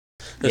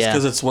Just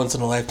because it's once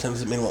in a lifetime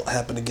doesn't mean it won't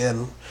happen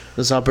again.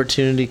 This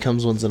opportunity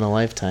comes once in a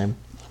lifetime.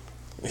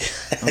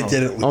 I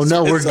didn't. Oh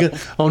no, we're good.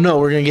 Oh no,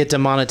 we're gonna get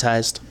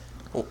demonetized.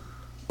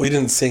 We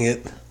didn't sing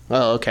it.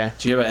 Oh, okay.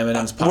 Do you have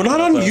Eminem's? We're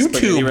not on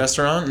YouTube.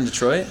 Restaurant in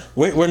Detroit.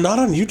 Wait, we're not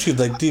on YouTube.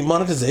 Like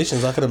demonetization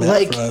is not going to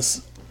matter for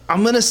us.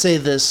 I'm gonna say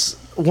this.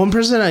 One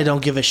person I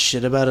don't give a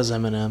shit about is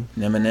Eminem.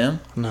 Eminem?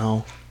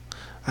 No,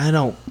 I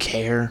don't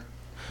care.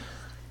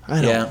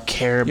 I don't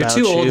care about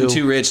you. You're too old you. and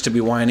too rich to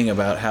be whining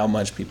about how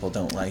much people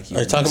don't like you.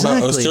 Are you talking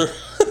about Oster?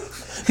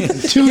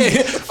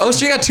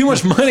 Oster got too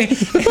much money,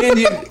 and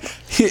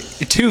you're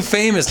too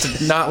famous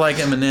to not like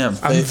Eminem.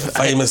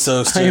 Famous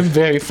Oster. I am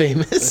very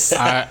famous.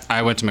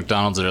 I went to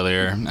McDonald's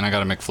earlier and I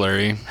got a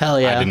McFlurry. Hell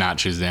yeah. I did not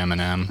choose the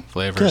M&M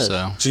flavor, Good.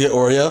 so Did you get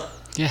Oreo?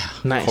 yeah,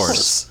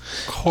 Nice.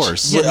 of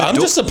course. Yeah, I'm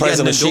just surprised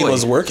the yeah, machine Nadoy.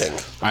 was working.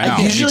 I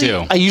know, me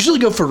too. I usually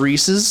go for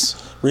Reese's.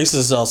 Reese's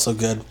is also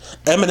good.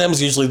 M&M's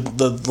usually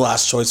the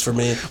last choice for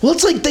me. Well,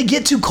 it's like they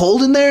get too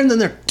cold in there and then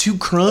they're too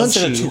That's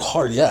crunchy. too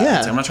hard. Yeah.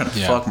 Yeah. I'm not trying to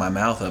Yeah. fuck my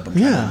mouth up. I'm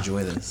trying to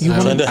enjoy this. You I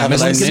want to have a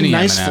miss nice- the mini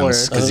nice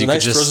M&Ms flavor. because A you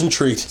nice could just frozen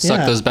treat. suck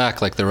Yeah. those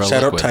back like they're real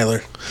Shout out liquid.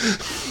 Tyler.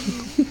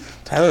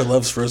 Tyler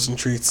loves frozen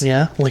treats.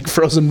 Yeah, like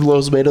frozen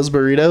Los Betos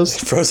burritos.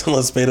 Frozen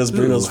Los Betos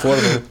burritos for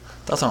them.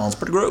 That sounds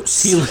pretty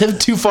gross. He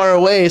lived too far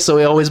away, so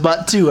he always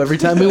bought two every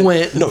time we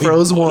went. No,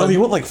 froze one. No, he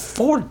went like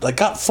 4. Like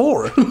got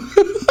 4.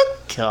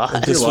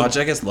 God. Your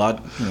logic, I guess.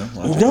 Logic.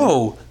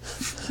 No.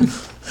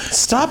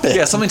 Stop it.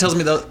 Yeah, something tells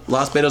me that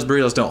Los Betos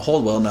burritos don't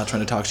hold well. I'm not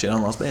trying to talk shit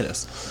on Los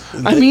Betos.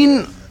 I mean,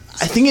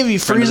 I think if you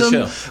Friend of freeze the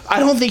them, show. I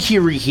don't think he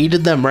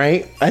reheated them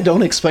right. I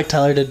don't expect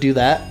Tyler to do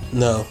that.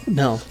 No.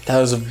 No. That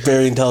was a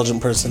very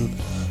intelligent person,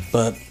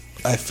 but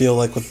I feel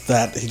like with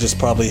that, he just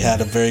probably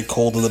had a very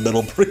cold in the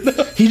middle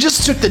burrito. He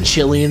just took the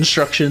chili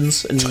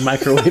instructions and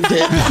microwaved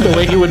it the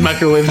way he would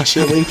microwave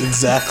chili.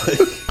 Exactly.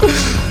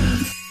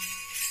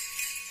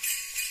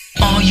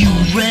 Are you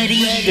ready?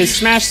 Just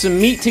smash some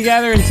meat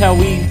together until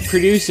we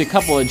produce a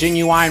couple of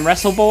genuine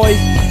Wrestle Boys.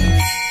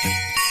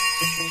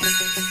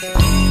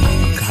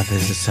 God,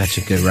 this is such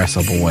a good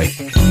Wrestle Boy.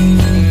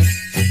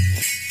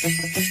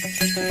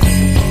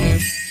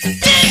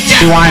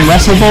 Genuine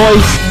Wrestle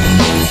Boys.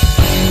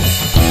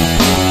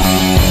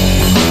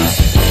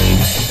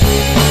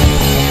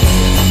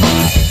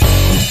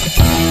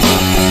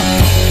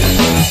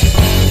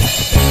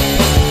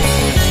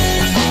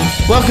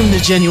 Welcome to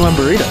Genuine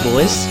Burrito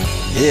Boys.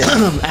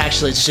 Yeah.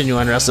 Actually, it's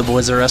Genuine Wrestle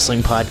Boys, a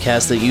wrestling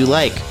podcast that you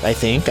like, I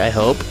think, I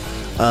hope.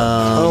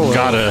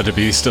 Gotta to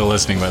be still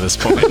listening by this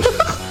point.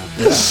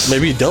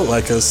 Maybe you don't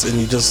like us and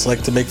you just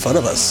like to make fun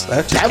of us.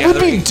 Actually, That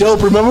would be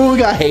dope. Remember when we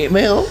got hate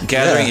mail?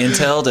 Gathering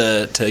intel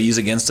to use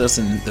against us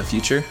in the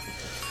future.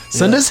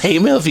 Send us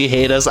hate mail if you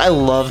hate us. I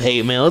love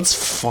hate mail.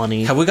 It's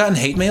funny. Have we gotten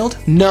hate mailed?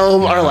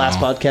 No, our last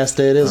podcast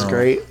did. It was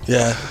great.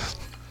 yeah.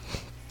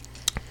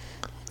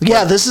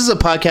 Yeah, this is a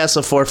podcast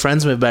of 4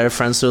 friends made by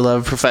friends who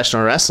love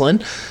professional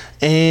wrestling.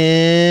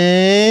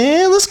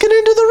 And let's get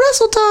into the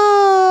wrestle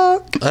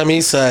talk. I'm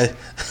Isai.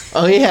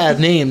 Oh, yeah,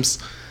 names.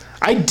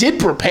 I did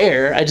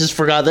prepare. I just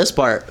forgot this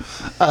part.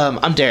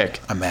 I'm Derek.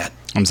 I'm Matt.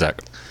 I'm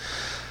Zach.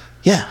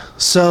 Yeah,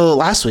 so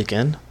last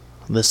weekend,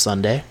 this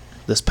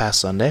past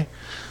Sunday,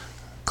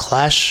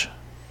 Clash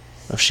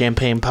of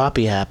Champagne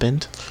Poppy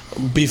happened.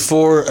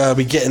 Before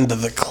we get into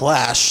the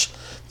clash,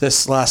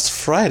 this last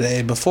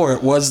Friday, before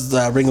it was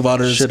the Ring of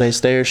Honor's. Should I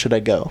stay or should I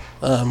go?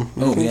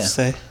 yeah.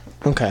 Say.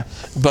 Okay.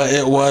 But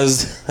it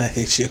was. I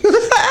hate you.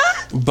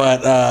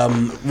 But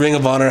Ring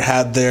of Honor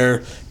had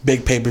their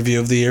big pay-per-view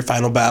of the year,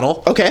 Final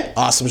Battle. Okay.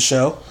 Awesome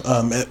show.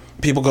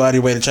 People go out of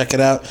your way to check it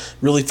out.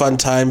 Really fun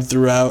time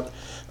throughout.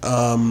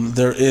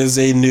 There is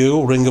a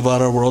new Ring of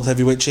Honor World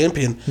Heavyweight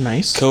Champion.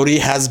 Nice. Cody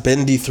has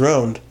been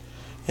dethroned.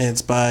 And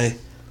it's by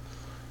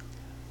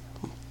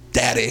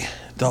Daddy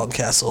Dalton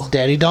Castle.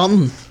 Daddy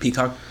Dalton.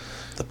 Peacock.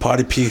 The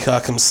Party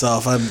Peacock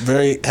himself. I'm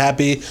very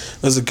happy. It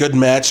was a good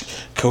match.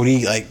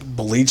 Cody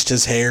bleached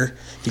his hair.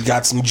 He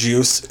got some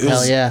juice. It was,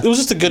 Hell yeah. It was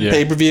just a good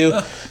pay-per-view.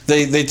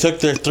 They took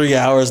their 3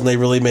 hours and they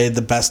really made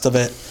the best of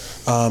it.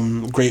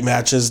 Great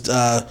matches.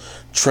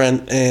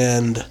 Trent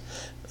and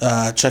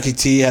Chucky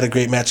T had a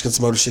great match against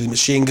Motor City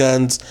Machine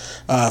Guns.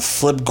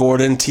 Flip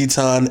Gordon,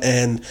 Teton,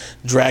 and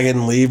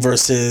Dragon Lee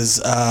versus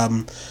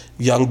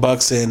Young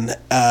Bucks and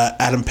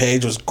Adam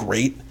Page was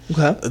great.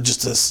 Okay.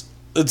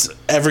 It's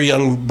every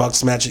Young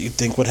Bucks match that you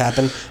think would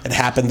happen. It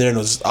happened there, and it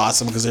was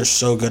awesome because they're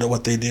so good at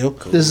what they do.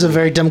 This is a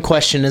very dumb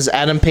question. Is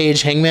Adam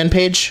Page Hangman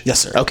Page? Yes,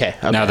 sir. Okay.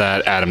 Now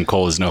that Adam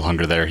Cole is no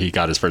longer there, he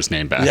got his first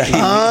name back.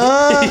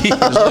 Yeah,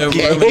 There's no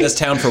room in this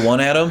town for one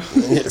Adam.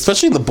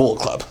 especially in the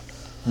Bullet Club.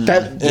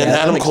 That, And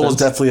Adam makes Cole is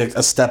sense. definitely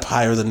a step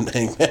higher than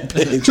Hangman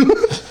Page.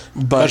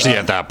 But Especially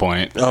at that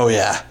point. oh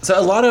yeah, So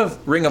a lot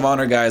of Ring of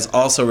Honor guys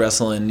also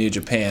wrestle in New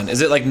Japan.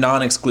 Is it like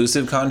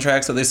non-exclusive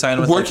contracts that they sign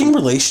with? working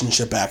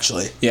relationship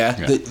actually. Yeah.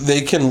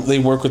 They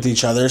work with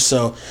each other,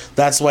 so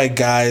that's why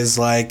guys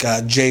like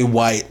Jay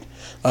White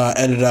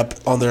ended up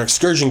on their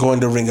excursion going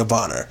to Ring of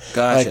Honor.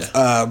 Gotcha.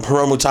 Like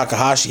Hiromu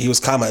Takahashi, he was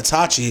Kama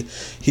Itachi.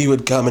 He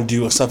would come and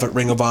do stuff at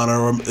Ring of Honor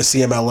or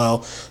CMLL.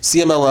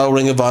 CMLL,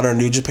 Ring of Honor, and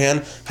New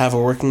Japan have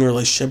a working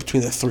relationship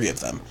between the three of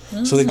them.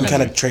 So they can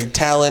kind of trade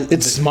talent.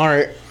 It's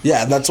smart.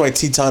 Yeah, and that's why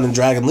Teton and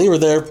Dragon Lee were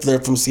there. They're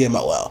from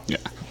CMLL. Yeah,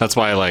 that's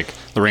why like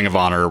the Ring of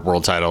Honor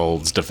World Title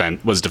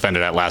was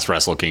defended at last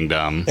Wrestle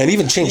Kingdom. And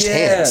even changed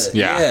hands.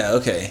 Yeah.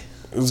 Okay.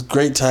 It was a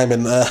great time,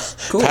 and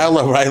Kyle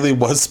O'Reilly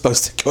was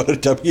supposed to go to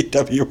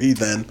WWE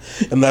then,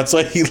 and that's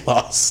why he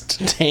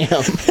lost.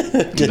 Damn.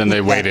 Then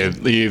they waited.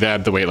 They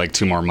had to wait like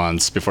 2 more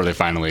months before they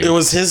finally. It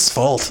was his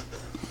fault.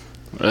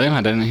 Really?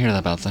 I didn't hear that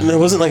about that. It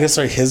wasn't like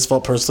necessarily his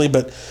fault personally,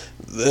 but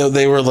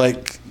they were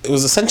like, it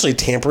was essentially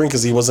tampering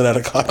because he wasn't at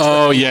a contract.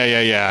 Oh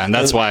yeah, and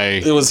that's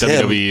why It was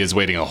WWE is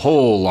waiting a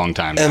whole long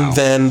time now. And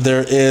then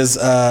there is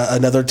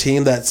another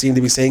team that seemed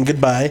to be saying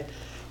goodbye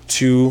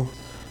to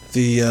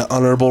the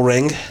Honorable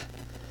Ring.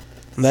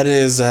 And that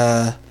is,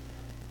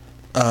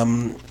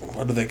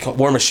 what do they call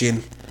War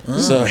Machine.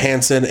 So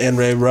Hanson and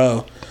Ray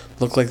Rowe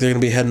look like they're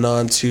going to be heading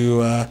on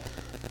to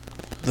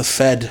the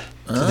Fed,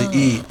 to the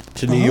E,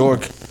 to New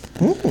York.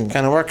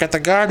 Kind of work at the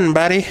Garden,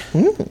 buddy.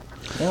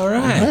 All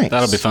right. Nice.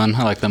 That'll be fun.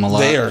 I like them a lot.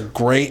 They are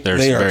great. They're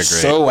They are very great.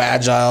 so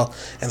agile,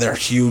 and they're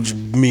huge,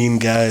 mean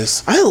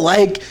guys. I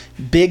like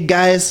big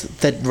guys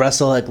that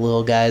wrestle like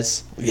little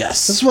guys.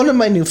 Yes. That's one of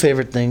my new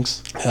favorite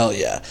things. Hell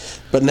yeah.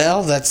 But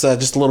now that's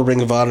just a little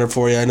Ring of Honor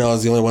for you. I know I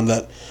was the only one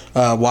that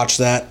watched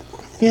that.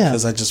 Yeah.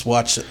 Because I just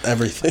watch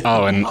everything.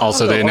 Oh, and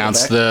also they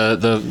announced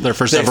their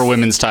first ever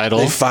women's title.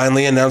 They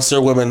finally announced their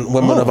Women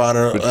of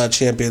Honor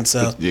champion.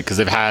 So Because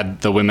they've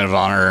had the Women of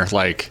Honor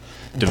like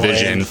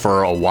division Brand.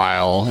 for a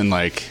while, and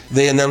like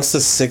they announced the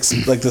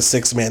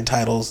 6-man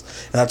titles,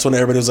 and that's when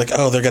everybody was like,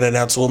 "Oh, they're gonna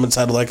announce a women's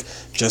title." Like,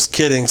 just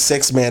kidding,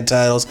 6-man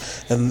titles,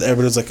 and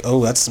everybody was like,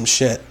 "Oh, that's some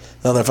shit."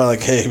 Now they're finally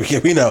like, "Hey,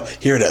 we know.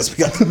 Here it is.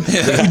 We got." We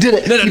did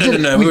it.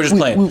 No. We were just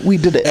playing. We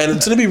did it. And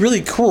it's going to be really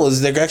cool is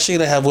they're actually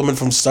going to have women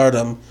from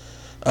Stardom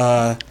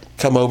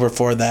come over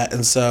for that.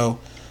 And so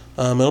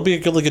it'll be a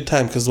really good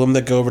time because the women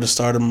that go over to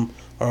Stardom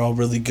are all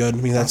really good. I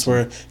mean, that's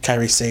where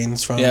Kairi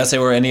Sane's from. Yeah, say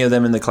were any of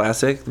them in the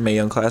Classic, Mae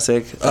Young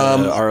Classic,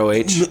 ROH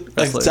Like,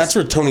 wrestlers? that's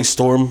where Tony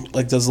Storm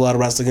does a lot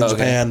of wrestling in Okay.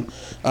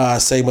 Japan.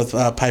 Same with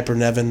Piper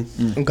Nevin.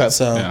 Okay.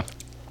 So yeah.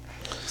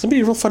 it's going to be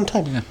a real fun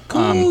time.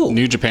 Cool.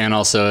 New Japan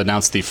also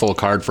announced the full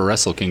card for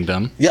Wrestle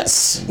Kingdom,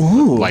 Yes.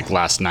 like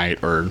last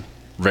night or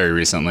very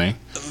recently.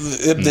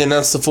 They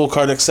announced the full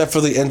card except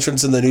for the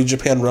entrance in the New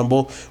Japan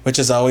Rumble, which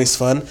is always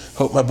fun.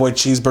 Hope my boy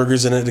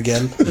Cheeseburger's in it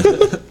again.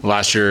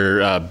 Last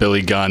year,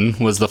 Billy Gunn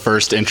was the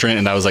first entrant,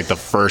 and that was like the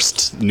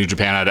first New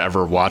Japan I'd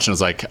ever watched. And I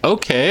was like,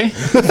 okay.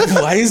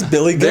 Why is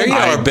Billy There good? you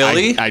are,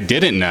 Billy. I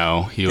didn't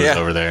know he was Yeah.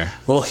 over there.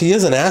 Well, he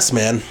is an ass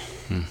man.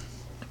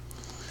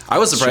 I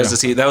was surprised Sure. to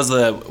see that was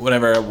the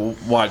whenever I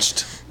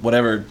watched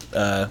whatever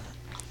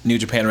New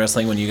Japan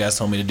wrestling when you guys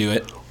told me to do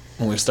it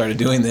when we started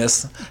doing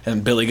this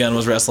and Billy Gunn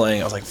was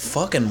wrestling. I was like,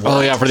 fucking what? Oh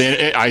yeah, for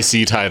the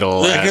IC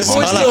title. Yeah, I at guess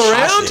one he's point. still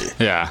around?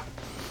 Yeah.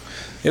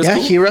 It was Yeah,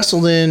 cool. he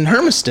wrestled in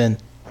Hermiston.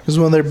 It was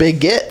one of their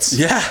big gets.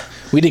 Yeah.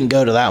 We didn't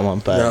go to that one,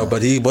 but No,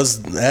 but he was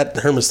at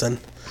Hermiston.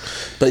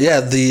 But yeah,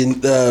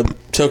 the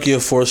Tokyo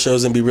 4th show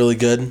is going to be really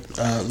good.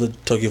 The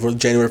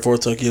January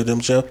 4th Tokyo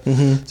Dome show. It's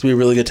going to be a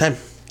really good time.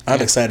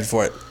 I'm excited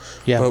for it.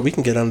 Yeah. But we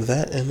can get onto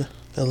that in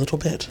a little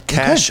bit.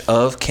 Cash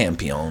of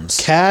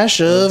Campions. Cash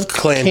of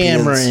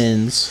Clampions.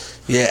 Camerons.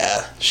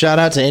 Yeah. Shout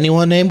out to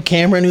anyone named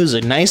Cameron who's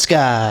a nice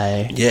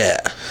guy. Yeah.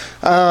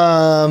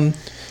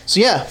 So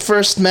yeah,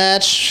 first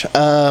match,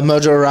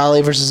 Mojo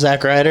Rawley versus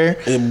Zack Ryder.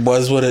 It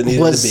was what it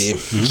needed to be.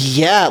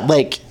 Yeah,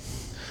 like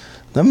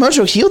the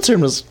Mojo heel turn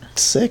was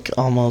sick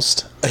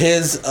almost.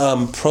 His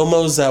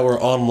promos that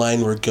were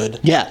online were good.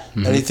 Yeah.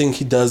 Anything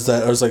he does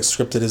that was like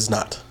scripted is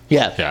not.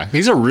 Yeah. Yeah,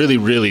 he's a really,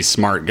 really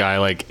smart guy.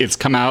 Like, it's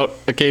come out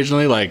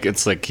occasionally. Like,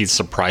 it's like he's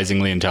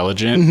surprisingly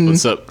intelligent.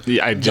 What's up?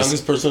 I just,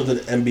 Youngest person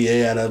with an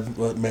MBA out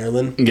of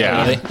Maryland.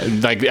 yeah,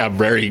 like a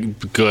very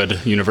good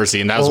university,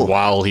 and that was Well,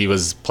 while he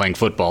was playing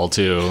football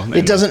too.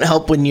 It doesn't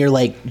help when you're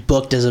like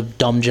booked as a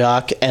dumb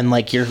jock and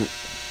like your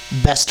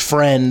best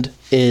friend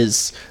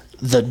is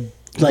the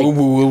like Woo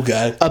woo woo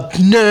guy.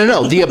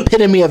 no the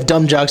epitome of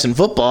dumb jocks in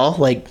football,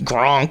 like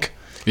Gronk.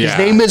 His Yeah.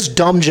 name is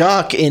Dumb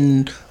Jock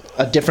in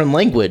a different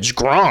language,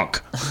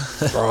 Gronk.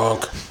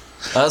 Wrong.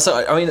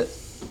 So I mean,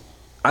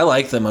 I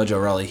like the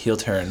Mojo Rawley heel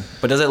turn,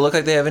 but does it look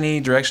like they have any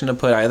direction to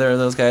put either of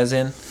those guys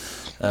in?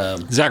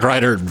 Zack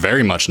Ryder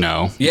very much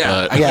no. Yeah,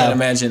 but, I can't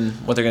imagine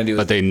what they're gonna do.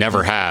 but they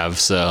never have.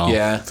 So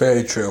yeah,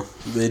 Very true.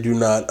 They do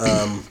not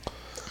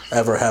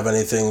ever have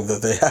anything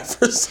that they have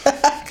for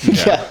Zach.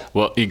 Yeah.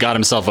 Well, he got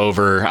himself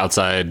over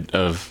outside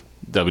of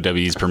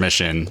WWE's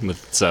permission,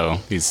 so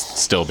he's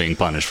still being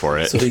punished for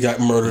it. So he got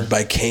murdered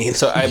by Kane.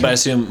 So but I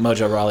assume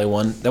Mojo Rawley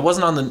won. That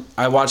wasn't on the.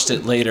 I watched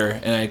it later,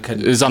 and I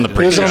couldn't. It was on the It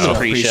was on the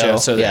pre-show. pre-show.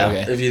 So Yeah.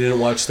 okay. If you didn't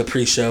watch the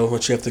pre-show,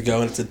 which you have to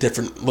go, and it's a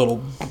different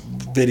little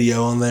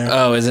video on there.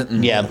 Oh, is it?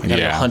 Yeah. I gotta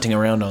Yeah. go hunting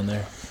around on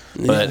there.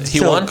 But he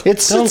Don't- won.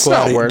 It's Don't go not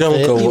out of- worth don't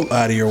it. go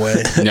out of your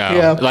way. No,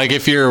 Yeah. like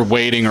if you're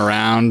waiting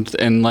around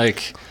and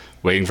like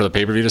waiting for the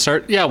pay per view to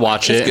start, yeah,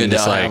 watch it Good and to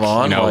just have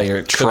on while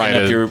you're try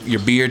cooking to up your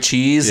beer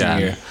cheese yeah,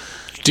 and your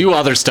do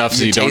other stuff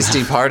so you don't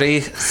tasty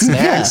party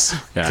snacks.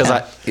 Yeah. Because I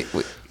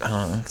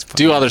don't know. It's fun.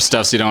 do other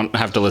stuff so you don't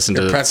have to listen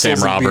to pretzels Sam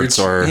and Roberts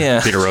beers. or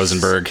Yeah. Peter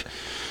Rosenberg.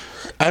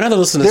 I'd rather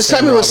listen to This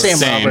time it was Sam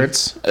Same.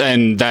 Roberts.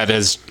 And that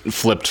has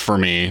flipped for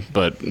me,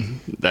 but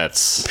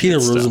that's Peter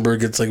that's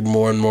Rosenberg gets like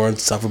more and more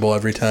insufferable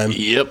every time.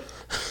 Yep.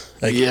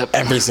 Like Yep.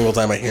 every single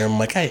time I hear him, I'm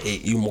like, I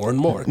hate you more and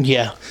more.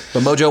 Yeah.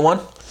 But Mojo won?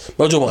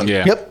 Mojo won.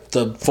 Yeah. Yep.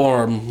 The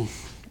forum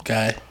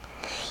guy.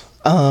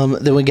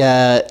 Then we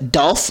got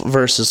Dolph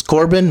versus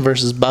Corbin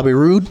versus Bobby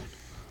Roode.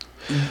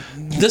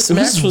 This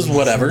match was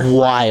whatever.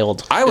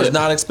 Wild. I was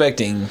not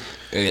expecting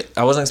it.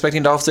 I wasn't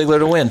expecting Dolph Ziggler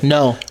to win.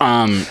 No.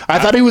 I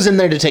thought he was in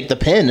there to take the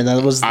pin, and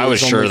that was. I was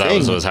his sure only that thing.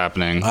 was what was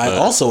happening. I but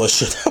also was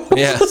sure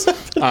that was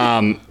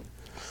Yeah.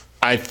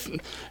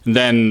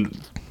 then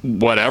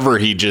whatever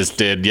he just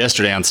did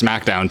yesterday on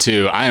SmackDown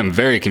too, I am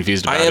very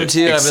confused about I am it.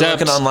 too. I've been Except,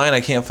 looking online.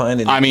 I can't find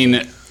it. I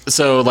mean,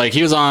 so like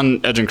he was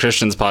on Edge and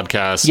Christian's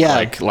podcast Yeah.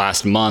 like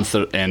last month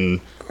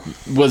and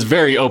was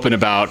very open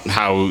about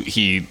how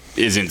he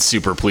isn't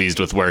super pleased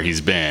with where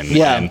he's been.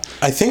 Yeah. And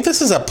I think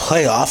this is a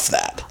play off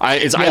that.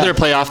 it's either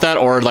play off that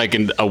or like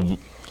a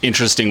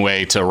interesting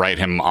way to write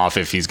him off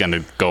if he's going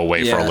to go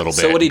away for a little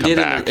bit. So what he and come did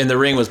back. in the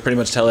ring was pretty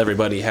much tell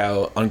everybody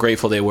how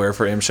ungrateful they were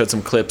for him. Showed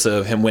some clips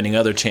of him winning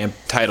other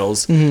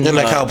titles. Mm-hmm. And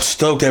like how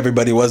stoked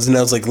everybody was. And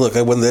I was like, look,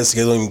 I won this.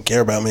 You guys don't even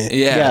care about me.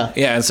 Yeah,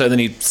 yeah. And so then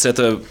he set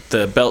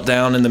the belt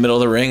down in the middle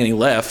of the ring and he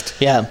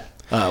left. Yeah.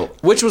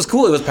 Which was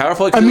cool. It was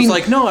powerful. Cause I it mean- was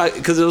like, no,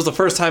 because it was the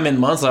first time in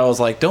months I was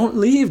like, don't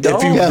leave,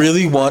 dog. If you Yeah.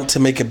 really want to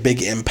make a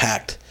big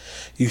impact,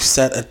 you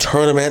set a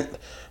tournament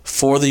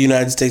for the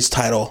United States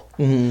title,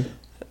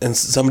 and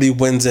somebody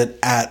wins it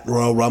at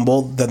Royal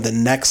Rumble. Then the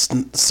next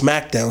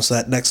SmackDown, so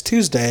that next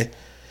Tuesday,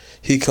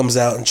 he comes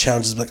out and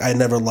challenges like, "I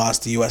never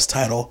lost the U.S.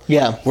 title.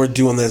 Yeah. we're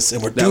doing this,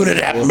 and we're doing it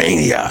at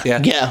Mania." Yeah,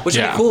 Yeah. which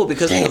would Yeah. be cool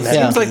because Damn, it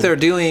that'd seems be- like they're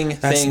doing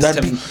things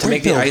that'd be to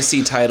make the great.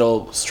 IC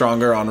title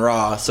stronger on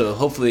Raw. So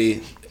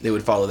hopefully they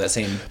would follow that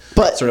same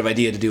But- sort of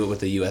idea to do it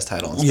with the U.S.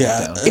 title. On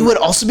Yeah. SmackDown. It would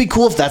also be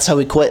cool if that's how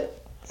he quit.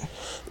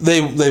 They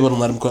wouldn't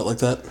let him quit like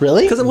that.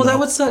 Really? Because that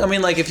would suck. I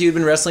mean, like if you'd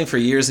been wrestling for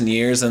years and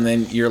years, and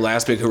then your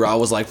last big hurrah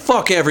was like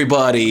 "fuck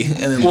everybody,"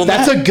 and then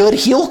That's a good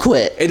heel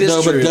quit. it is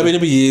No, true. but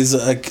WWE is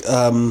like,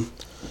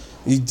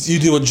 you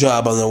do a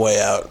job on the way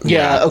out.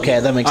 Yeah, okay,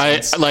 that makes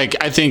sense.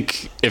 I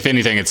think if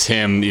anything, it's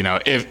him. You know,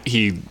 if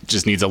he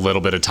just needs a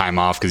little bit of time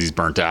off because he's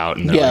burnt out,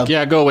 and they're Yeah. like,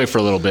 yeah, go away for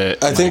a little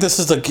bit. I think this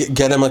is to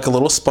get him like a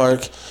little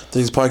spark. That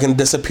he's probably gonna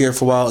disappear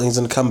for a while, and he's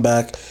gonna come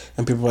back,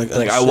 and people are like,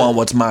 like oh, I shit. want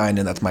what's mine,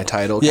 and that's my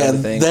title. Yeah, kind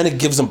of thing. then it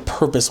gives him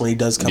purpose when he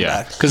does come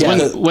yeah, back. because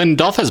Yeah. when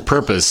Dolph has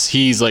purpose,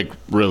 he's like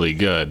really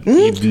good.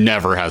 He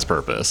never has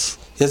purpose.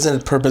 He hasn't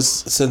had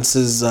purpose since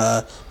his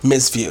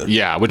Miz feud.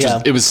 Yeah, which Yeah.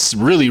 is it was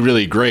really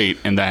really great,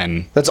 and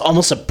then That's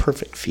almost a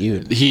perfect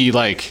feud. he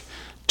like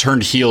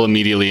turned heel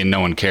immediately, and no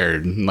one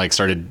cared. And, like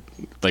started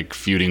like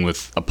feuding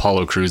with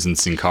Apollo Crews and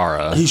Sin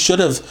Cara. He should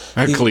have.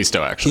 Or he-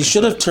 Kalisto, actually. He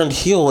should have turned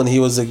heel when he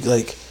was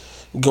like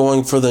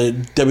going for the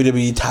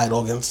WWE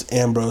title against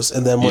Ambrose,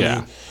 and then when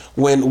Yeah.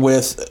 he went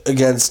with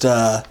against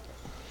the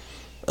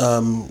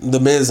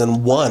Miz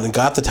and won and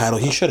got the title,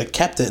 he should have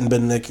kept it and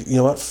been like, you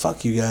know what,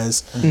 fuck you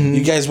guys. Mm-hmm.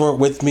 You guys weren't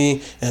with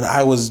me, and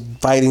I was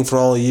fighting for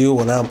all of you,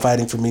 and now I'm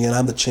fighting for me, and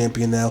I'm the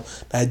champion now.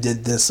 I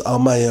did this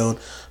on my own.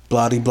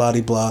 Blah blah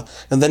blah,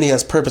 and then he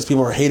has purpose.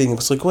 People are hating him.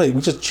 It's like, wait,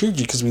 we just cheered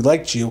you because we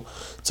liked you.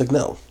 It's like,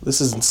 no,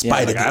 this is in yeah,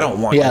 spite like, of you. I don't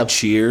want Yeah. your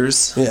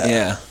cheers.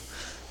 Yeah.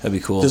 That'd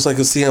be cool. Just like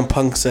a CM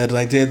Punk said,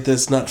 I did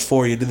this not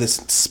for you, I did this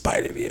in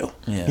spite of you.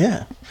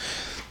 Yeah.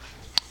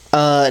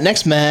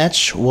 Next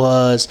match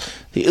was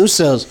the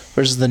Usos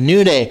versus the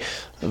New Day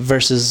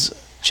versus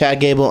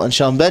Chad Gable and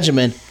Shelton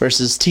Benjamin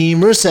versus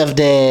Team Rusev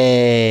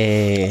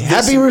Day.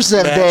 Happy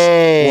Rusev Match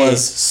Day.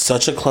 was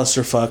such a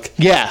clusterfuck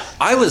Yeah.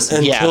 I was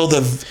until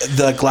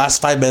the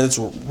last 5 minutes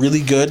were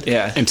really good.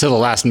 yeah. Until the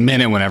last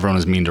minute when everyone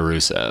was mean to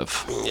Rusev.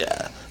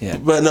 Yeah.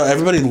 But no,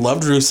 everybody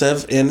loved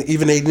Rusev and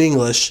even Aiden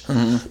English.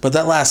 Mm-hmm. But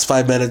that last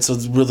 5 minutes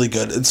was really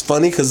good. It's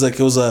funny because like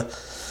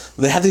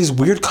they have these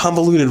weird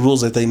convoluted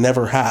rules that they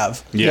never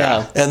have.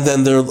 Yeah. And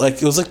then they're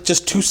like, it was like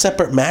just two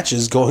separate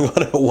matches going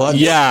on at once.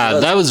 Yeah,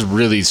 that was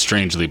really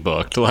strangely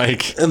booked.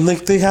 Like, And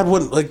like they had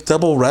one like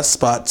double rest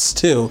spots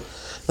too.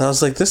 And I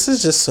was like, this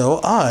is just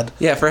so odd.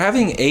 Yeah, for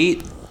having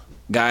 8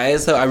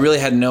 guys though, I really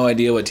had no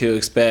idea what to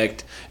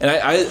expect. And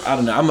I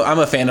don't know. I'm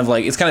a fan of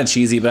like it's kind of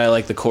cheesy, but I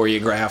like the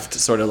choreographed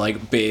sort of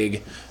like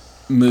big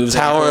moves. that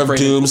Tower of incorporate-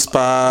 Doom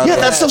spot. Yeah,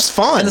 like, that stuff's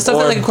fun. And the stuff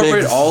Or that like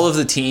incorporated big- all of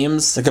the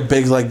teams. like a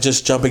big like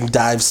just jumping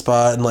dive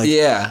spot and like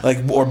Yeah. like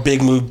or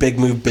big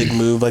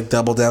move like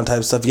double down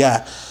type stuff.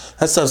 Yeah,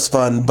 that stuff's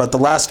fun. But the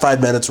last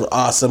 5 minutes were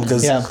awesome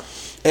because Yeah.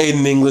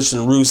 Aiden English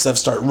and Rusev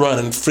start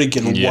running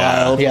freaking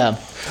Yeah. wild. Yeah.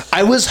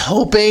 I was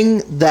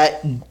hoping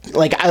that,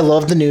 like, I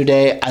love the New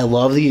Day. I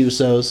love the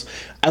Usos.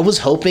 I was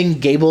hoping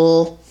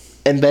Gable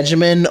and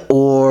Benjamin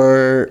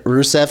or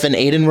Rusev and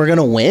Aiden were going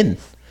to win.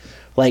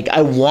 Like,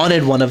 I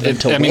wanted one of them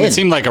to I mean, win. it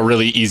seemed like a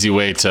really easy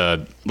way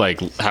to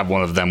like have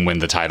one of them win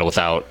the title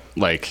without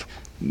like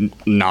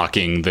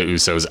knocking the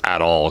Usos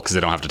at all because they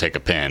don't have to take a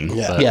pin.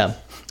 Yeah. But Yeah.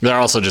 they're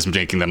also just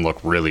making them look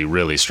really,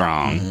 really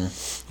strong.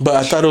 But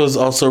I thought it was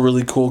also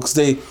really cool because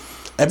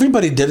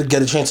everybody did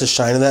get a chance to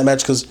shine in that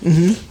match because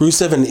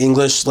Rusev and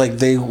English, like,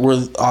 they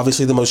were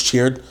obviously the most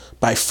cheered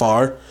by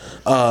far.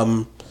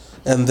 And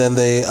then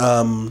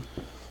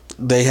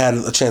they had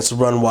a chance to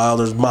run wild.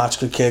 There's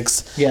Machka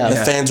kicks. Yeah. And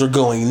fans were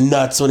going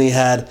nuts when he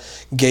had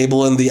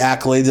Gable and the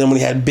accolades and when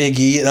he had Big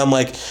E. And I'm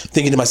like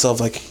thinking to myself,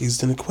 like, he's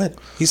going to quit.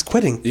 He's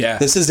quitting. Yeah.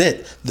 This is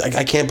it.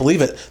 I can't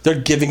believe it. They're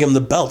giving him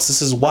the belts.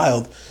 This is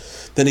wild.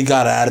 Then he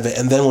got out of it.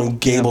 And then when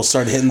Gable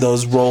started hitting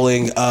those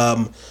rolling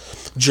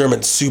German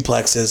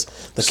suplexes,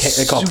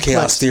 they called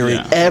Chaos Theory.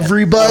 yeah.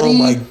 Everybody. Oh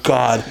my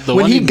God. The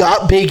when one he he-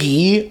 got Big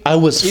E, I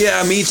was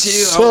Yeah, me too.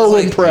 so I was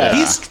like, impressed.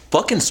 He's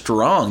fucking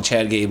strong,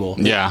 Chad Gable.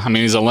 Yeah, I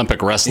mean, he's an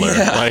Olympic wrestler.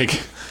 Yeah.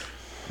 Like,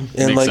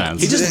 And makes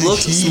sense. He just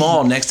looks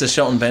small next to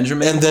Shelton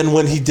Benjamin. And then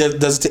when he does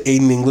it to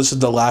Aiden English,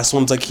 the last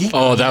one's like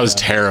oh, that was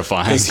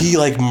terrifying. because he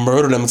like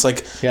murdered him. It's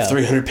like Yeah.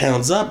 300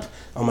 pounds up.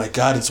 Oh my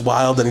God, it's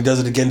wild. And he does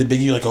it again to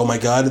Biggie. Like, oh my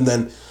God. And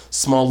then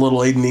small little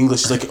Aiden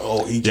English is like,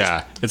 oh, he just,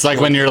 Yeah, it's like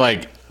when you're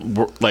like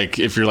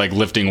if you're like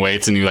lifting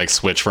weights and you like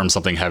switch from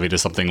something heavy to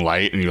something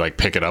light and you like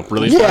pick it up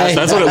really Yeah, fast.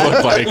 That's what it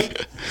looked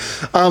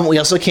like. We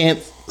also can't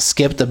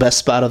skip the best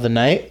spot of the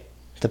night,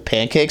 the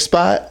pancake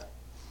spot.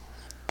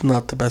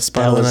 not the best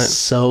spot That of the was night.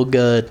 so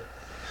good.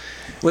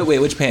 wait,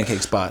 which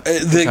pancake spot?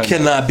 They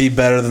cannot be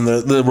better than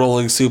the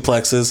rolling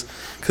suplexes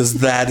because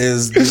that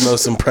is the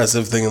most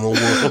impressive thing in the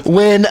world.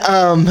 When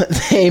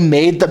they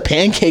made the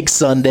pancake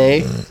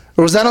sundae,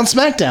 or was that on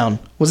SmackDown?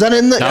 Was that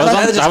in the? That was that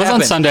on, just that was on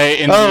happened.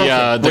 Sunday in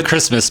Oh, the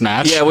Christmas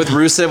match. Yeah, with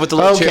Rusev with the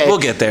little chair. We'll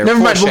get there. Never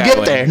mind. We'll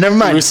get there. Never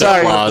mind. Rusev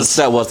Sorry. lost.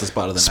 That was the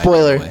spot of the night.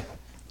 Spoiler. by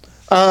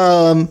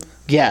the way.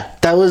 Yeah,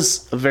 that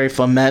was a very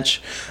fun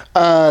match.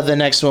 The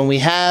next one we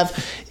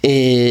have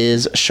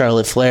is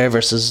Charlotte Flair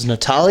versus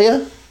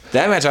Natalia.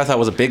 That match I thought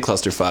was a big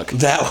clusterfuck.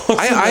 That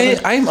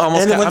was I'm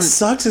almost. and what I'm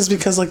sucks is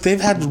because like they've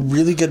had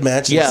really good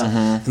matches,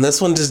 Yeah. and this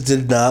one just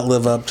did not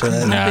live up to it.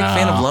 not a big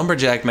fan of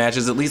lumberjack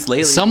matches, at least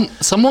lately.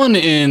 Someone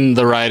in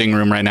the writing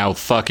room right now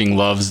fucking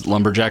loves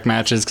lumberjack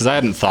matches because I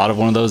hadn't thought of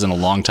one of those in a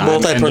long time.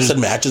 And Multi-person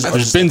matches. are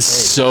There's just been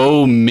insane.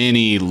 so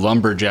many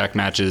lumberjack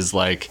matches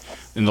like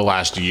in the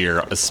last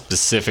year,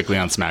 specifically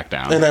on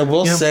SmackDown. And I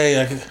will say,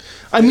 like,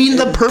 I mean,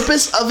 the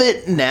purpose of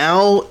it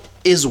now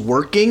is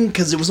working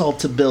because it was all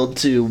to build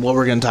to what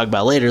we're going to talk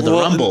about later, the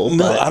well, Rumble. No,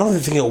 but- I don't even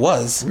think it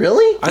was.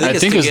 Really? I think I it's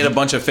think to it was- get a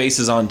bunch of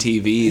faces on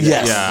TV.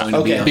 Yes. Yeah. going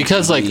to be Okay. on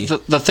Because like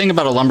TV. the thing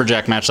about a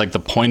lumberjack match, like the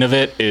point of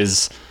it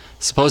is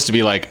supposed to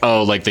be like,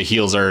 oh, like the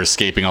heels are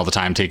escaping all the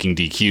time, taking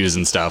DQs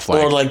and stuff.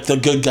 Like, Or like the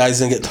good guys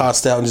didn't get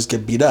tossed out and just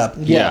get beat up.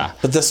 yeah.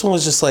 But this one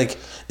was just like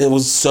it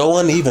was so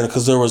uneven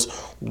because there was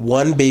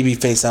one baby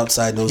face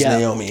outside and it was Yeah.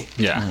 Naomi,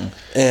 Yeah.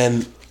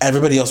 and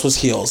everybody else was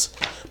heels.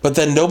 But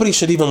then nobody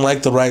should even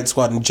like the Riot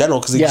Squad in general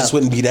because they Yeah. just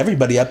wouldn't beat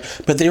everybody up.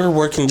 But they were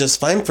working just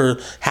fine for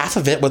half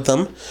of it with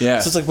them. Yeah.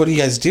 So it's like, what are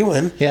you guys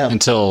doing? Yeah.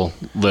 Until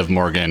Liv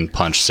Morgan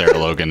punched Sarah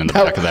Logan in the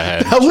back of the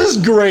head. That was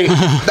great.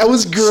 That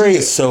was great.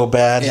 It's so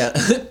bad. yeah.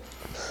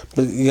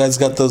 But you guys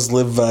got those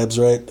Liv vibes,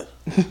 right?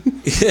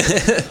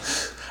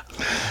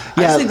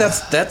 I Yeah. just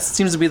think that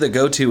seems to be the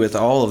go-to with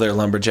all of their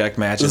lumberjack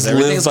matches. Is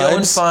Everything's Liv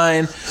going vibes?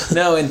 fine.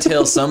 No,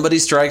 until somebody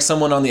strikes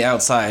someone on the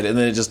outside, and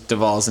then it just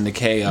devolves into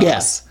chaos.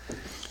 Yes.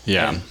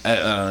 Yeah. I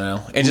don't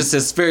know. It just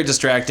is very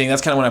distracting.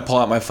 That's kind of when I pull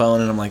out my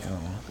phone and I'm like, oh,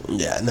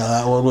 Yeah, no,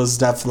 that one was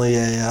definitely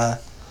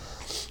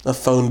a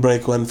phone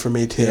break one for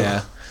me too.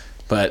 yeah.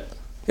 But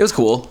it was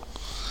cool.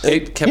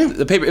 It kept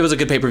the paper. It was a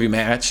good pay-per-view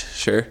match.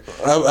 Sure.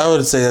 I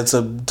would say that's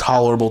a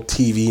tolerable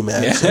TV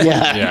match. Yeah.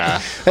 Yeah.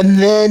 Yeah. And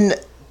then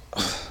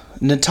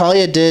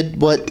Natalia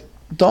did what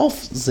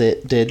Dolph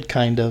did,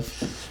 kind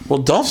of. Well,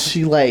 Dolph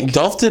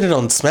Dolph did it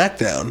on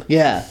SmackDown,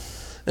 Yeah.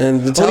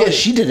 and Oh, Natalia, yeah,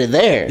 she did it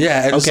there.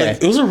 yeah, and Okay.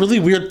 it was a really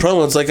weird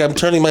promo. It's like I'm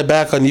turning my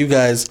back on you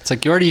guys. It's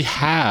like you already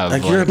have.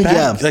 Like you're a like- back.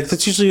 Yeah. Like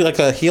that's usually like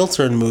a heel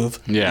turn move.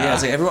 yeah. Yeah.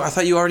 It's like everyone. I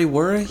thought you already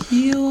were a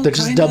heel. They're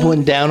just kinda?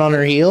 doubling down on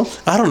her heel.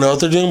 I don't know what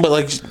they're doing, but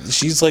like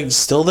she's like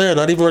still there,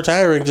 not even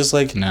retiring. Just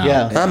like No.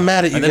 Yeah. I'm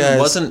mad at you And then guys. it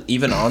wasn't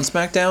even on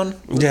SmackDown.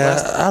 Yeah,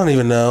 last I don't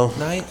even know.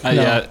 night.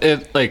 Yeah.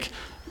 It like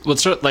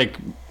what's like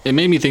it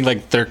made me think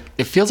like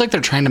it feels like they're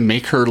trying to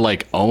make her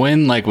like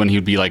Owen, like when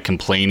he'd be like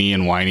complainy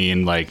and whiny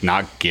and like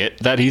not get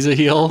that he's a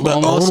heel But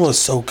almost. Owen was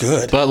so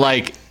good. But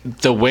like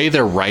the way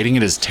they're writing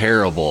it is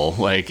terrible.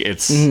 Like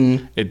it's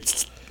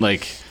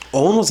like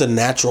Owen was a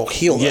natural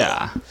heel. Though.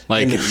 yeah.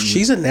 Like And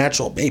she's a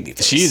natural baby.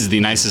 she's the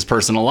nicest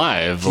person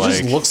alive. She Like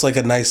just looks like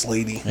a nice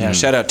lady. Yeah.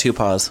 Shout out Two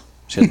Paws.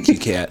 Shout out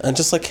Cute Cat. And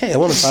just like, hey, I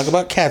want to talk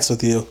about cats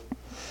with you.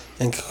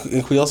 And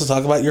can we also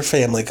talk about your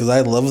family? Because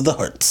I love the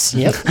hearts.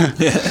 Yep.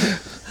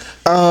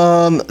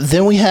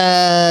 Then we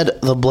had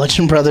the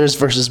Bludgeon Brothers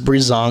versus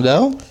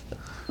Breezango.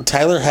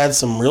 Tyler had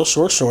some real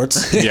short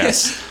shorts.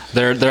 yes.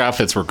 Their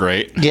outfits were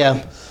great.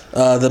 Yeah.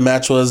 The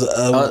match was...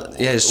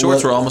 Yeah, his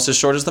shorts were almost as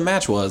short as the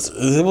match was.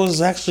 It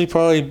was actually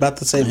probably about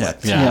the same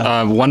length.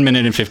 Yeah. 1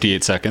 minute and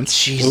 58 seconds.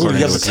 Jeez. Ooh, you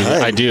have the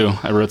time. I do.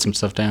 I wrote some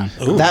stuff down.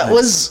 Ooh, That nice.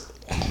 was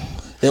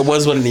It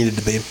was what it needed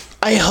to be.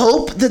 I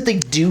hope that they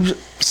do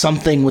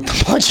something with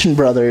the Bludgeon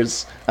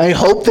Brothers. I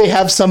hope they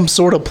have some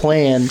sort of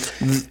plan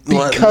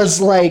because,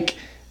 like,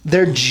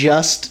 they're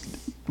just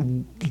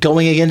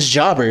going against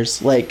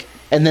jobbers, like,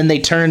 and then they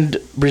turned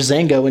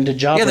Breezango into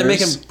jobbers. Yeah, they're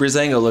making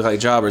Breezango look like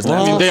jobbers.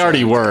 I mean, they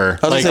already were.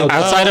 was Like, saying,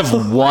 outside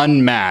of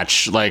one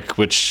match, like,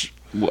 which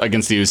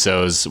against the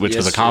Usos, which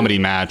was a Yes, comedy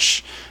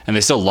match, and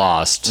they still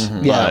lost.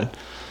 Yeah. But,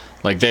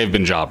 like, they've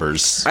been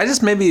jobbers. I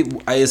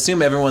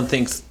assume everyone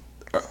thinks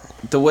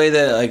the way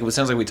that, like, it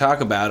sounds like we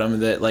talk about them,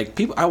 that, like,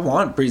 people, I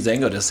want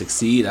Breezango to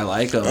succeed. I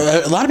like him.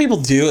 A lot of people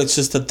do. It's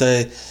just that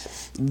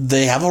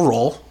they have a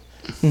role.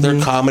 They're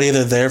comedy.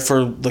 They're there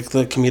for like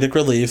the comedic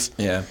relief.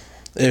 Yeah.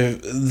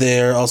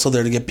 They're also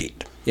there to get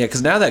beat. Yeah,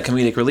 because now that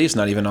comedic relief's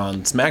not even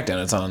on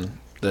SmackDown. It's on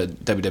the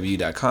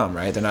WWE.com,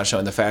 right? They're not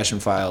showing the Fashion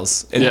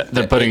Files. Yeah,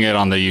 they're putting it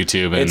on the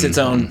YouTube. And, It's its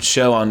own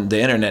show on the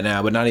internet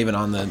now, but not even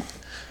on the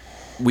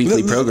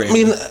weekly program. I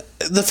mean,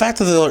 the fact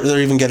that they're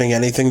even getting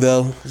anything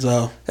though.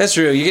 So that's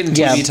true. You're getting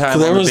Yeah, TV time.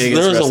 there on was the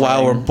biggest there was a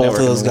while where wrestling both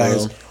of network those in the guys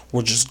world.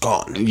 were just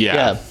gone.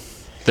 yeah.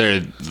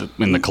 They're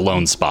in the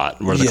Cologne spot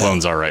where the Yeah.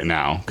 clones are right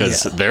now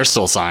because Yeah. they're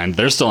still signed.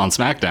 They're still on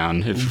SmackDown.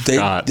 If you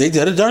forgot. They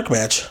did a dark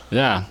match.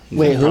 Yeah.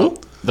 Wait, who?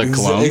 The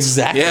Colones.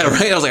 Exactly. Yeah,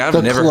 right. I was like, I've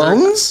The never heard.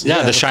 clones? Yeah,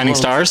 the the Shining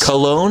Colones.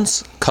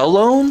 Stars.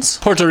 Colognes?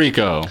 Puerto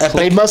Rico.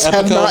 They must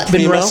have Epico not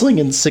been Primo? wrestling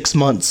in 6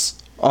 months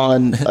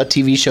on a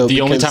TV show.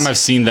 The only because time I've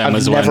seen them I've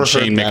was never when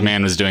Shane heard them.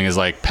 McMahon was doing his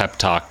like pep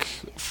talk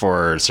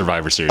for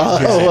Survivor Series.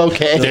 Oh,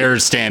 okay. They're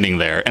standing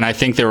there, and I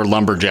think they were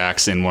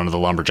lumberjacks in one of the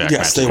lumberjack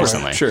Yes, they matches were.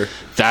 recently. Sure.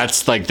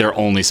 That's like their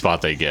only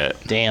spot they get.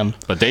 Damn.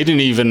 But they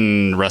didn't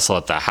even wrestle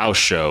at the house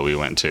show we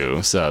went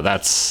to, so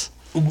that's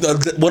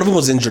One of them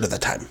was injured at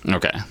that time.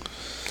 okay.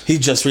 He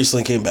just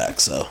recently came back,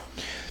 so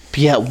But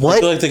yeah, I what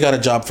feel like they got a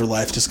job for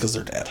life just because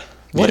they're dead.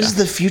 what Yeah. is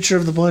the future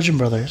of the Bludgeon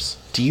Brothers?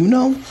 Do you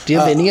know? Do you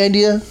have any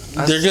idea?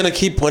 They're gonna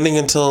keep winning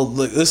until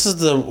like, this is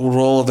the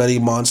role of any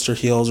monster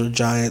heels or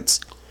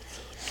giants.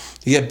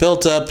 You get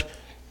built up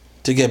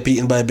to get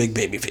beaten by a big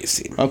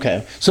babyface team.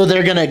 Okay. So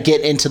they're going to get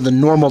into the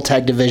normal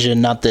tag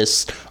division, not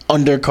this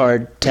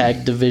undercard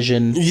tag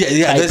division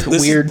Yeah, type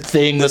weird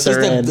thing that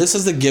they're in. This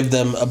is to give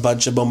them a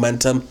bunch of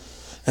momentum,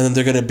 and then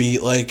they're gonna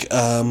beat like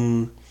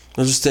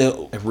they'll just say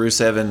Like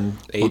Rusev and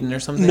Aiden or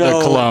something? No.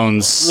 The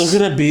Colones. they're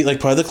gonna beat like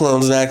probably the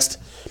Clones next.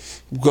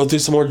 Go through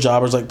some more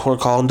jobbers like poor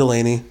Colin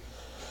Delaney,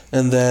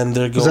 and then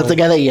they're going. Is that the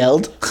guy that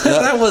yelled?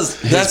 that was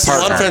That's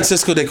Juan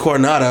Francisco de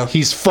Coronado.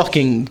 He's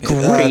fucking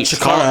great.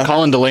 Chikara.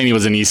 Colin Delaney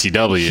was in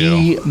ECW.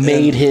 He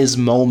made his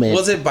moment.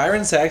 Was it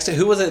Byron Saxton?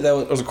 Who was it that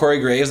was Corey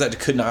Graves that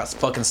could not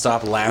fucking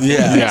stop laughing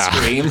Yeah. and Yeah.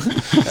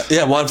 scream?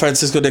 Yeah, Juan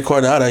Francisco de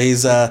Coronado.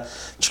 He's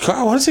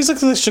Chikara. What is he like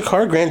the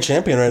Chikara Grand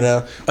Champion right now?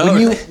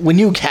 when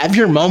you have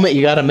your moment,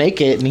 you got to make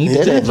it, and he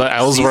did it. But that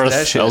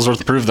Ellsworth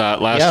shit. proved that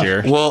last Yeah.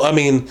 year. Well, I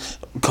mean,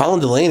 Colin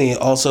Delaney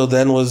also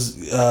then was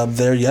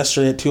there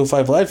yesterday at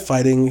 205 Live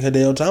fighting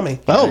Hideo Itami.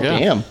 Oh, There you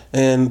go. damn.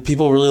 And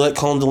people really like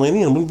Colin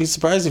Delaney and wouldn't be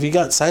surprised if he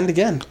got signed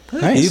again.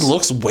 Nice. He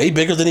looks way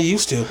bigger than he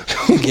used to.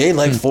 He gained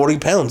like 40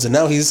 pounds and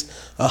now he's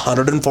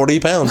 140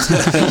 pounds.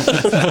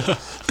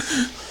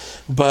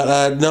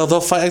 But no, they'll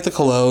fight like the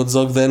Colones.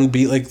 They'll then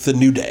beat like the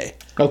New Day.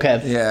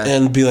 Okay. Yeah.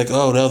 And be like,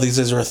 oh no, these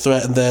guys are a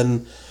threat. And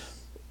then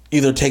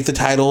either take the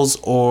titles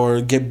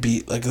or get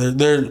beat. Like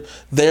they're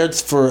there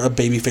for a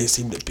babyface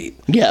team to beat.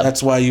 Yeah.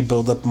 That's why you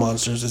build up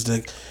monsters is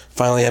to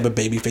finally have a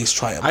babyface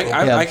triumph.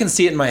 I can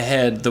see it in my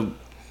head.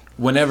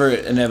 Whenever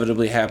it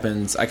inevitably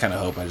happens, I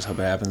just hope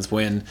it happens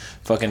when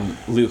fucking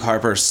Luke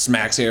Harper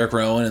smacks Eric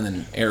Rowan and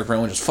then Eric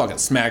Rowan just fucking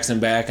smacks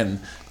him back and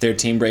their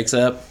team breaks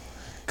up.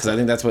 Because I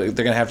think that's what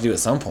they're gonna have to do at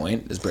some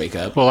point is break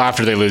up. Well,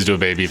 after they lose to a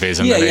babyface,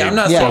 and Yeah, then they yeah, I'm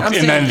not. book- I'm and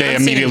saying- then they I'm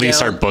saying immediately down-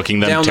 start booking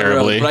them down the road,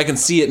 terribly. but I can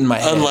see it in my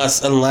head.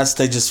 unless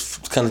they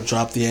just kind of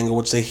drop the angle,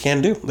 which they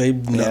can do. They've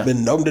Yeah.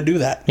 been known to do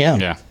that. Yeah.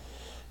 yeah,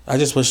 I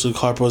just wish Luke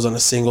Harper was on a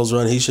singles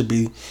run. He should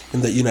be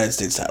in the United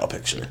States title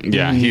picture.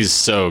 yeah, he's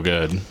so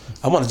good.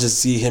 I want to just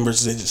see him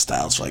versus AJ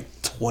Styles for like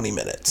 20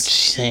 minutes.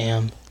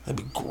 Sam. That'd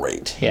be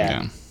great.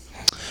 Yeah.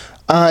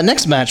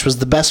 Next match was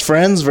the Best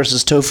Friends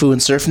versus Tofu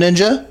and Surf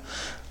Ninja.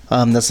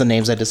 That's the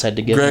names I decided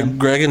to give them.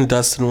 Greg and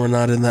Dustin were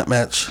not in that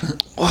match.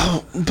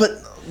 But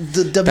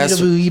the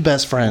WWE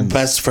Best Friends.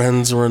 Best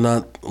friends were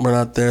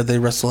not there. They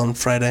wrestle on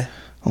Friday.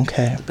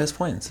 Okay. Best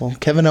friends. Well,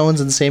 Kevin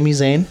Owens and Sami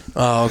Zayn.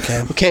 Oh,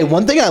 okay. Okay,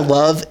 one thing I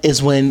love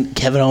is when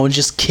Kevin Owens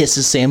just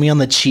kisses Sami on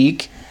the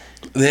cheek.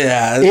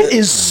 Yeah, It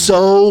is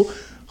so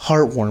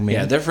heartwarming.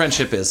 Yeah, their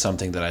friendship is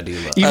something that I do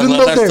love. I Even love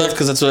though that they're- stuff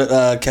because that's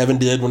what Kevin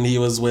did when he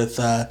was with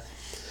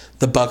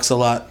the Bucks a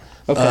lot.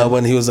 Okay.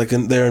 When he was like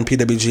there in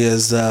PWG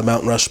as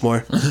Mount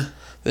Rushmore,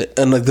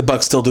 and like the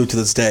Bucks still do to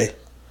this day.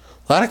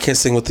 A lot of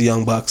kissing with the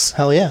Young Bucks,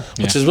 Hell yeah.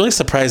 which is really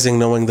surprising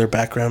knowing their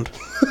background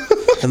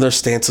and their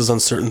stances on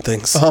certain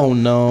things. Oh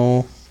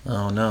no.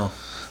 Oh no,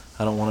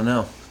 I don't want to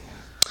know.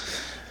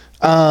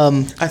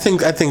 I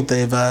think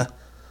they've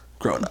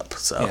grown up.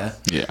 So Yeah.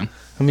 Yeah,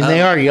 I mean,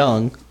 they are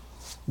young.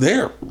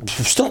 they're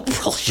still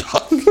really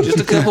young. Just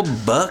a couple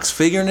bucks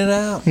figuring it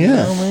out.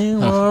 Yeah.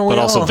 But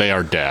also, they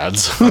are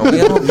dads.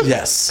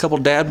 Yes. couple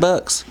dad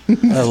bucks.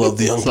 I love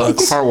the Young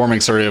Bucks.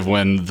 Heartwarming story of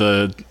when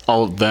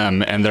all of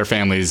them and their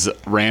families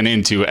ran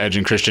into Edge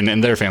and Christian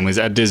and their families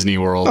at Disney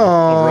World over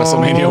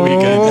WrestleMania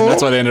weekend. And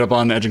that's why they ended up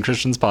on Edge and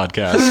Christian's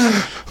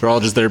podcast. We're all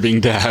just there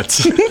being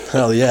dads.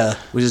 Hell yeah.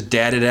 We just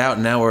dadded out,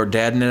 and now we're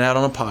dadding it out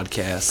on a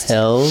podcast.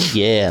 Hell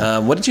yeah.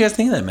 What did you guys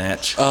think of that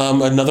match?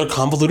 Another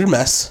convoluted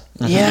mess.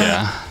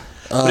 Yeah.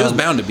 But it was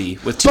bound to be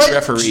with two but-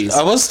 referees.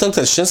 I was stoked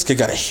that Shinsuke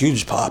got a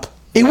huge pop.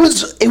 It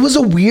was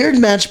a weird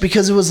match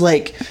because it was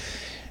like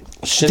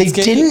they Shinsuke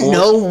didn't or-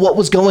 know what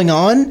was going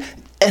on,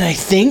 and I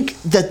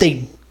think that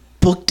they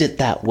booked it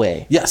that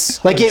way.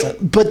 Yes. Like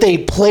 100%. but they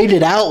played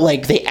it out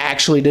like they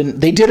actually didn't.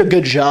 They did a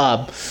good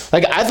job.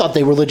 Like I thought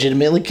they were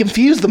legitimately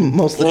confused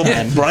most of the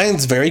time.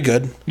 Brian's very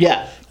good.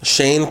 Yeah,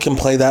 Shane can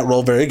play that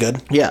role very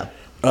good. yeah.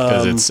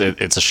 Because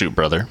it's a shoot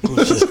brother.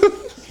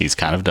 He's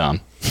kind of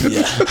dumb.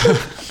 Yeah.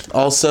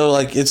 Also,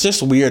 like, it's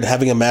just weird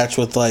having a match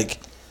with, like,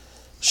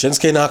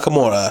 Shinsuke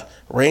Nakamura,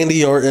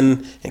 Randy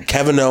Orton, and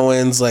Kevin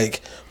Owens,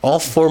 like, all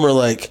former,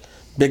 like,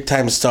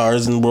 big-time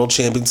stars and world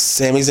champions.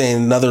 Sami Zayn,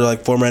 another,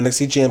 like, former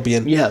NXT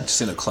champion. Yeah.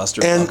 Just in a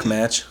cluster And- fuck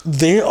match.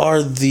 They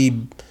are the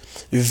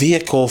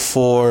vehicle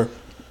for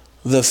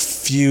the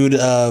feud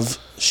of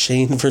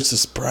Shane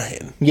versus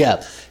Brian.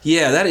 Yeah.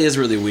 Yeah, that is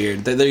really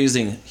weird. They're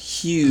using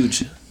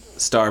huge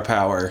star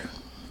power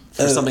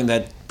for something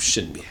that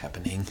shouldn't be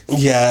happening.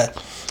 Yeah,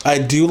 I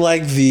do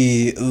like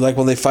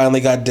when they finally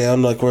got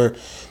down, like where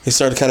they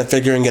started kind of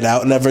figuring it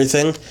out and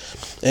everything,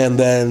 and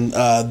then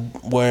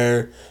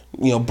where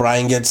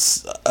Brian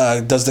gets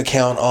does the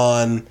count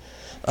on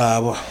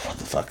what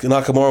the fuck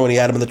Nakamura when he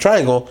had him in the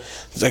triangle,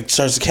 like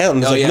starts to count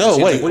and he's Oh, like, yeah, no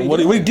she's wait, like, what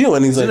are you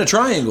doing? He's in like a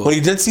triangle. Well,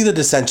 you did see the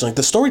dissension, like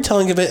the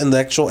storytelling of it and the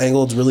actual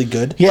angle is really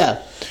good.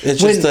 Yeah.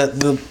 It's When- just that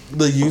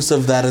the use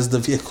of that as the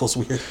vehicle's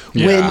weird.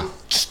 Yeah. When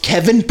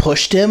Kevin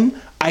pushed him,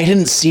 I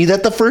didn't see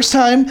that the first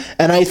time,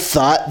 and I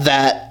thought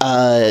that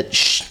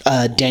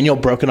Daniel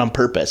broke it on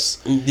purpose.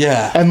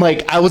 Yeah, And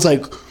like I was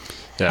like,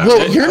 Yeah.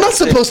 "Well, you're not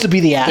supposed to be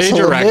the They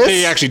asshole in this."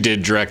 They actually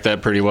did direct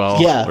that pretty well.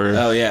 Yeah. where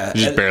Oh yeah,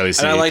 you just barely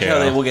see And I liked how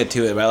KO. we'll get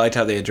to it, but I liked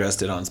how they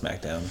addressed it on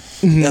SmackDown.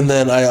 and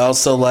then I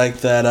also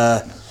like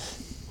that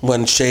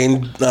when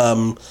Shane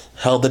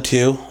held the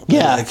two.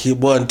 Yeah. Like he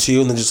won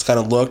two and then just kind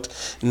of looked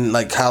and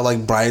like how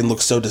like Brian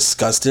looked so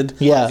disgusted.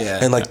 Yeah. Yeah.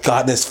 And like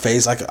got in his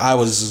face. Like I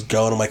was just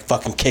going, I'm like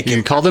fucking kick You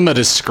him. called him a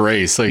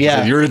disgrace. Like,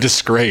 Yeah. you're a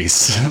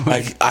disgrace.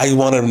 Like I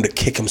wanted him to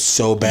kick him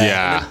so bad.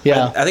 yeah.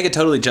 Yeah. I think it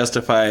totally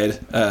justified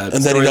then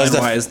he does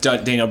that- wise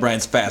Daniel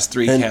Bryan's fast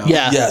 3 And- count.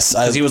 Yeah. Yes.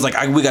 Because he was like,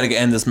 we got to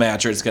end this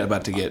match or it's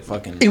about to get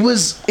fucking. It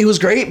was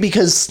great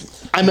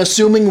because I'm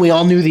assuming we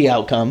all knew the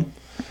outcome.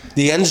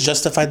 the ends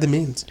justified the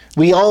means.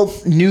 We all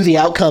knew the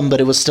outcome,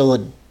 but it was still a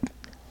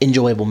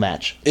enjoyable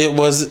match. It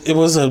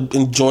was an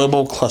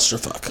enjoyable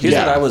clusterfuck. Here's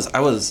Yeah. what I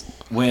was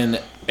when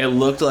it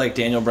looked like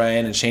Daniel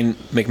Bryan and Shane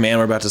McMahon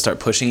were about to start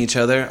pushing each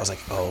other. I was like,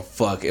 oh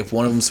fuck! If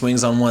one of them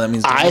swings on one, that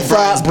means I Daniel thought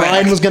Bryan's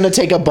Brian back. was going to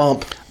take a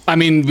bump. I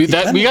mean, we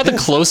got the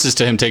closest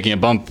to him taking a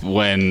bump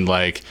when,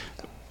 like,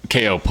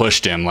 KO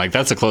pushed him. Like,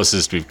 that's the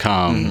closest we've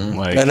come.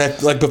 Like, And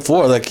like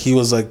before, like he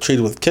was like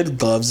treated with kid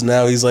gloves.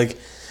 Now he's like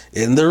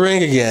in the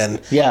ring again.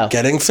 Yeah.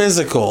 Getting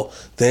physical.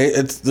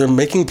 They're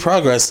making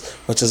progress,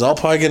 which is all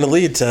probably going to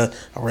lead to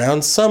around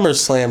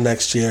SummerSlam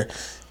next year.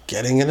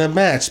 Getting in a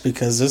match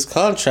because his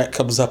contract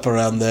comes up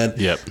around then.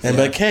 Yep. And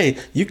like, hey,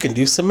 you can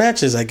do some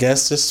matches, I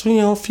guess. Just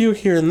a few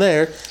here and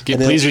there.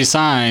 And please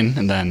resign,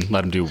 and then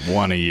let him do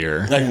one a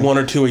year. like 1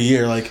 or 2 a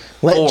year. Like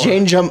Let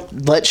Shane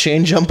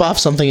jump off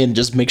something and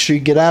just make sure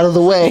you get out of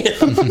the way.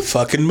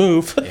 fucking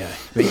move. Yeah,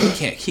 but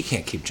he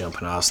can't keep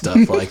jumping off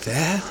stuff like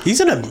that. He's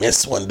gonna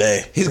miss one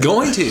day. He's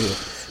going to.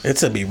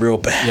 It's gonna be real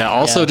bad. Yeah,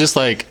 also Yeah. just,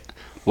 like,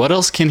 what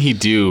else can he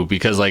do?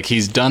 Because, like,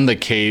 he's done the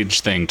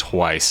cage thing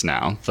twice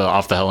now,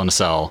 off the Hell in a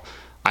Cell.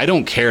 I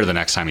don't care the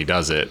next time he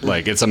does it.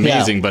 Like, it's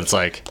amazing, but it's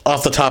like,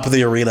 Off the top of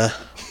the arena,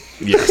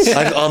 yes,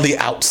 like on the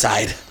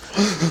outside.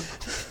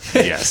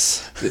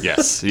 yes.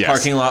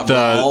 Parking lot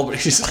brawl. But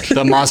he's like,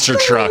 The monster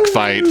truck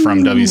fight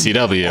from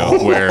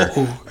WCW, where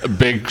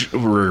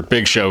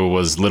Big Show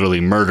was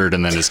literally murdered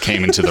and then just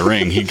came into the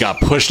ring. He got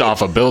pushed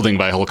off a building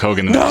by Hulk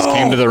Hogan and just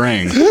came to the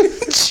ring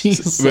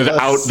Jesus.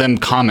 without them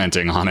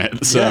commenting on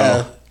it. So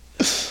Yeah.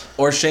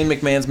 or Shane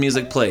McMahon's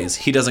music plays.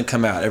 He doesn't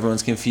come out.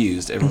 Everyone's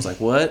confused. Everyone's like,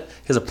 what?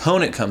 His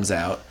opponent comes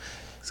out.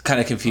 He's kind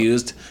of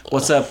confused.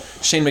 What's up?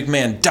 Shane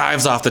McMahon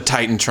dives off the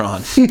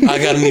Titantron. I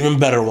got an even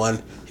better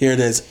one. Here it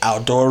is.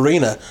 Outdoor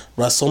arena.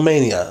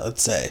 WrestleMania,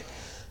 let's say.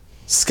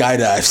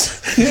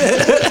 Skydives.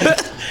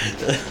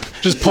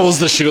 just pulls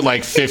the chute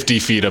like 50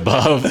 feet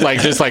above, like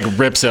just like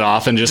rips it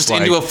off and just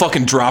like, Into a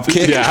fucking drop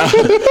kick. yeah.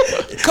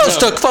 Coast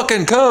to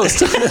fucking coast.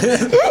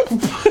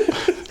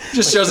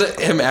 Just shows it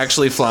him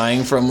actually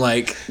flying from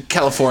like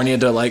California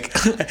to like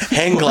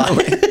Hang glide.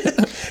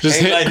 Just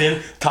Hang hit, glide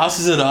in,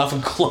 tosses it off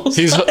and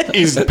closes.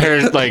 he's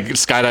paired like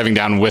skydiving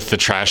down with the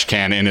trash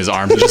can in his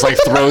arms and just like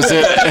throws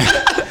it.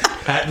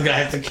 The guy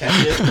has to catch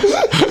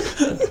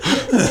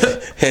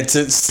it. Hits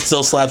it,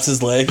 still slaps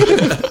his leg.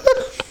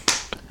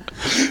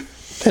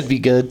 That'd be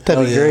good.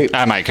 That'd be yeah. great.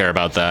 I might care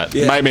about that.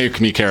 It might make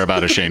me care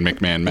about a Shane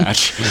McMahon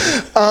match.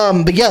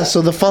 But yeah,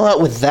 so the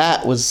fallout with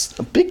that was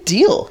a big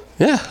deal.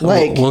 Yeah,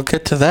 Like- we'll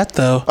get to that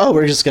though. Oh,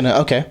 we're just gonna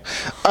okay.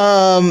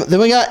 Then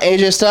we got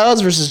AJ Styles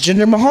versus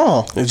Jinder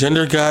Mahal.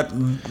 Jinder got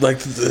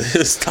like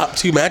his top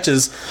 2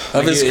 matches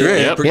of his career.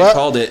 Yep. You Yep.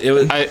 called it. It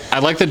was. I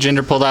like that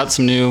Jinder pulled out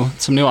some new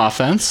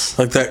offense.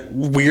 Like that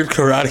weird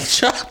karate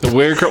chop. The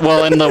weird,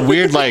 and the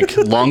weird like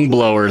lung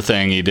blower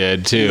thing he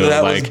did too.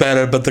 That like, was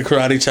better, but the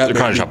karate chop. The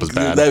karate chop was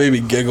bad. That made me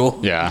giggle.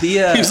 yeah, The,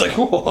 He was like,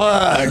 "Whoa,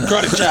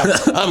 karate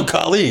chop. I'm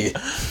Kali.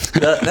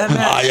 that I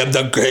match. am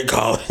the great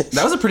Kali."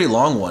 That was a pretty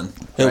long one.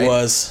 It right?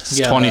 was.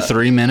 Yeah,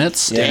 23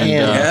 minutes and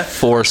Yeah.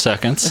 4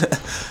 seconds.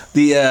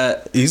 The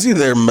Easy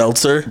there,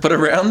 Meltzer. but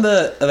around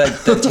the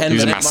 10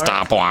 Using minute my mark,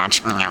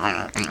 stopwatch.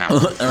 around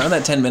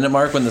that 10-minute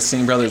mark when the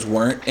Singh brothers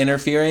weren't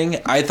interfering,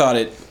 I thought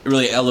it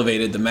really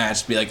elevated the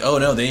match to be like, oh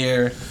no,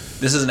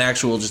 this is an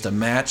actual just a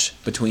match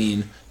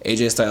between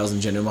AJ Styles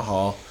and Jinder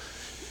Mahal,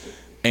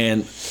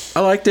 and I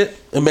liked it.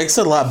 It makes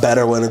it a lot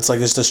better when it's like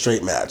just a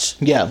straight match.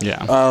 Yeah.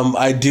 Yeah.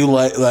 I do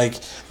like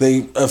they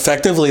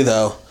effectively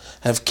though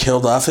have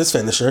killed off his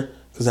finisher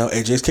because now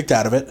AJ's kicked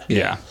out of it.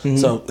 yeah.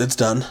 So it's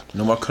done.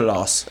 No more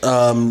cross.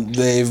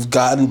 They've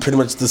gotten pretty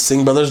much the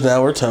Singh brothers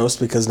now are toast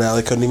because now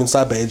they couldn't even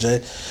stop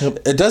AJ.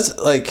 Yep. It does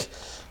like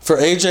for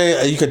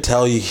AJ, you could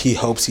tell he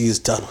hopes he's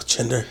done with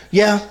Jinder.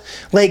 Yeah.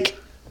 Like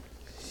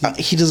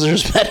he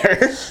deserves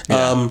better.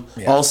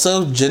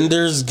 Also,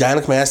 Jinder's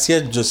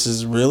gynecomastia just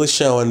is really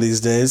showing these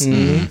days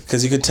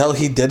because you could tell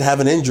he did have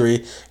an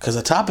injury because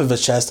the top of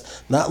his chest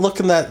not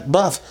looking that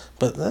buff,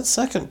 but that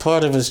second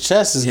part of his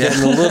chest is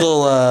getting a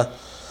little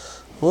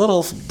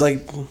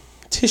like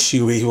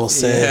tissuey, we'll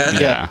say. Yeah.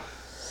 Yeah.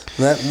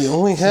 That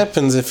only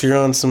happens if you're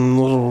on some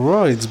little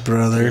roids,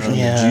 brother.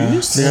 Yeah.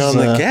 You're on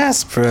the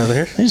gas,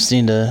 brother. I just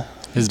need to.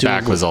 His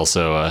back was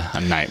also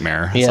a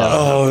nightmare. I Yeah.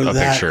 saw a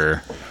that-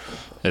 picture.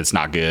 It's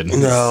not good.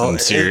 No,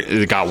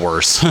 it got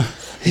worse.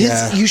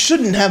 Yeah. You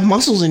shouldn't have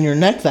muscles in your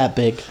neck that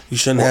big. You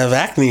shouldn't have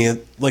acne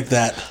like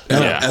that.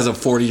 Yeah. As a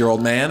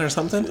 40-year-old man or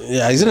something.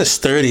 Yeah, he's in his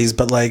 30s,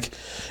 but like,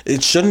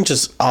 it shouldn't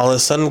just all of a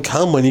sudden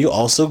come when you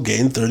also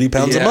gain 30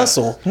 pounds of Yeah.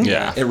 muscle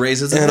Yeah. It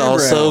raises the and eyebrow.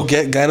 also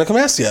get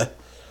gynecomastia.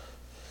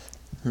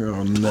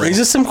 Oh, no.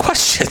 Raises some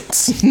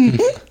questions.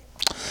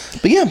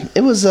 But yeah,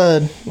 it was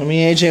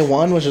AJ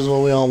won, which is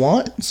what we all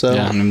want. So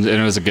Yeah, and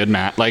it was a good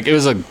match. Like, it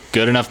was a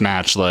good enough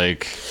match.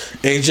 Like,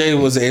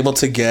 AJ was able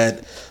to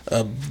get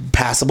a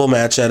passable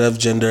match out of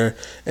Jinder,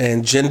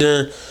 and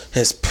Jinder,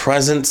 his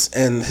presence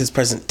and his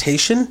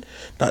presentation,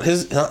 not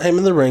him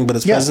in the ring, but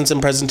his Yeah. presence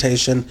and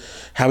presentation,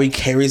 how he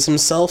carries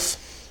himself,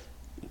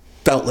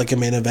 felt like a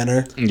main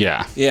eventer.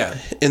 yeah. Yeah.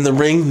 In the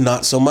ring,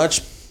 not so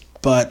much,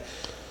 but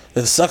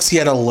it sucks he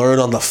had to learn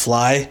on the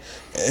fly,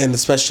 and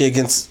especially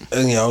against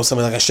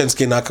somebody like a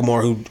Shinsuke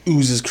Nakamura who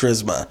oozes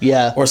charisma.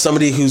 Yeah. Or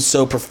somebody who's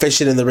so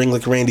proficient in the ring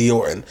like Randy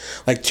Orton.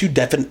 Like two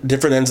different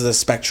ends of the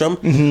spectrum,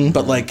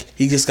 but like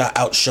he just got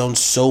outshone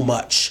so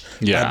much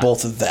Yeah. by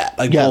both of that.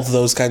 Like Yeah. both of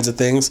those kinds of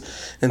things.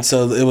 And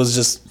so it was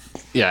just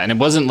Yeah, and it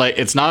wasn't like,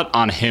 it's not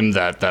on him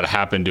that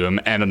happened to him,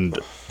 and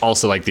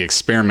also like the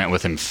experiment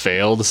with him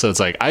failed. So it's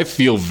like, I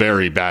feel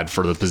very bad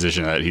for the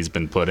position that he's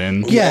been put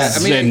in. Yeah, I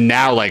mean- and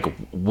now, like,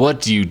 what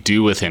do you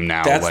do with him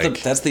now?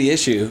 That's the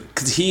issue,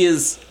 because he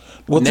is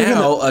What they're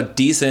now a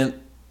decent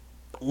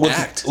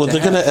act. what to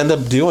they're going have. to end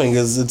up doing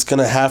is it's going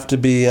to have to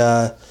be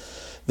they're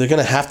going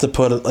to have to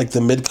put like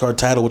the mid-card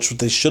title, which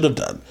they should have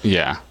done.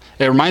 Yeah.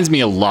 It reminds me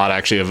a lot,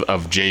 actually,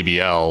 of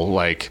JBL,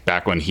 like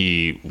back when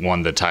he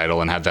won the title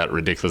and had that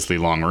ridiculously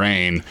long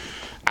reign.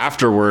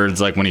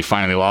 Afterwards, like when he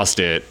finally lost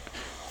it,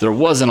 there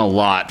wasn't a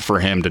lot for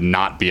him to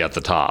not be at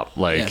the top,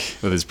 like Yeah.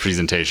 with his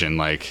presentation.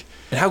 Like,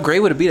 And how great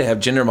would it be to have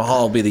Jinder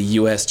Mahal be the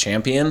U.S.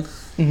 champion?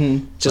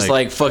 Just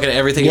like fucking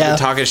everything Yeah. he's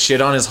been talking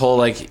shit on his whole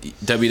like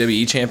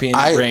WWE champion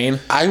reign.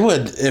 I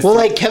would if well,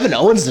 like Kevin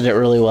Owens did it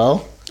really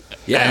well.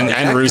 Yeah, and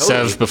like, Rusev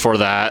totally. before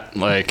that,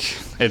 like,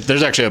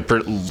 there's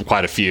actually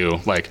quite a few.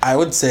 Like, I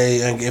would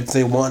say like, if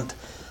they want,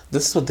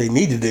 this is what they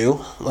need to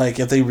do. Like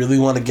if they really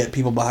want to get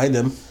people behind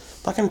him,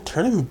 fucking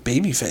turn him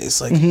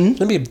babyface. Like it's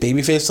gonna be a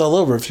babyface all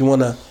over. If you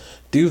want to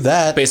do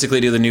that, basically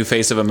do the new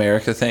face of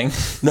America thing.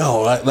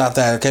 no, not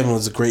that. Kevin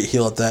was a great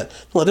heel at that.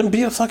 Let him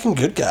be a fucking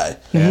good guy.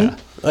 yeah.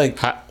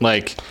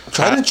 Like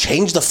try to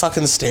change the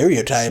fucking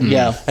stereotype.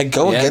 Yeah. Like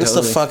go Yeah, against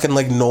totally. the fucking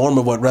like norm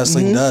of what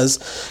wrestling does.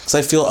 Because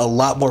I feel a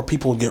lot more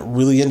people get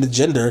really into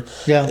Jinder.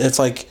 Yeah. It's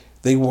like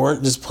they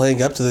weren't just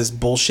playing up to this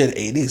bullshit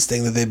 '80s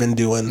thing that they've been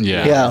doing.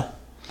 Yeah. Yeah.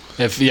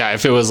 If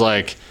it was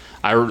like,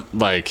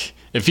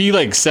 if he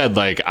like said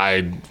like,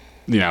 I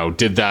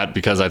did that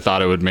because I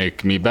thought it would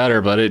make me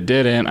better, but it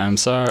didn't, I'm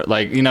sorry,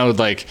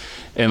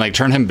 and like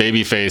turn him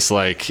babyface,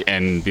 like,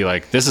 and be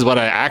like, this is what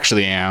I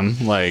actually am,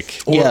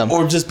 like,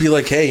 Or just be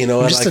like, hey,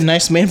 I'm just a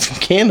nice man from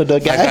Canada,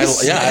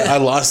 guys. I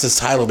lost this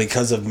title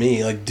because of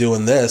me, like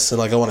doing this, and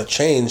like I want to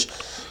change.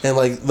 And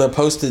like the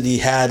post that he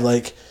had,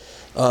 like,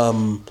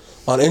 on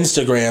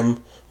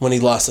Instagram when he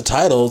lost the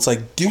title, it's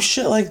like, do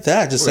shit like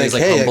that. Just Where like,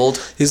 he's, like, hey,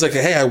 humbled. he's like,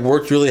 hey, I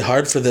worked really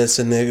hard for this,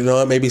 and you know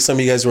what, maybe some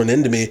of you guys weren't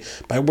into me,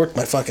 but I worked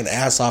my fucking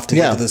ass off to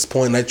Yeah. get to this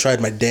point, and I tried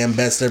my damn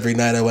best every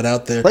night I went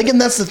out there. Like, and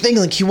that's the thing.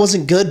 Like, he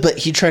wasn't good, but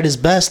he tried his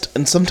best,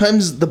 and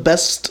sometimes the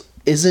best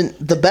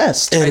isn't the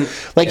best. And-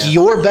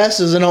 your best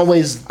isn't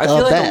always the I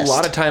feel like best. a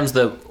lot of times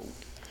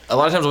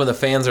when the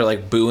fans are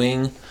like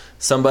booing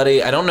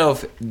somebody, I don't know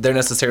if they're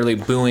necessarily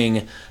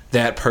booing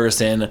that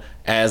person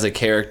as a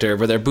character,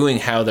 but they're booing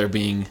how they're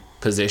being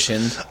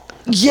positioned.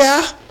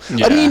 Yeah.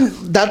 Yeah. I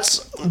mean,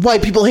 that's why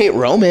people hate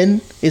Roman,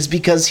 is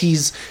because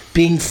he's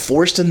being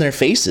forced in their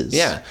faces.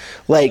 Yeah.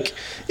 Like,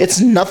 it's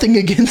nothing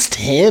against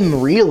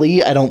him,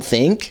 really, I don't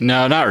think.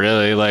 No, not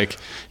really. Like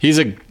he's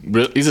a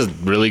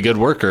really good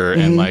worker,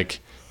 and like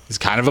he's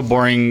kind of a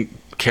boring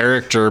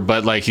character,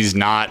 but like he's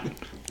not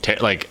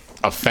like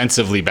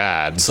offensively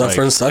bad.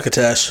 Suffering Like,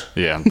 succotash.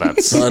 yeah,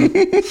 that's Son.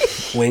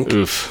 Wink.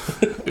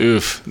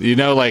 oof. You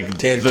know, like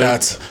Dead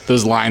cats.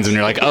 those lines when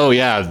you're like, oh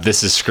yeah,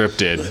 this is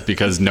scripted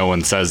because no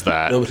one says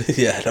that. Nobody,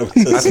 yeah,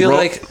 I feel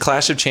like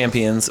Clash of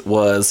Champions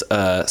was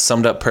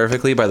summed up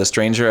perfectly by the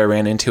stranger I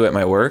ran into at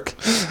my work,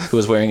 who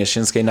was wearing a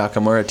Shinsuke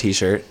Nakamura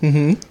t-shirt.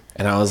 Mm-hmm.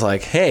 And I was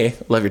like, hey,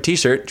 love your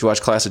t-shirt. Did you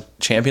watch Clash of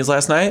Champions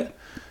last night?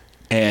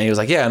 And he was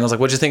like, yeah. And I was like,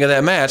 what'd you think of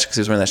that match? Because he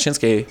was wearing that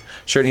Shinsuke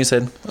shirt. And he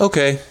said,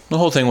 okay. The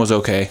whole thing was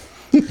okay.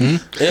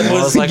 it I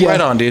was was like, right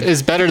on, dude.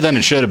 It's better than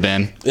it should have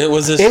been. it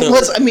was this, It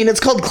was, I mean, it's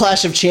called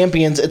Clash of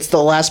Champions. It's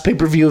the last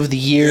pay-per-view of the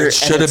year. it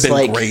should and have it's been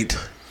like, great.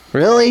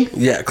 Really?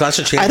 Yeah, Clash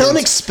of Champions. I don't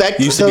expect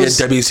used those-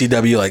 to be a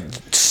WCW like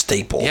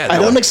staple. Yeah, I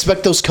no. don't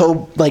expect those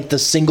the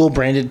single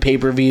branded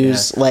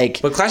pay-per-views,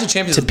 like... But Clash of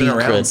Champions to has been be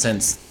around cred.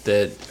 since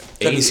the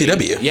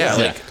WCW. Yeah, Yeah.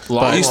 like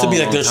long, It used to be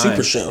like long their time.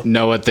 super show.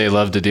 Know what they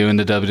love to do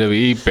into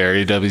WWE?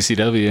 Bury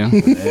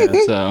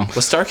WCW. So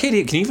Was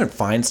Starcade? Can you even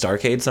find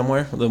Starcade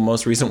somewhere? The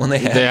most recent one they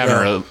had. they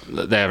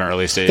haven't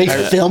released it. They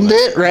yet. filmed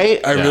it,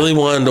 right? I really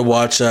wanted to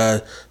watch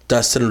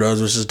Dustin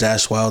Rhodes versus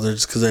Dash Wilder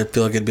just because I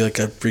feel like it'd be like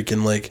a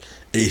freaking like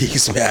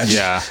 80s match.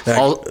 Yeah.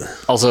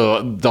 Like,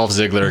 Also, Dolph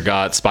Ziggler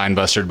got spine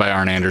busted by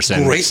Arn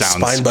Anderson. great which sounds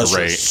spine buster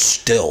great.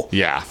 still.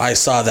 Yeah. I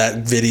saw that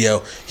video.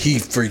 He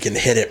freaking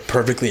hit it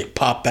perfectly. It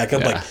popped back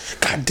up. Yeah. Like,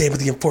 God damn it,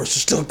 the Enforcer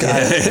still got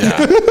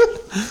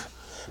it.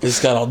 He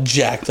just got all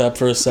jacked up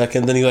for a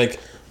second. Then he like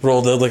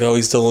rolled out like, oh,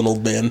 he's still an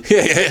old man.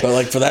 But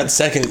like for that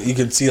second, you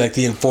could see like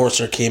the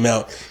Enforcer came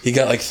out. He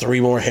got like 3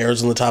 more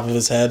hairs on the top of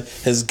his head.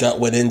 His gut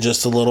went in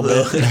just a little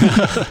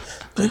bit.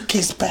 Like,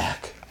 he's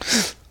back.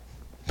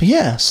 But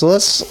yeah, so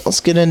let's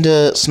get into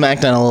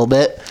SmackDown a little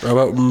bit. How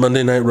about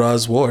Monday Night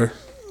Raw's War?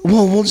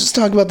 Well, we'll just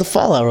talk about the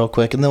fallout real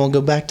quick, and then we'll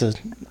go back to...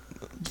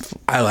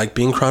 I like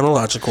being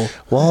chronological.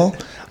 Well,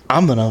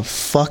 I'm gonna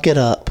fuck it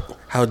up.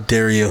 How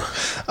dare you?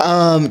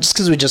 Just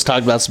because we just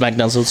talked about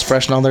SmackDown, so it's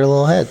fresh in all their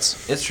little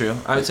heads. It's true.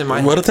 I would say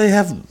my What if they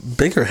have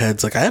bigger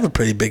heads? Like, I have a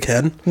pretty big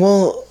head.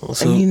 Well,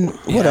 I mean,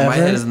 yeah, whatever. my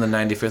head is in the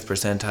 95th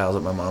percentile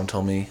that my mom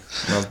told me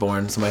when I was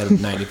born. Somebody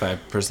had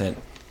 95%.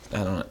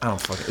 I don't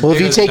fucking. Well,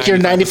 if you take your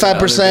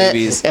 95%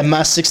 babies. and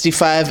my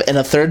 65 and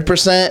a third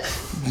percent,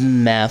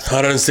 math.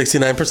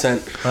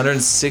 169%.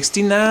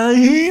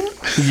 169.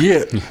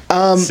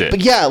 Yeah. Sick.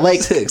 But yeah,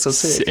 like, So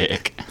sick.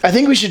 Sick. I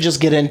think we should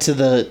just get into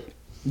the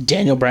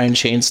Daniel Bryan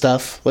Shane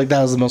stuff. Like,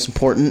 that was the most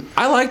important.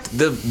 I liked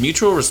the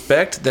mutual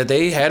respect that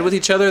they had with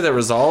each other that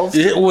resolved.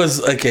 It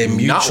was like a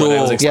mutual. Not what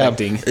I was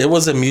expecting. It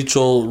was a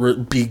mutual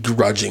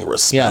begrudging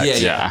respect. Yeah.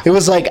 Yeah. It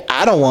was like,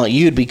 I don't want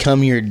you to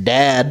become your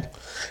dad.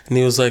 And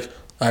he was like,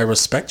 I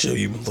respect you,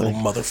 you little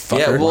motherfucker.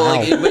 Yeah, well,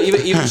 like, but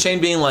even Shane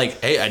being like,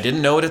 "Hey, I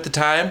didn't know it at the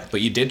time, but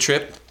you did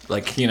trip."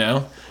 Like, you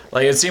know,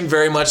 like it seemed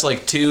very much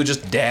like two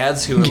just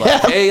dads who were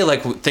like, "Hey,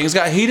 like things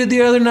got heated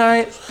the other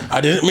night.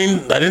 I didn't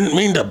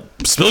mean to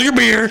spill your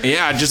beer.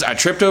 Yeah, I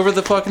tripped over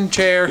the fucking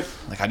chair.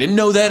 Like I didn't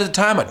know that at the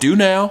time. I do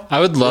now." I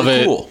would love Really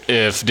it cool.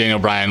 if Daniel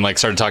Bryan like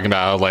started talking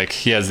about how like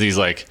he has these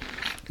like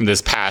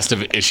this past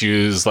of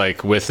issues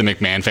like with the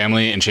McMahon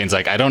family, and Shane's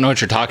like, I don't know what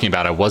you're talking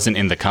about. I wasn't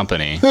in the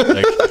company.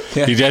 Like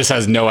he just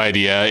has no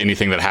idea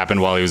anything that happened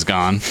while he was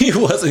gone. He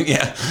wasn't.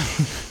 Yeah.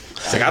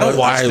 It's like I don't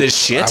watch this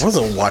shit. I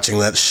wasn't watching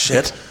that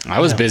shit. I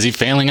was busy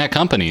failing at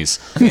companies.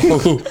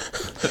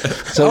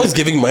 I was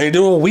giving money to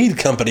a weed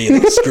company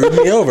and it screwed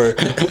me over.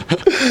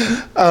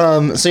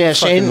 So yeah,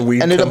 Shane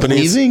weed ended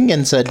companies. up leaving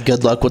and said,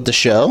 good luck with the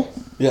show.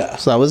 Yeah.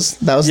 So that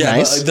was Yeah,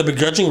 nice. but like, the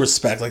begrudging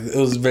respect, like it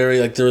was very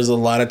like there was a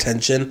lot of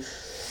tension,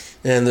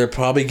 and they're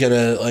probably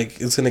gonna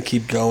like it's gonna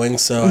keep going.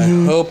 So I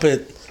hope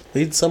it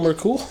leads somewhere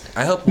cool.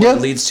 I hope what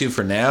it leads to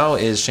for now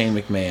is Shane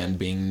McMahon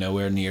being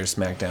nowhere near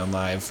SmackDown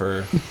Live for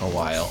a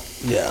while.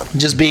 Yeah.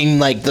 Just being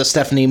like the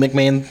Stephanie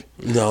McMahon.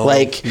 No.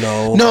 Like,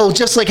 no,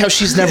 just like how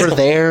she's never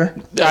there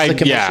as the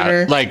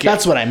commissioner. like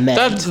that's what I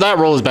meant. That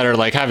role is better.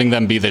 Like having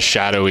them be the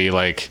shadowy,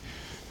 like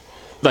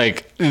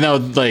you know,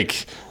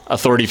 like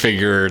authority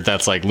figure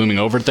that's like looming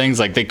over things.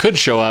 Like they could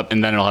show up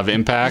and then it'll have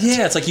impact.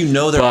 Yeah, it's like they're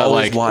But,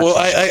 always like, watching.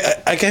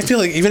 Well, I feel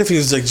like even if he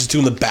was like just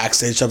doing the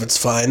backstage stuff, it's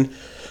fine.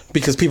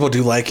 because people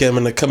do like him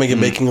and they're coming and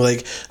making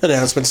like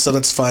announcements, so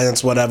that's fine,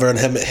 that's whatever. And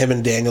him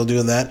and Daniel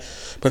doing that,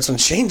 but it's when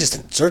Shane just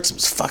inserts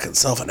his fucking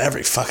self in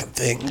every fucking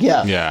thing.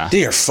 Yeah. Yeah.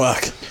 Dear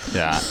fuck.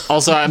 Yeah.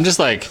 Also, I'm just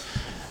like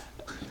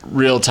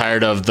real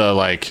tired of the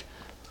like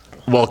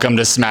welcome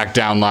to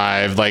SmackDown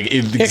Live, like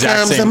Here exact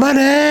comes same. the money.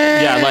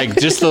 Yeah, like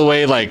just the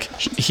way like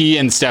he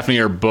and Stephanie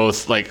are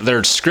both like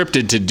they're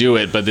scripted to do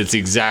it, but it's the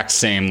exact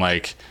same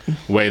like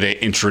way they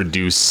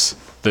introduce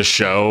the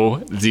show,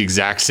 the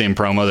exact same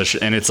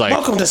promo, and it's like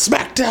Welcome to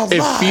SmackDown it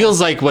Live.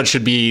 feels like what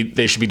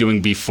they should be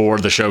doing before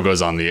the show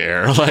goes on the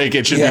air. Like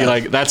it should Yeah. be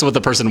like that's what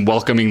the person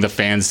welcoming the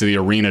fans to the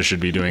arena should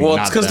be doing. Well,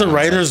 not it's because the them.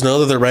 writers know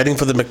that they're writing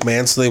for the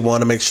McMahon, so they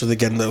want to make sure they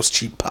get those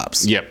cheap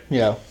pops. Yep.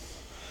 Yeah.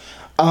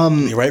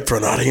 You write for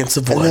an audience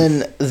of And one.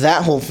 then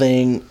that whole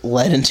thing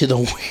led into the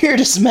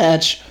weirdest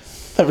match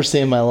I've ever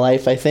seen in my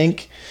life, I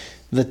think.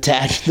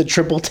 The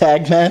triple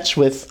tag match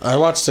with I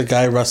watched a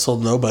guy wrestle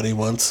nobody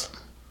once.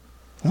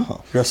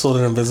 Oh. He wrestled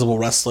an invisible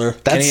wrestler.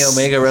 Kenny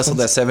Omega wrestled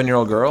that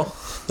 7-year-old girl.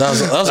 That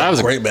was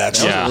a great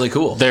match. was really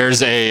cool.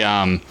 There's a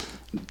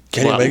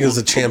Kenny well, Omega's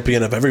the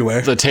champion of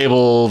everywhere. the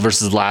table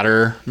versus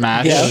ladder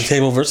match. Yeah, the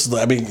table versus.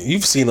 I mean,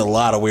 you've seen a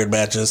lot of weird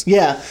matches.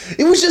 Yeah,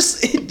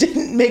 it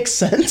didn't make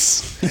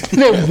sense.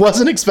 And I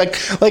wasn't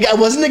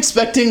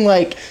expecting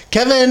like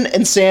Kevin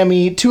and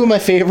Sammy, two of my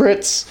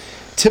favorites,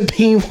 to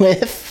be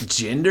with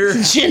Gender?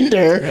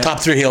 Jinder. Top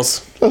 3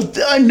 heels.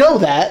 I know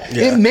that.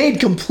 Yeah. It made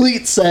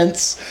complete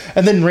sense.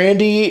 And then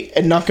Randy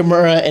and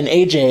Nakamura and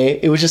AJ,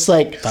 it was just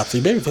like, Top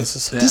 3 baby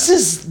faces. it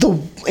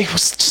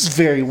was just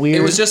very weird.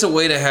 It was just a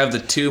way to have the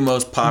two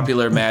most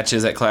popular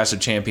matches at Clash of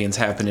Champions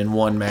happen in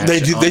one match.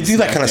 They do on that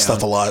kind of SmackDown.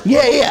 stuff a lot.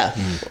 Yeah.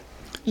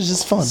 It was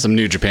just fun. Some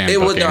New Japan. It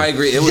was. booking. No, I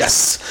agree. It was.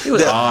 Yes. It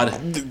was Yeah.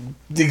 odd.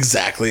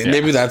 Exactly.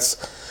 Maybe that's.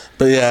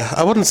 But yeah,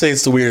 I wouldn't say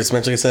it's the weirdest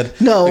match. Like I said,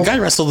 No. the guy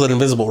wrestled an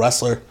invisible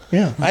wrestler.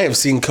 Yeah. I have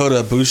seen Kota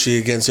Ibushi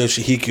against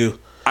Yoshihiko.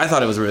 I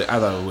thought it was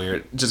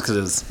weird, just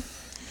because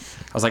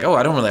I was like, oh,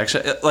 I don't really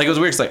actually like. It was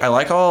weird. 'Cause, like, I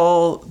like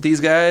all these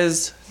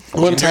guys.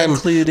 One Jinder time,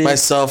 included.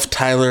 myself,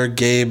 Tyler,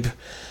 Gabe,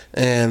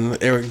 and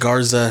Eric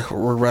Garza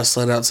were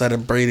wrestling outside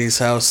of Brady's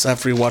house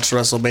after we watched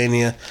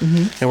WrestleMania,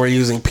 and we're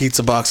using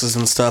pizza boxes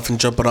and stuff and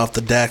jumping off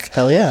the deck.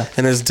 Hell yeah.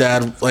 And his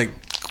dad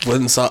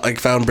went and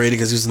found Brady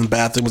because he was in the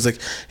bathroom. Was like,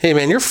 "Hey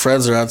man, your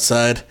friends are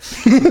outside.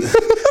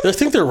 I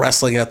think they're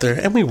wrestling out there,"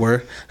 and we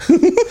were.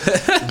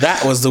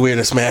 That was the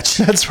weirdest match.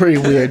 That's pretty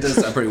weird.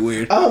 That's pretty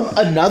weird.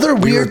 Another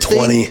were weird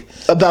 20. thing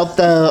about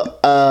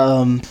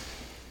the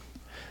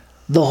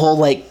whole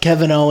like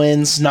Kevin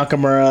Owens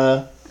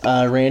Nakamura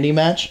Randy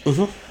match.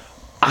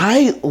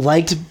 I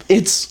liked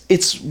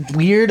it's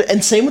weird,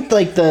 and same with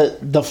like the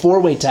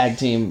 4-way tag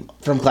team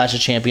from Clash of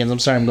Champions. I'm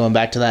sorry, I'm going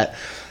back to that.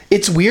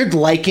 It's weird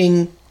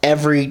liking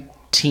every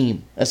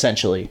team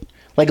essentially,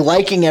 like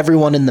liking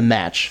everyone in the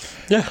match.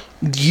 Yeah.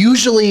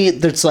 Usually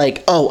it's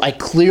like, oh, I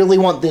clearly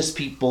want these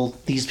people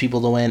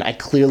to win. I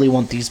clearly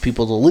want these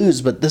people to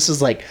lose. But this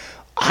is like,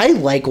 I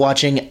like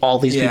watching all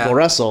these Yeah. people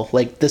wrestle.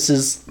 Like this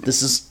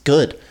is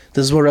good.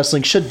 This is what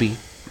wrestling should be.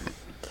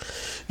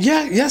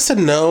 Yeah, yes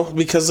and no,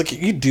 because like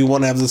you do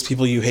want to have those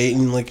people you hate,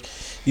 and like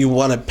you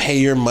want to pay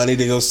your money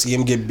to go see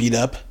them get beat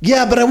up.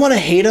 Yeah, but I want to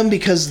hate them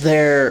because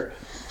their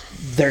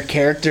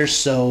character's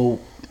so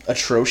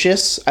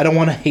atrocious. I don't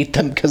want to hate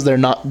them because they're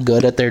not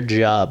good at their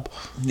job.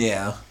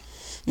 Yeah.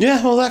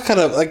 Yeah, well, that kind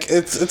of like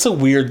it's a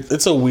weird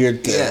thing.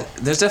 Yeah.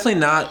 There's definitely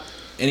not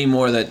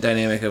anymore that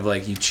dynamic of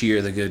like you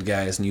cheer the good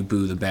guys and you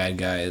boo the bad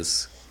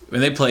guys. I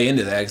mean, they play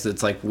into that because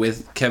it's like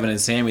with Kevin and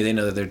Sammy, they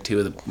know that they're two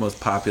of the most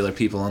popular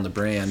people on the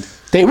brand.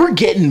 They were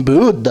getting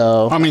booed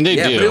though. I mean, they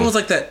Yeah, do. but it was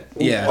like that.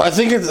 Yeah. I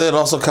think it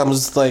also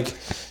comes like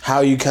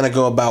how you kind of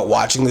go about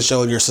watching the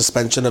show and your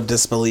suspension of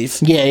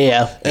disbelief.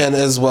 Yeah. And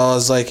as well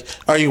as like,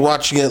 are you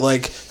watching it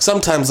like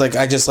sometimes like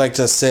I just like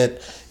to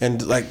sit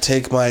and like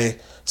take my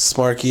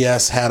smarky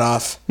ass hat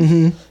off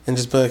and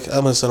just be like,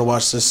 I'm just gonna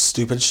watch this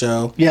stupid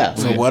show. Yeah.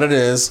 For what it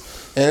is,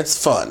 and it's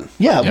fun.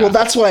 Yeah, Yeah. well,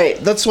 that's why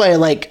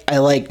I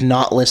like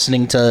not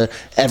listening to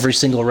every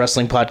single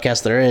wrestling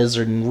podcast there is,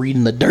 or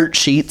reading the dirt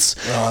sheets.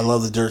 Oh, I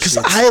love the dirt sheets.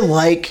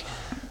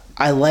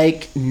 I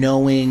like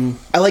knowing.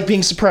 I like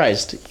being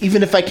surprised,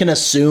 even if I can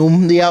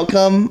assume the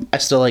outcome. I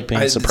still like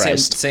being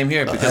surprised. Same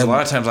here, because a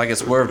lot of times I get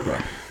swerved, bro.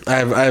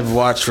 I've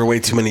watched for way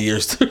too many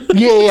years.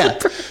 Yeah.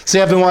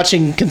 See, I've been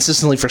watching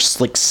consistently for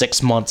like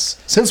 6 months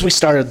since we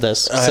started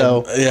this.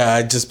 So yeah,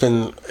 I just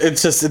been.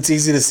 It's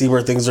easy to see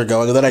where things are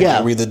going. And then I Yeah.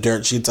 do read the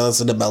dirt sheets. I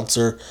listen to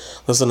Meltzer,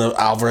 listen to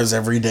Alvarez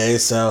every day.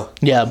 So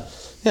yeah,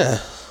 yeah,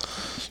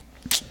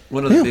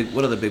 What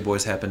other big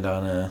boys happened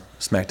on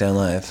SmackDown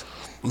Live?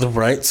 the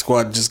Right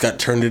Squad just got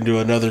turned into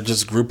another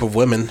just group of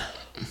women.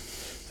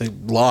 They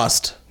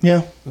lost.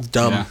 yeah.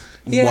 Dumb. Yeah.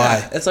 Yeah,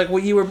 Why? it's like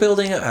what you were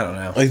building up. I don't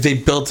know. Like they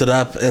built it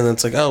up, and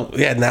it's like, oh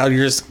yeah, now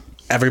you're just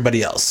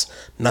everybody else.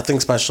 Nothing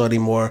special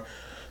anymore.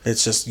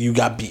 It's just you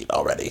got beat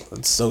already.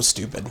 It's so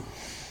stupid.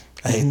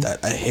 I hate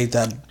that. I hate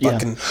that Yeah.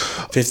 fucking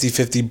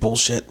 50-50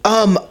 bullshit.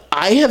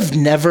 I have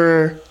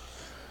never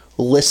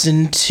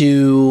listened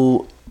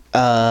to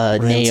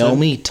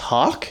Naomi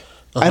talk.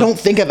 I don't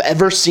think I've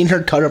ever seen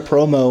her cut a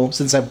promo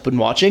since I've been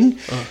watching.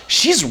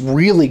 She's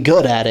really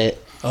good at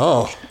it.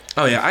 Oh,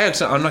 Oh yeah,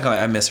 I'm not gonna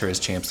lie, I miss her as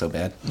champ so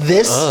bad.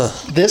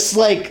 This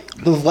like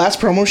the last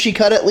promo she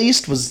cut at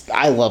least was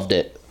I loved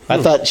it.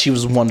 I thought she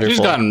was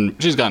wonderful.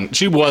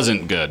 She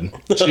wasn't good.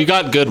 She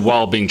got good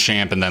while being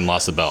champ and then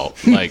lost the belt.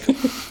 Like,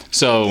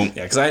 so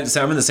Yeah, because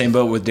I'm in the same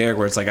boat with Derek,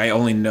 where it's like I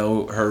only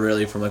know her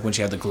really from like when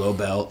she had the glow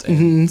belt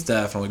and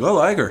stuff. I'm like, oh,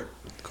 I like her.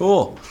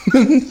 Cool.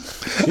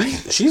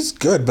 she's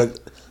good, but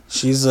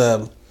she's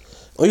at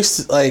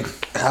least like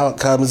how it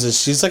comes is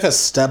she's like a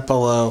step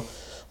below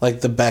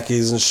like the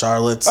Beckys and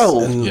Charlottes.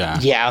 Oh, and,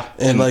 yeah.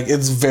 and like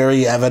it's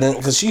very evident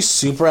because she's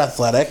super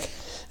athletic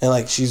and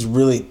like she's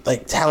really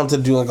like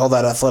talented doing like all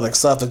that athletic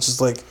stuff. It's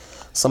just like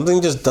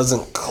something just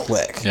doesn't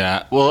click.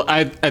 yeah. Well,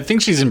 I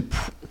think she's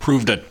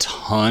improved a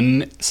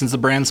ton since the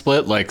brand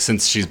split. Like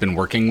since she's been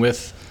working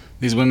with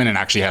these women and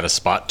actually had a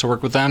spot to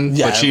work with them.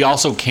 Yeah. But she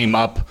also came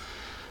up.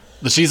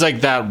 She's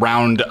like that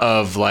round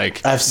of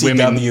like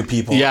FCW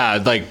people.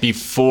 Yeah, like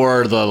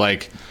before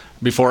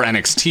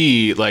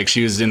NXT, like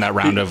she was in that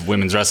round of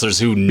women's wrestlers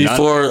who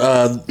Before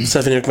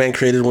Stephanie McMahon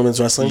created women's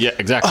wrestling. Yeah,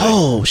 exactly.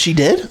 Oh, she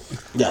did?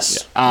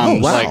 Yes. wow.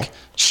 Like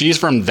she's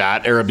from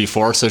that era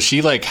before, so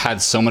she like had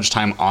so much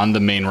time on the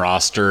main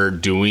roster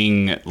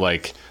doing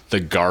like the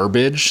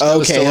garbage that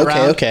was still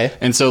around. Okay.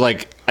 And so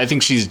like I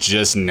think she's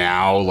just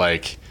now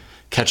like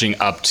catching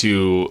up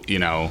to, you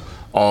know,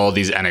 all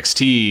these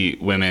NXT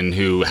women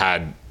who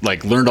had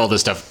like learned all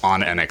this stuff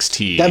on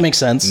NXT. That makes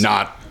sense.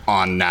 Not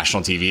on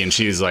national TV, and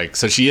she's like,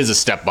 so she is a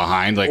step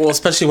behind. Like, Well,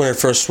 especially when her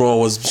first role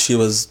was she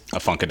was a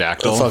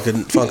funkadactyl, a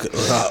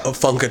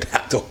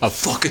funkadactyl.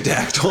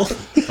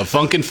 a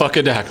funkin'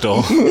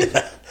 fuckadactyl.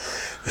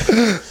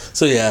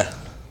 So yeah.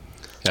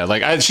 Yeah,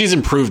 like she's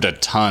improved a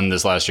ton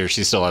this last year.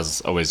 She still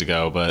has a ways to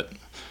go, but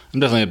I'm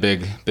definitely a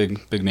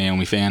big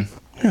Naomi fan.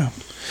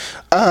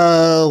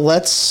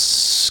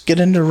 Let's get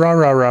into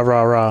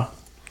Raw.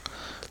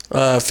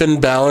 Finn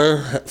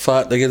Balor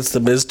fought against the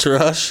Miz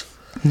Taraj.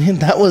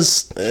 That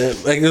was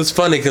Like it was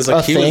funny because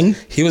like A thing?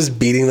 he was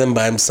beating them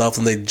by himself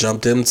and they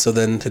jumped him. So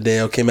then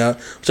Hideo came out,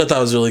 which I thought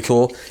was really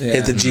cool.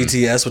 Hit the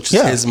GTS, which is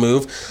Yeah. his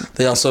move.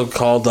 They also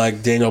called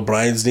like Daniel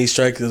Bryan's knee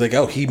strike. They're like,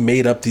 oh, he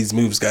made up these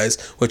moves, guys,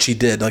 which he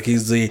did. Like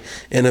he's the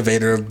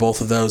innovator of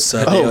both of those.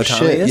 So Oh,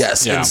 shit.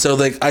 yes, Yeah. and so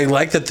like I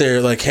like that they're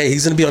like, hey,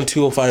 he's gonna be on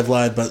 205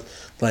 Live, but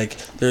like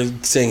they're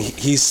saying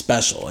he's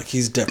special, like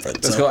he's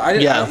different. Let's So go.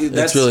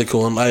 it's really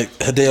cool. And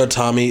Hideo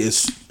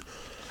Itami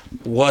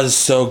was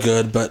so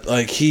good, but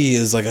like he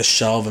is like a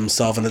shell of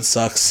himself, and it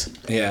sucks.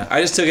 Yeah, I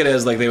just took it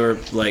as like they were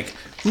like,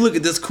 look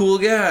at this cool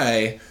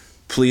guy.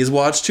 Please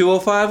watch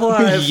 205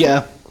 Live.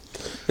 yeah.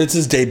 It's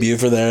his debut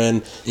for there,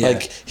 and Yeah.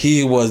 like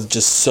he was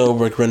just so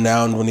like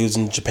renowned when he was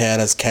in Japan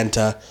as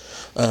Kenta.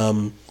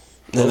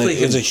 And Hopefully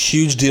it was a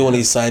huge deal when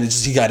he signed. It's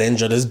just he got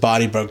injured. His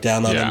body broke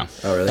down on Yeah. him.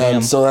 Oh,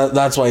 really? So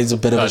that's why he's a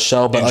bit of a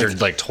shell, but Injured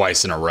like like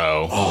twice in a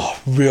row.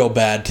 real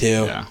bad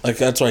too. Yeah. Like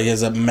that's why he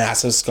has a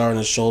massive scar on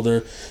his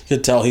shoulder. You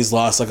could tell he's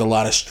lost like a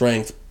lot of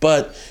strength,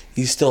 but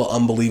he's still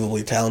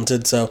unbelievably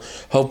talented. So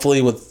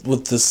hopefully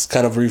with this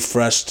kind of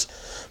refreshed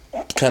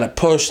kind of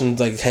push and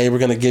like, hey, we're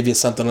gonna give you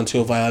something on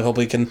 205.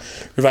 Hopefully he can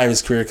revive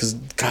his career because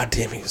god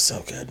damn, he was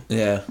so good.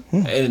 Yeah,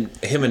 and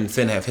him and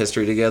Finn have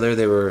history together.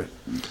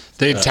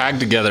 They tagged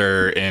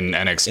together in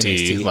NXT,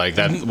 NXT. like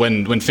that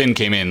when Finn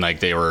came in, like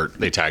they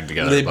tagged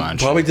together They a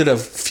bunch. probably did a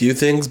few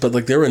things, but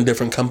like they were in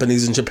different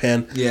companies in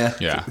Japan. Yeah.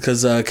 Yeah.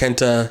 Because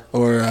Kenta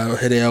or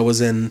Hideo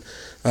was in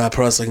Pro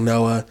Wrestling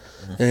Noah,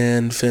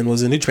 and Finn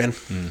was in New Japan.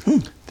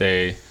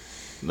 They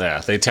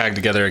tagged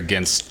together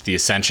against the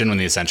Ascension when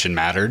the Ascension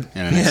mattered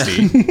in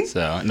NXT.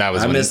 So and that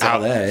was I when missed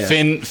all that, yeah.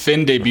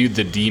 Finn debuted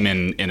the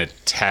Demon in a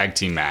tag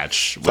team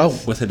match With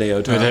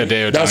Hideo Itami. with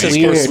Hideo That was his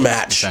Itami. first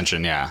match.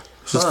 Ascension, yeah.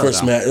 His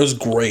first match. It was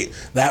great.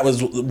 That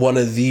was one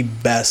of the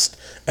best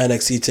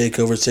NXT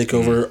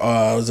takeovers.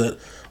 Was it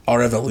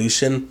Our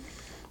Evolution?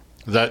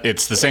 That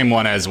it's the same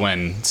one as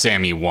when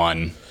Sammy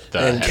won the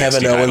And NXT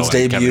Kevin title Owens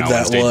and Kevin debuted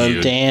that Owens one.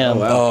 debuted. Damn.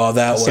 Oh,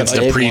 that was It's Big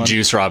the one.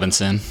 pre-Juice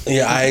Robinson.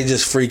 yeah. I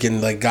just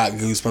freaking like got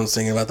goosebumps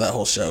thinking about that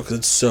whole show because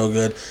it's so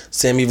good.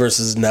 Sammy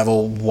versus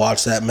Neville.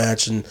 Watch that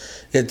match and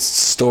it's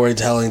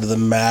storytelling to the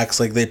max.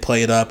 Like they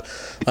play it up.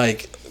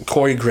 Like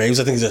Corey Graves,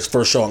 I think is his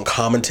first show on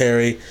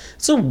commentary.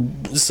 It's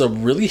a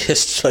really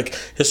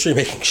history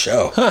making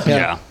show.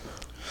 Yeah.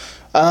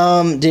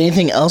 Did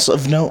anything else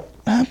of note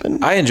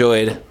happen? I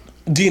enjoyed.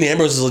 Dean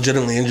Ambrose is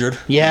legitimately injured.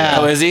 Yeah.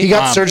 Oh, is he? He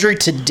got surgery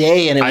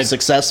today and it was I-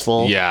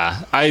 successful.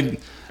 Yeah.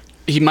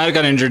 He might have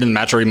got injured in the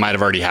match, or he might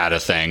have already had a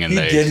thing, and He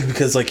they did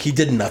because like he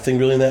did nothing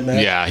really in that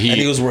match. Yeah, and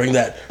he was wearing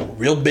that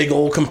real big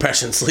old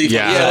compression sleeve.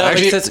 Yeah. Yeah,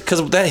 actually-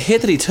 because that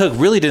hit that he took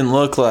really didn't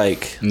look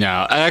like.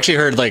 No, I actually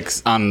heard like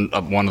on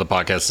one of the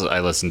podcasts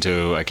I listened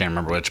to, I can't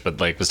remember which, but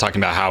like was talking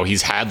about how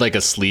he's had like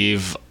a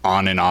sleeve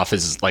on and off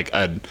his like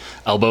an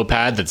elbow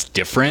pad that's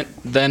different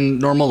than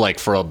normal, like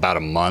for about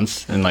a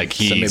month, and like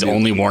he's maybe-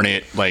 only worn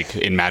it like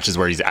in matches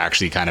where he's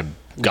actually kind of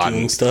gotten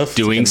Doing stuff?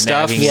 doing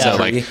stuff. nagging So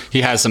injury. like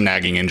he has some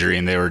nagging injury,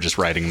 and they were just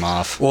writing him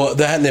off. Well,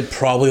 that and it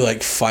probably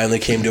like finally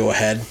came to a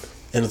head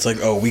and it's like,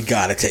 oh, we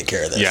gotta take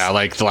care of this. Yeah,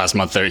 like the last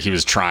month there, he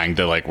was trying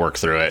to like work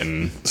through it,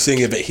 and Seeing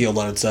if it healed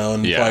on its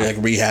own, Yeah. probably like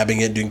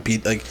rehabbing it, doing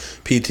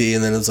PT,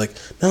 and then it's like,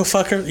 no,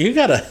 fucker, you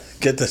gotta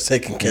get this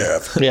taken care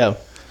of. Yeah.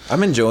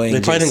 I'm enjoying.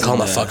 They probably didn't call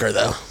him a Jason, fucker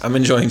though. I'm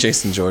enjoying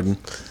Jason Jordan.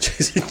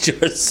 Jason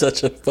Jordan's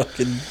such a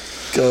fucking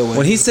go away.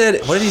 When he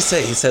said, what did he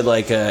say? He said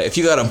like, if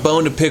you got a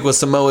bone to pick with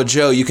Samoa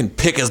Joe, you can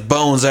pick his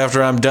bones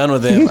after I'm done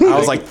with him. I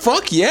was like,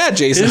 fuck yeah,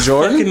 Jason his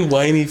Jordan. fucking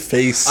whiny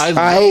face.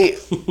 I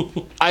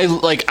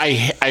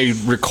I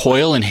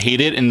recoil and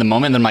hate it in the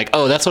moment. And I'm like,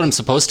 oh, that's what I'm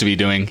supposed to be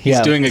doing. He's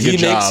Yeah. doing a good he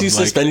job. makes you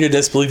Like, suspend your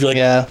disbelief. You're like,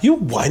 Yeah. you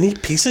whiny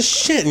piece of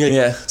shit. And you're like,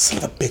 Yeah. son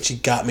of a bitch, you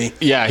got me.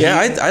 yeah,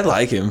 Yeah, I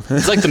like him.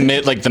 it's like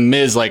the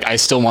Miz. Like I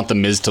still want the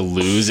Miz to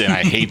lose, and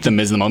I hate the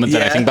Miz in the moment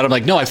that I Yeah. think. But I'm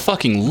like, no, I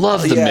fucking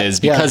love the Yeah. Miz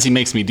because he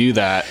makes me do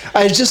that.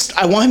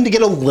 I want him to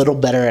get a little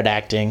better at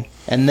acting,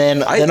 and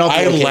then I'll be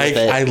I okay like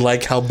with it. I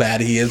like how bad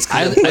he is.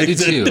 I do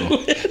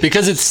too,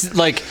 because it's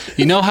like,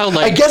 you know how I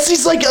like guess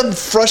he's like a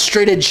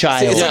frustrated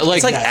child. Yeah,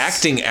 It's like yes.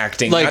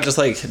 acting, like not just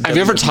like. have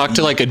you ever talked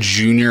to like a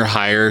junior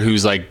hire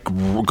who's like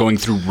going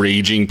through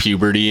raging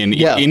puberty, and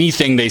Yeah.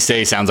 anything they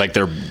say sounds like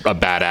they're a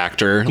bad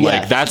actor? Yeah.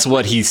 Like that's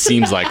what he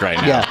seems like right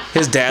now. Yeah.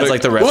 His dad's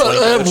like the wrestling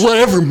coach.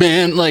 Whatever,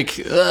 man. Like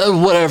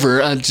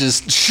whatever.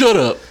 Just shut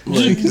up.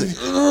 Like,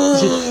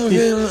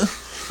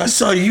 I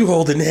saw you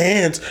holding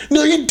hands.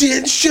 No, you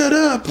didn't. Shut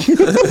up.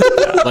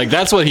 like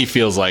that's what he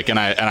feels like, and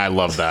I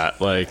love that.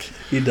 Like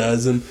He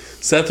does, and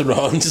Seth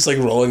Rollins just like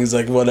rolling. He's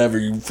like, whatever,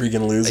 you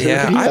freaking loser.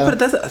 Yeah, Yeah. but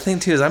that's the thing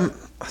too is I'm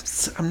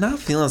not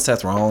feeling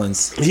Seth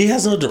Rollins. He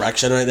has no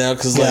direction right now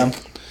because Yeah.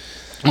 like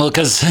well,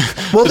 because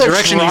Well, the they're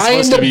direction he's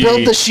trying supposed to to be,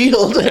 build the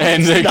Shield, and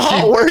and they it's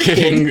not keep working.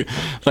 getting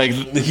like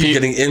he's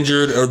getting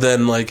injured, or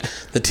then like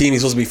the team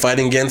he's supposed to be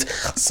fighting against,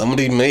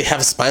 somebody may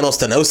have spinal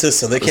stenosis,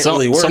 so they can't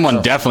really work.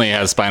 Someone definitely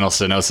has spinal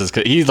stenosis.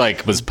 'Cause he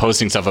like was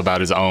posting stuff about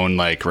his own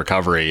like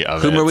recovery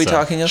of it. Whom are we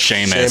talking of?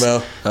 Sheamus.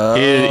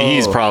 Shamo.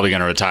 He's probably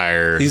gonna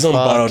retire. He's on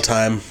borrow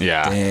time.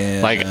 yeah.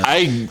 Damn. Like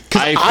I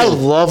I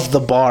love the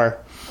bar,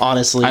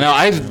 honestly. I know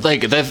I've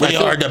like that. We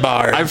are the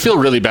bar. I feel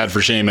really bad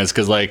for Sheamus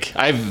because like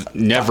I've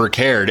never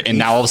cared, and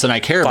now all of a sudden I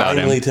care about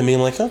Finally, him. to me,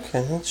 I'm like,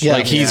 okay, that's Yeah.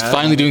 Like he's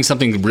finally doing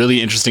something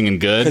really interesting and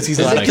good. 'Cause he's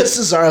Is not it like- because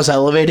Cesaro's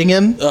elevating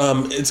him?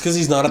 It's because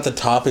he's not at the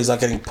top. He's not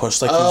getting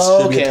pushed like he's Oh,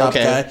 gonna be a okay, top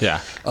okay. guy. Yeah.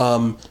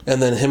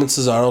 And then him and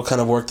Cesaro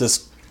kind of work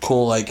this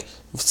cool like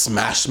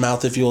Smash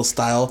Mouth, if you will,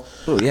 style.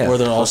 Oh yeah, where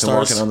they're all fucking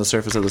stars. walking on the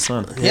surface of the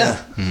sun. Yeah.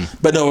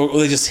 But no,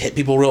 they just hit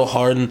people real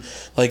hard, and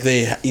like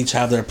they each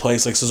have their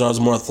place. Like Cesaro's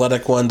a more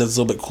athletic one, does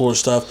a little bit cooler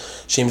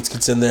stuff. Sheamus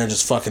gets in there and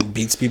just fucking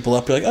beats people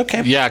up. You're like,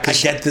 okay, Yeah, I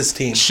 'cause get this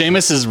team.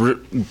 Sheamus is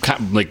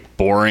kind of like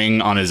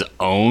boring on his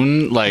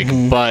own, like,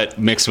 but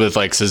mixed with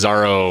like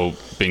Cesaro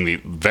being the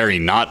very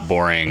not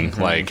boring,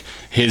 like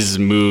his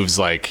moves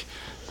like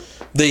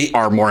They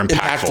are more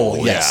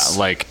impactful. Yes. Yeah,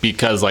 like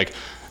because like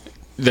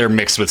they're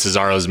mixed with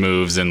Cesaro's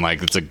moves, and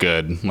like it's a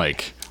good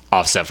like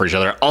offset for each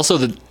other. Also,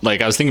 the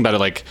like I was thinking about it,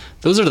 like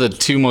those are the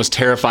two most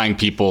terrifying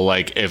people.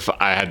 Like if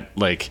I had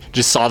like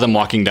just saw them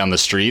walking down the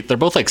street, they're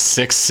both like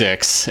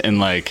 6'6" and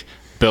like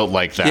built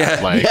like that. Yeah.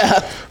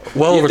 Like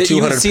well over You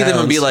 200 would see them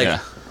and be pounds. like, Yeah.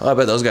 oh, I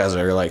bet those guys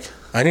are like.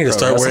 I need to pro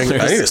start wearing. I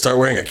wrestlers. need to start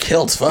wearing a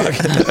kilt. Fuck.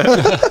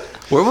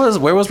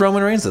 Where was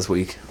Roman Reigns this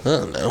week? I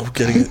don't know.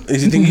 Getting,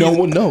 you think No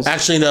one knows.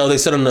 Actually, no. They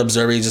said on the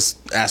Observer he just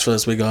asked for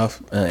this week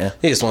off. Oh yeah,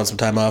 He just wants some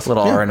time off.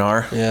 little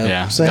R&R. Yeah.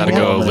 yeah, Same gotta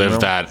go one.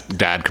 live that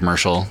dad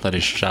commercial that he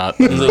shot.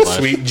 in real The life.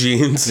 sweet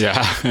jeans.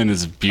 Yeah, and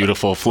his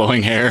beautiful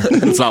flowing hair.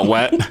 It's not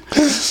wet.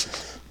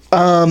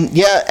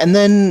 Yeah, and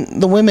then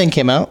the women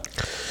came out.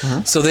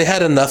 So they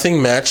had a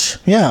nothing match,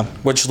 Yeah.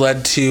 which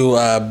led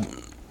to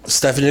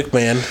Stephanie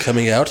McMahon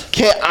coming out.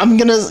 Okay,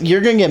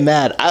 you're gonna get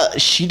mad.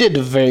 She did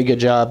a very good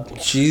job.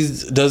 She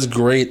does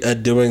great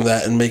at doing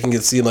that and making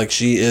it seem like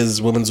she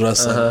is women's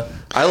wrestling.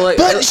 I like,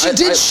 But she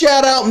did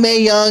shout out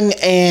Mae Young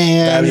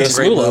and Fabulous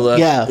Great Moolah. Moolah.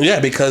 yeah. Yeah,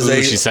 because Ooh,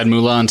 they she said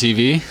Moolah on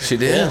TV. She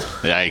did.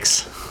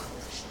 Yikes.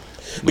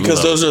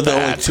 because those are the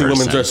only Bad two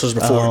women's person. wrestlers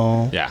before.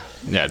 Oh. Yeah,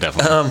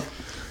 definitely.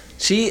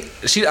 She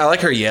I like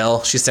her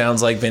yell. She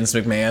sounds like Vince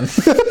McMahon.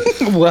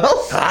 Well,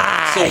 So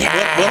what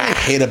I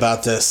hate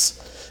about this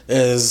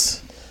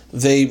is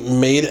they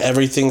made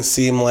everything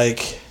seem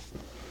like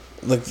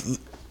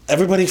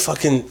everybody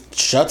fucking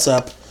shuts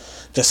up,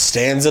 just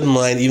stands in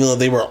line, even though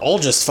they were all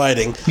just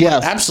fighting. Yeah.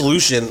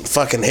 Absolution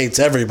fucking hates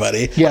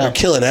everybody. Yeah. They're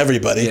killing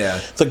everybody. Yeah.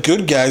 The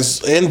good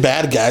guys and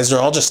bad guys are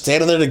all just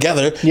standing there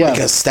together. Yeah.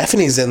 Because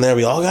Stephanie's in there.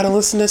 We all gotta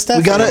listen to we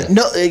Stephanie. gotta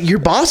no. Your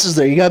boss is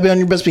there. You gotta be on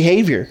your best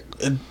behavior.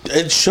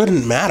 It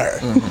shouldn't matter.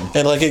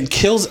 And like it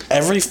kills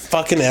every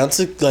fucking ounce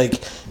of like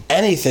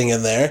anything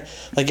in there.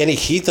 Like any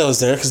heat that was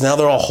there, because now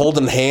they're all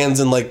holding hands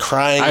and like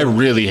crying. I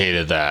really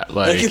hated that.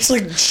 Like, Like it's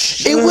like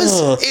It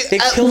was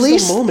it at kills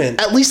least the moment.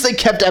 at least they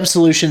kept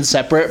Absolution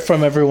separate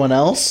from everyone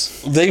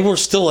else. They were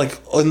still like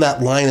in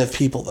that line of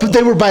people though. But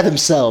they were by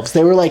themselves.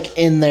 They were like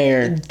in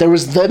there. There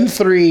was them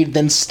three,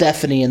 then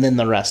Stephanie, and then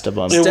the rest of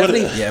them. It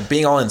Stephanie, would've- yeah,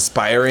 being all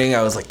inspiring.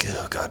 I was like,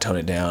 oh god, tone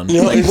it down.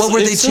 You know, like, it's- what were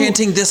they it's so-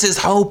 chanting? This is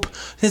hope.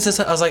 This is.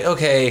 I was like,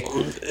 okay,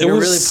 you're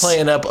was- really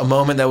playing up a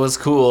moment that was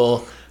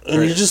cool.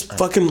 and you're just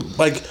fucking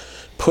like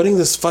putting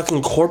this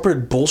fucking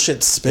corporate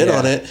bullshit spin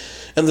on it,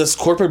 and this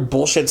corporate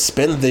bullshit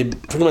spin they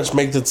pretty much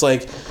make it's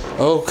like,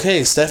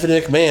 okay, Stephanie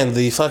McMahon,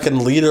 the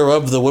fucking leader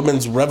of the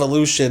women's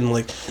revolution,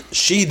 like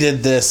she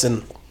did this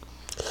and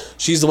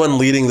she's the one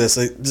leading this.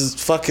 It just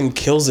fucking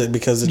kills it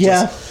because it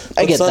just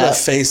I get puts on that. a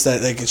face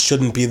that like it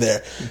shouldn't be there.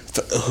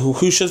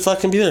 Who should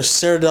fucking be there?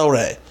 Sarah Del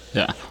Rey.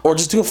 Yeah. Or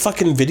just do a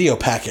fucking video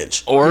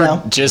package.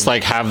 Or just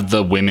like have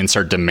the women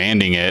start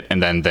demanding it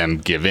and then them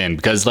give in,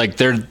 because like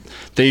they're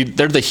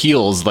the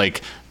heels,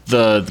 like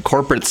the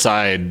corporate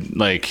side,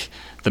 like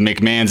the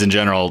McMahons in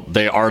general,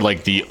 they are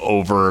like the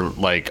over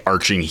like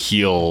arching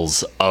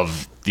heels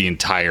of the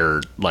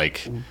entire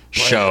like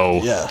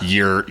show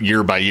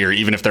year by year,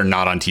 even if they're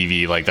not on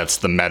TV. Like that's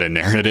the meta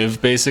narrative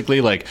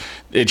basically. Like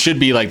it should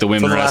be like the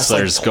women For the last,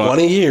 wrestlers like, going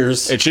 20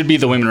 years. It should be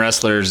the women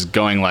wrestlers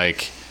going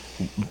like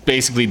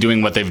basically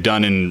doing what they've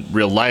done in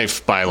real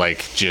life by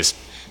like just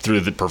through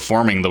the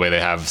performing the way they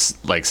have,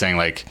 like saying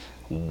like,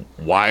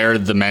 why are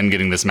the men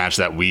getting this match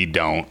that we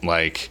don't,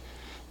 like,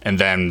 and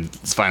then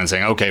it's fine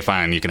saying, okay,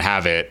 fine, you can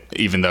have it,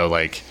 even though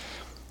like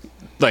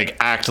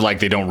act like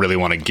they don't really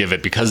want to give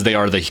it because they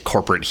are the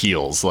corporate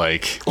heels,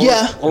 like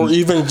or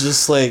even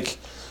just like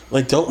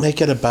don't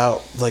make it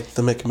about like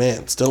the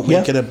McMahons, don't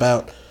make it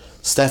about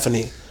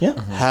Stephanie.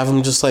 Have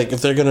them just like,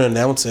 if they're gonna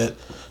announce it,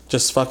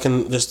 just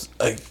fucking just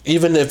like,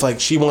 even if like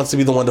she wants to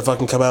be the one to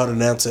fucking come out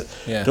and announce it,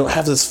 don't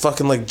have this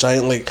fucking like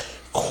giant like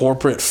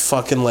corporate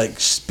fucking like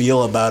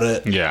spiel about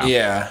it.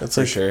 Yeah, It's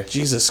for like, sure.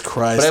 Jesus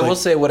Christ. But I like, will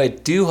say what I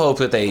do hope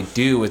that they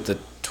do with the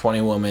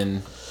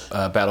 20-woman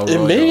battle it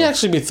royal. may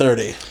actually be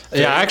 30.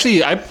 yeah.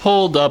 Actually, I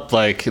pulled up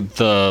like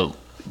the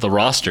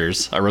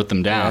rosters. I wrote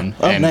them down.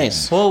 Oh, and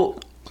nice. Well,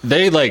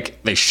 They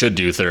should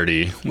do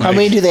 30. How Like,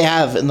 many do they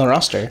have in the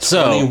roster?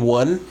 So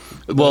 21.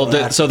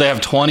 well, so they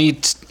have 20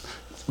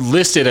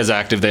 listed as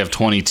active. They have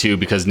 22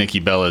 because Nikki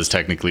Bella is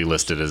technically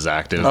listed as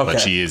active, Okay. but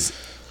she is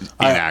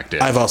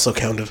inactive. I've also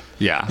counted.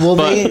 Yeah.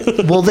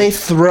 Will they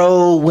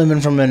throw women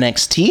from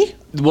NXT?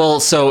 Well,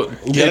 so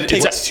Yeah,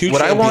 take it's, two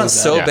what I want champions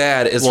so out. Yeah.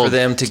 bad is Well- for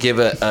them to give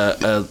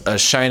a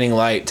shining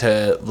light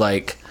to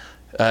like,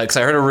 because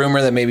I heard a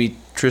rumor that maybe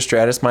Trish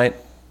Stratus might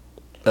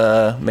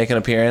make an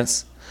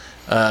appearance.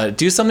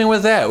 Do something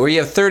with that where you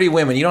have 30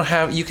 women. You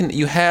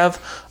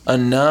have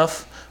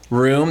enough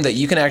room that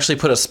you can actually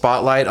put a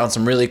spotlight on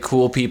some really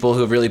cool people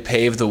who have really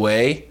paved the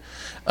way.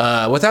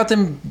 Without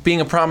them being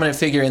a prominent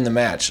figure in the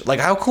match. Like,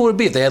 how cool would it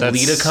be if they had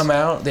Lita come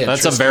out? They had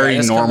That's a Trish very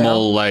Stratus come out?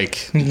 normal,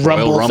 like, Rumble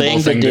Royal Rumble thing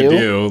thing to to do.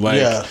 do. Like,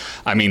 Yeah.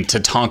 I mean,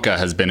 Tatanka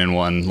has been in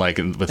one, like,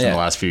 within the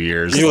last few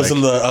years. He was like,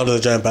 in the Under the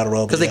Giant Battle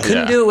Royal. Because they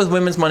couldn't do it with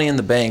Women's Money in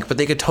the Bank, but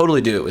they could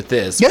totally do it with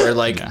this. Yeah. Where,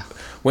 like,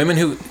 women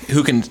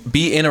who can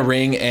be in a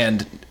ring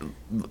and,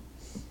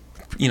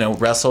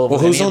 wrestle Well,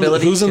 with who's any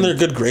ability. who's in can- their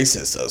good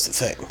graces? That's the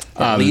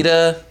thing.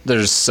 Lita.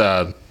 There's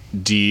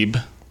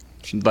Deeb,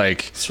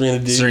 like Serena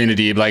Deeb. Serena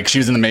Deeb, like she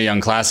was in the Mae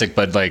Young Classic,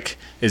 but like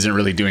isn't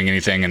really doing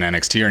anything in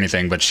NXT or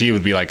anything. But she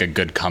would be like a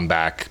good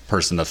comeback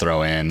person to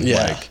throw in.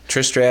 Yeah. Like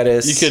Trish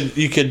Stratus.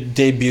 You could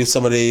debut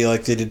somebody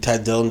like they did Ty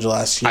Dillinger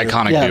last year.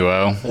 iconic Yeah.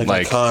 duo,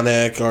 like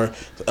Iconic or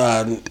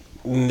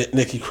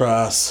Nikki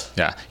Cross.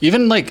 yeah.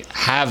 Even like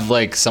have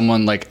like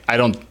someone like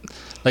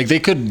they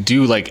could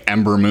do like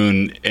Ember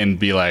Moon and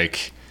be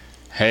like,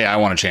 hey, I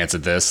want a chance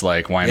at this.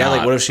 Like, why Yeah, not?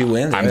 like, what if she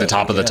wins? I'm the Yeah,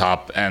 top of the yeah.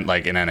 top, and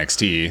like in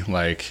NXT,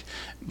 like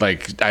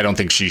I don't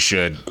think she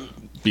should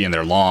be in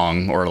there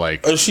long or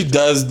like. If she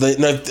does,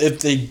 if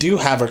they do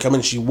have her come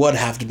in, she would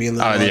have to be in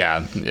the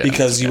Yeah,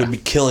 because you would be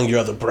killing your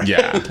other brand.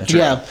 Yeah,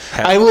 Yeah,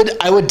 I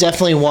would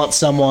definitely want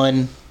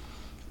someone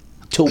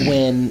to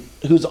win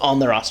who's on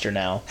the roster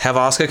now. Have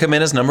Asuka come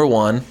in as number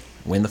one.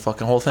 Win the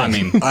fucking whole thing. I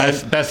mean,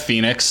 Beth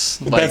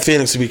Phoenix. Like, Beth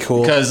Phoenix would be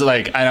cool. because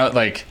like I know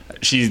like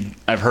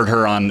I've heard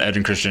her on Edge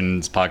and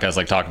Christian's podcast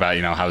like talk about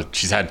how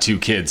she's had 2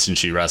 kids since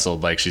she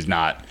wrestled. Like she's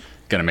not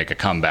gonna make a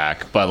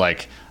comeback, but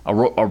like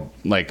a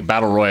like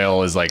battle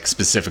royal is like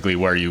specifically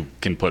where you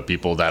can put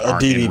people that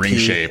aren't in DDP, ring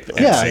shape.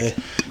 And,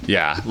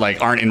 Yeah.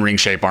 like aren't in ring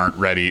shape, aren't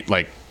ready,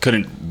 like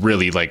couldn't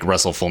really like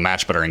wrestle full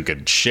match, but are in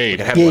good shape.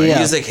 have Yeah, a yeah.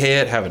 music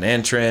hit, have an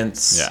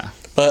entrance. Yeah.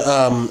 But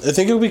I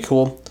think it would be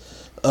cool.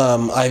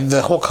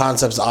 The whole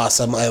concept's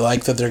awesome. I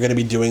like that they're going to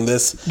be doing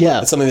this.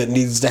 Yeah. It's something that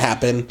needs to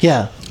happen.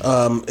 Yeah,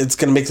 It's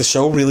going to make the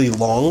show really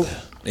long.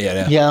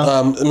 Yeah. yeah.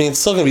 I mean, it's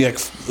still going to be like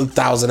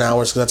 1,000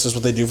 hours because that's just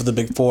what they do for the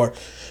Big Four.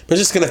 But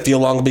it's just going to feel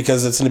long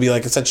because it's going to be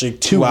like essentially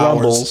 2 hours.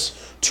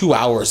 Rumbles. 2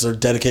 hours are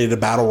dedicated to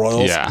battle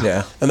royals. Yeah.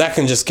 Yeah. And that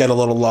can just get a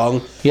little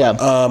long. Yeah.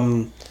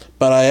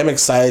 But I am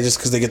excited just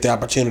because they get the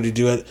opportunity to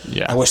do it.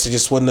 Yeah. I wish they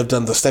just wouldn't have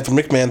done the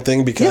Stephanie McMahon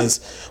thing because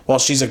while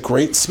she's a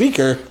great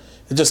speaker,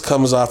 it just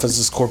comes off as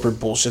this corporate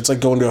bullshit. It's like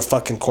going to a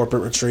fucking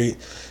corporate retreat.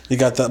 You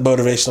got that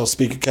motivational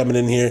speaker coming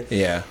in here.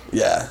 Yeah.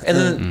 Yeah. And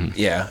then,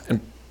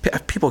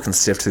 and people can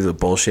sift through the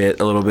bullshit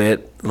a little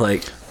bit.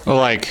 Like, Well,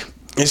 like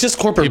It's just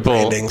corporate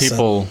branding.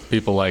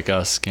 people like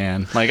us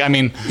can like. I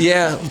mean,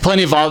 yeah.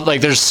 plenty of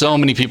like. There's so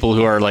many people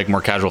who are like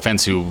more casual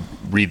fans who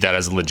read that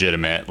as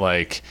legitimate.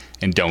 Like,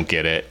 and don't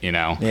get it, you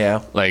know?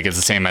 Yeah. Like, it's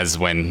the same as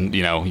when,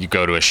 you know, you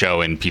go to a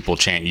show and people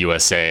chant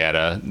USA at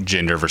a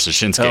Jinder versus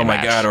Shinsuke Oh my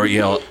match. god, or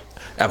yell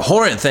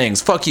abhorrent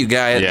things. Fuck you,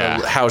 guy at Yeah.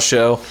 the house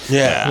show.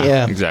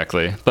 Yeah.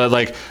 Exactly. But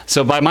like,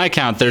 so by my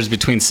count, there's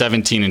between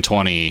 17 and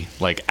 20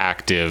 like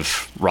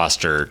active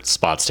roster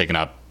spots taken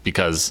up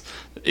because,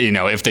 you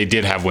know, if they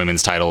did have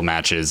women's title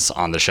matches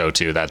on the show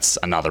too, that's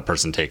another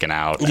person taken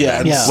out. And Yeah,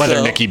 then Yeah. whether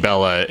so- Nikki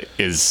Bella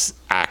is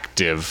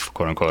active,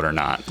 quote unquote, or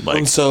not. Like,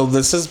 And so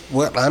this is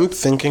what I'm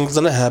thinking is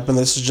going to happen.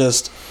 This is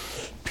just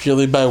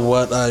purely by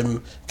what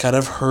I'm kind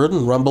of heard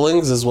in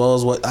rumblings, as well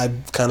as what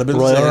I've kind of been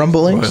Royal saying.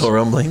 Rumblings. Royal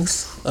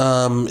Rumblings.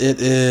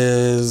 It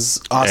is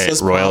hey,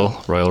 Asuka's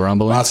Royal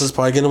Rumble. Asuka's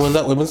probably going to win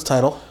that women's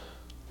title.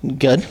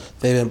 Good.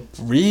 They've been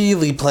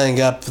really playing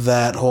up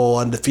that whole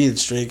undefeated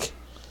streak.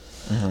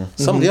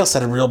 Somebody else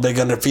had a real big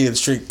undefeated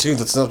streak too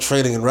that's now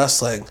trading in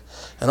wrestling,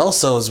 and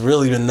also has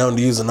really been known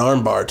to use an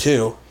armbar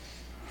too.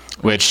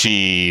 Which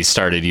she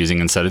started using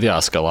instead of the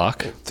Asuka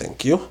lock.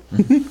 Thank you.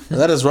 And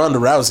that is Ronda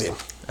Rousey.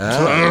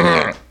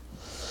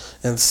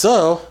 And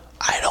so,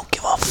 I don't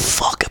give a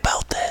fuck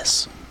about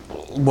this.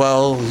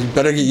 well, you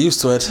better get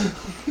used to it.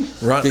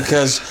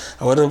 Because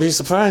I wouldn't be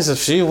surprised if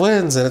she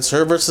wins and it's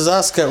her versus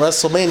Asuka at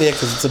WrestleMania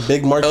because it's a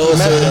big marquee Oh, so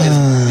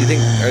match. do you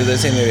think, are they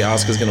saying maybe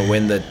Asuka's going to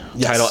win the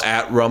Yes. title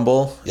at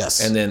Rumble?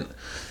 Yes. And then,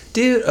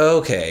 dude,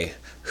 okay.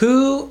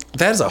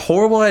 That is a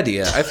horrible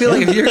idea. I feel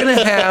like if you're going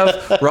to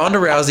have Ronda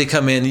Rousey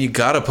come in, you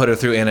got to put her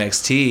through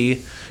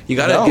NXT. You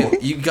got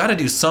to you got to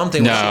do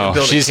something. with her to No,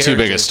 build she's too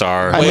big a character.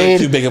 star. Way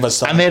too big of a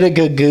star. I made a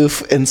good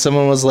goof, and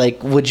someone was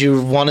like, "Would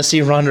you want to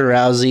see Ronda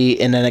Rousey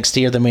in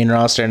NXT or the main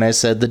roster?" And I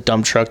said, "The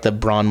dump truck that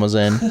Braun was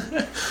in."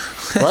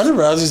 Ronda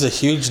Rousey's a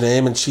huge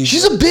name, and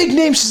She's a big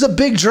name. She's a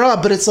big draw,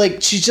 but it's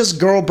like she's just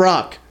girl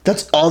Brock.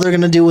 That's all they're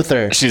gonna do with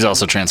her. She's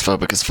also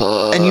transphobic as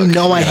fuck. And you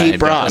know I hate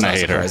Brock. And I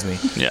hate her.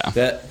 Surprise me. Yeah.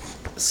 That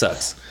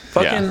sucks.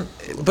 Fucking.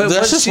 But That's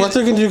what just she- what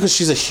they're gonna do because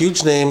she's a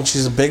huge name.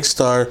 She's a big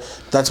star.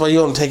 That's why you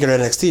don't take her to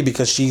NXT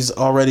because she's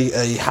already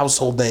a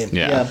household name.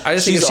 Yeah. I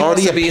just think She's if she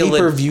wants already a to be a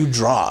pay-per-view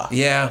draw.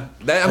 Yeah,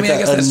 I mean, Like I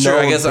guess a that's true.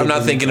 I known guess I'm not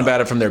pay-per-view thinking draw.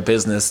 about it from their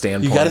business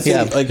standpoint. You gotta think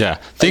Yeah. like Yeah,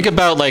 think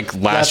about like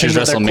last year's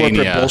think about their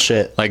corporate WrestleMania.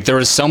 bullshit. Like there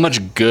was so much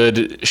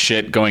good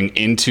shit going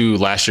into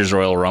last year's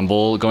Royal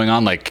Rumble going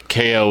on. Like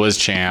KO was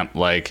champ,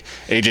 like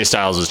AJ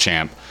Styles was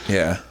champ.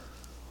 Yeah,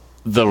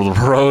 The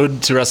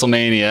road to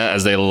WrestleMania,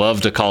 as they love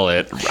to call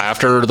it,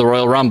 after the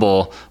Royal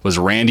Rumble was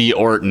Randy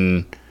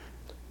Orton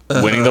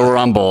winning the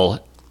Rumble,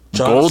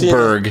 John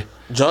Goldberg. Cena,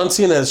 John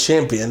Cena as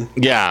champion.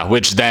 Yeah,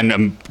 which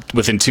then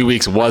within 2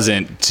 weeks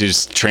wasn't to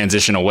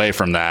transition away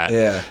from that.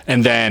 Yeah.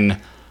 And then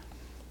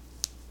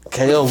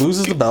KO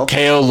loses the belt.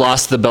 KO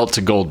lost the belt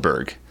to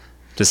Goldberg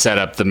to set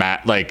up the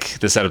match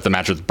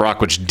with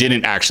Brock, which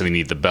didn't actually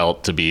need the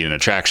belt to be an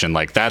attraction.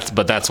 Like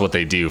that's what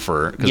they do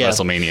for because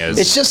WrestleMania is.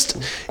 It's just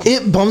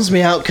it bums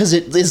me out because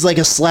it is like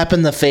a slap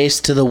in the face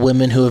to the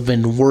women who have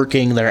been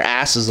working their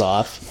asses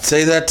off.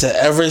 Say that to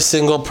every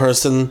single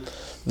person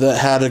that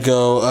had to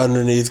go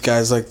underneath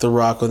guys like The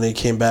Rock when they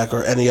came back,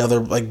 or any other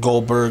like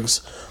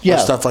Goldbergs Yeah. or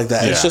stuff like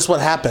that. It's Yeah. just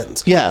what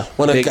happens. Yeah.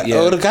 When a, Big- guy,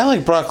 yeah. when a guy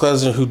like Brock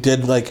Lesnar, who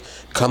did like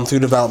come through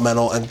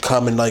developmental and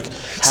come and like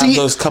have See-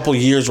 those couple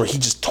years where he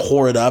just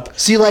tore it up,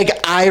 See, like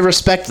I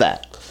respect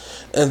that.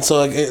 and so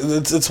like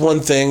it's one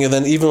thing, and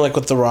then even like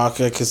with The Rock,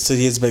 because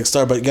he is a big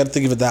star, but you got to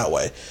think of it that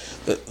way.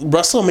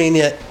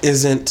 WrestleMania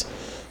isn't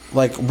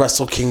like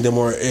Wrestle Kingdom,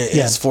 where it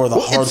is for the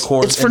Well,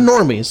 hardcore. It's for and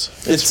normies.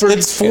 It's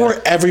for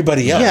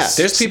everybody else. Yeah.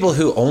 there's people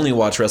who only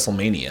watch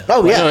WrestleMania.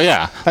 Oh yeah. Oh,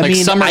 yeah. I Like,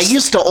 mean, Summer- I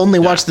used to only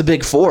watch the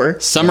big four.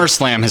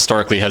 SummerSlam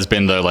historically has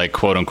been the like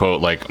quote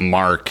unquote like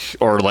mark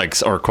or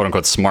quote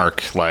unquote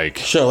smark like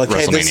Show like,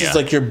 hey, WrestleMania. this is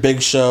like your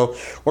big show,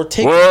 or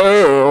take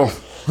Whoa.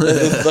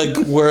 like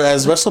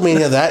whereas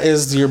WrestleMania, that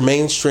is your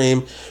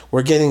mainstream.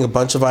 We're getting a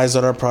bunch of eyes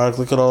on our product.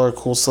 Look at all our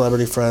cool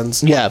celebrity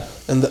friends. Yeah.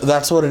 And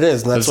that's what it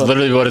is. And that's That's what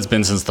literally what it's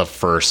been since the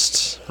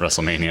first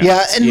WrestleMania.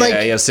 Yeah, and Yeah, like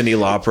you have Cyndi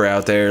Lauper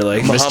out there,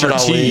 like Mr. Muhammad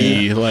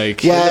T,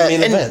 like Yeah. the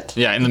main and- event.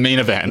 yeah, in the main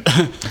event.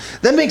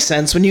 that makes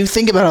sense when you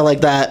think about it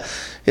like that.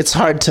 It's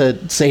hard to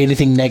say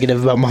anything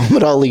negative about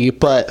Muhammad Ali,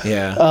 but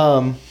Yeah.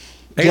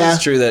 I guess yeah.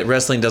 it's true that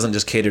wrestling doesn't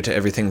just cater to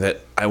everything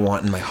that I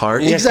want in my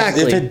heart. Yeah,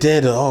 Exactly. If it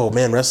did, oh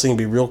man, wrestling would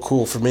be real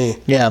cool for me.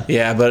 yeah,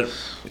 Yeah, but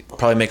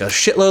probably make a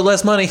shitload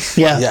less money.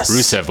 yeah, Yes.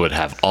 Rusev would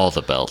have all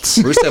the belts.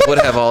 Rusev would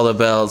have all the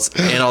belts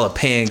and all the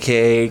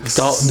pancakes.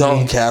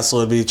 Dalton Castle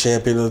would be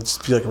champion. It would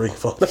just be like Ring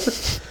of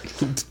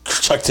Honor.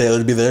 Chuck Taylor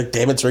would be there.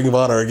 Damn, it's Ring of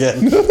Honor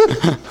again.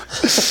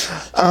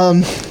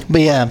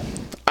 but yeah,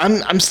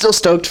 I'm still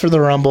stoked for the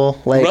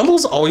Rumble. Like,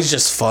 Rumble's always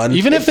just fun.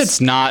 Even if it's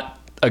not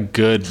a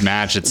good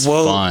match, it's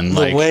fun. The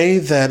Like way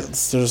that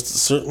there's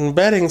certain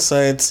betting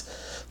sites,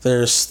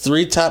 there's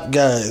 3 top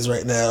guys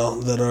right now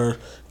that are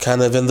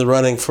kind of in the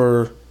running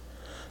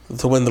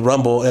to win the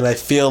Rumble, and I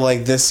feel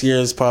like this year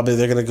is probably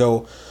they're going to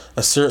go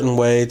a certain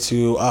way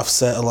to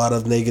offset a lot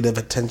of negative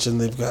attention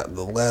they've got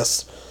the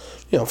last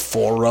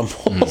 4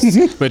 Rumbles.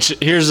 Which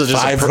here's just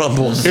 5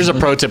 Rumbles. Here's a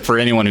pro tip for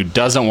anyone who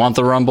doesn't want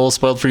the Rumble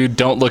spoiled for you.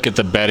 Don't look at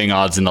the betting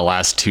odds in the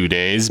last 2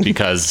 days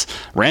because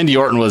Randy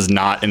Orton was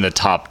not in the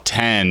top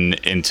 10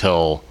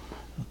 until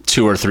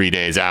 2 or 3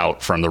 days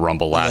out from the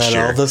Rumble last And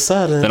year. all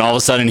of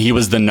a sudden, he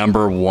was the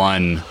number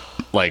 1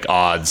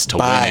 odds to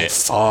By win it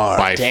far.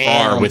 by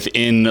Damn. far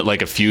within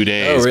a few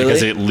days Oh, really?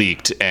 because it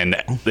leaked and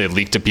it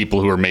leaked to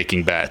people who were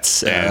making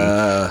bets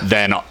and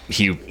then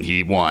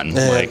he won.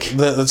 And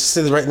let's just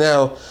say that right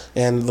now,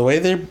 and the way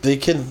they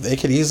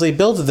could easily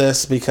build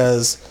this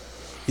because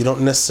you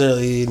don't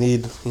necessarily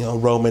need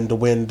Roman to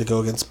win to go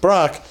against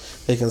Brock.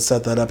 They can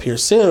set that up here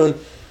soon.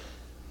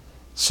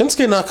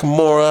 Shinsuke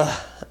Nakamura,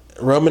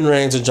 Roman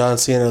Reigns, and John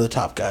Cena are the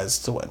top guys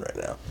to win right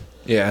now.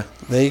 Yeah.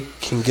 They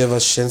can give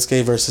us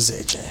Shinsuke versus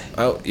AJ,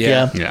 Oh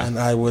yeah. Yeah. and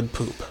I would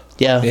poop.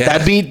 Yeah, Yeah.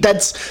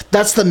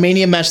 that's the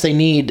Mania match they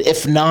need.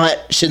 If not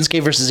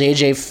Shinsuke versus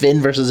AJ,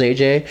 Finn versus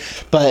AJ,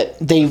 but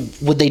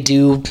would they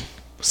do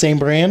same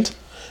brand?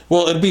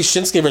 Well, it'd be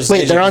Shinsuke versus AJ.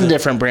 Wait, they're on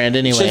different brand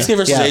anyway. Shinsuke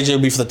versus Yeah. AJ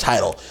would be for the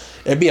title.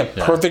 It'd be a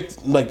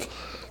perfect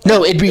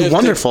No, it'd be if they-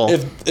 wonderful.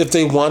 if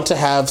they want to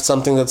have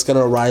something that's going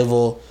to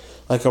rival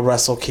like a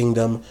Wrestle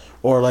Kingdom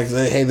or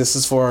hey, this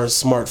is for our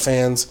smart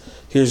fans.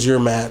 Here's your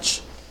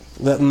match.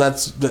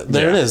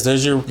 There it is.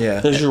 There's your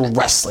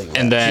wrestling.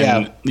 And match.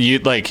 then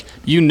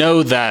you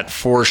know that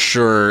for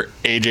sure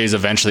AJ's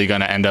eventually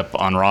going to end up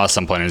on Raw at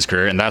some point in his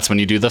career, and that's when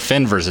you do the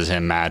Finn versus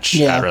him match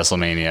at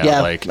WrestleMania.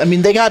 Yeah, I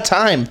mean they got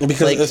time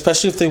because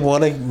especially if they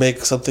want to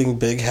make something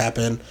big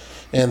happen,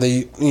 and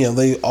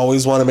they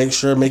always want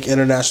to make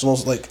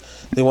internationals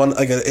they want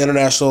an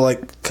international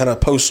kind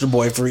of poster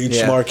boy for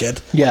each market.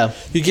 Yeah.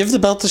 You give the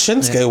belt to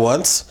Shinsuke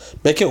once,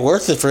 make it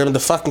worth it for him to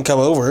fucking come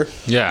over.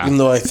 Yeah. Even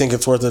though I think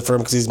it's worth it for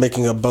him because he's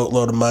making a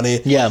boatload of money.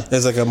 Yeah.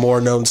 As a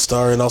more known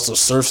star and also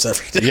surfs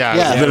every day. Yeah,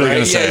 Yeah, I was literally Right?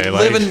 going to say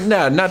living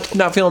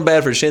not feeling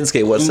bad for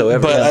Shinsuke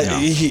whatsoever. But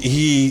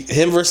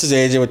him versus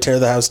AJ would tear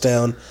the house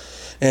down.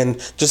 And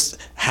just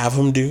have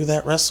him do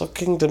that Wrestle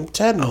Kingdom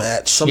 10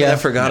 match. Something I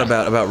forgot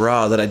about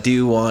Raw that I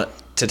do want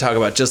to talk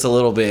about just a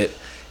little bit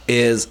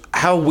is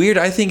how weird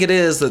I think it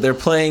is that they're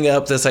playing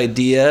up this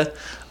idea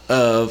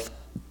of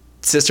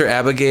Sister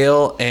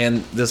Abigail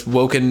and this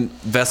woken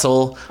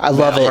vessel. I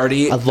love Matt it.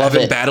 Hardy I love have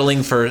been it.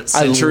 battling for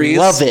centuries.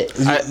 I love it.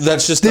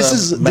 That's just This a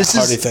is Matt this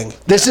Hardy is thing.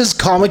 this is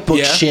comic book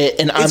Yeah. shit,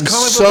 and It's I'm comic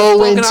book so as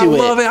fuck, and into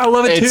I love it. I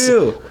love it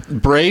too.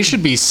 Bray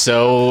should be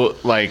so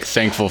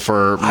thankful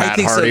for Matt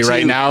think so, Hardy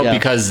right too. now Yeah.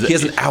 because He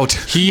has an out.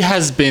 He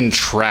has been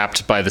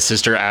trapped by the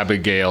Sister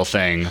Abigail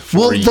thing for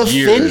Well, the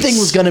years. Finn thing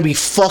was gonna be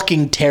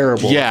fucking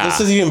terrible. Yeah. This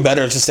is even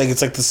better. It's just saying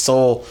it's like the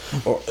soul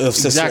of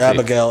Sister Exactly.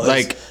 Abigail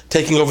is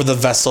taking over the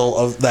vessel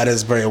of that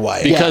is Bray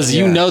Wyatt. Because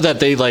you know that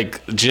they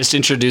just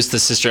introduced the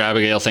Sister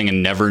Abigail thing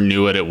and never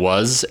knew what it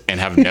was and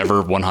have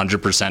never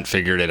 100%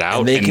 figured it out.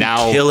 And they can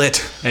now kill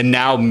it. And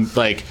now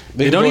they can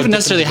don't go even a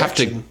necessarily have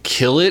different to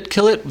kill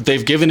it.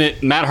 They've given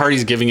it, Matt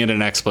Hardy's giving it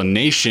an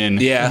explanation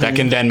that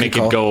can then make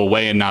it go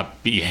away and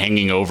not be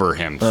hanging over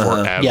him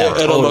forever. Yeah.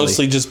 It'll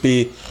mostly just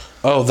be,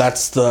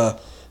 that's the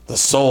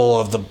soul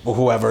of the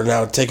whoever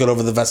now taking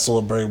over the vessel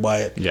of Bray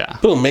Wyatt. Yeah.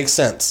 Boom, makes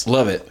sense.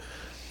 Love it.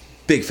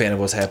 Big fan of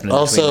what's happening.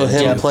 Also,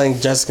 between them. him playing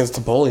Jessica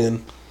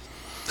Napoleon.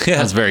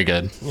 That's very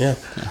good. Yeah.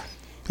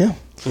 Yeah.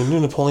 You knew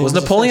Napoleon Was a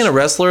Napoleon a fish.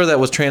 wrestler that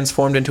was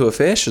transformed into a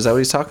fish? Is that what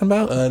he's talking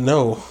about?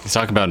 No. He's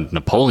talking about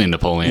Napoleon.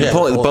 Yeah.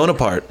 Napoleon,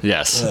 Bonaparte.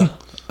 Yes.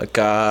 Like, He's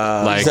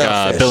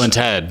not a fish. Bill and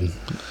Ted.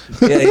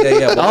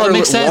 yeah. Oh, it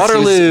makes sense.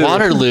 Waterloo.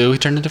 Waterloo. He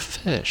turned into a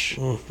fish.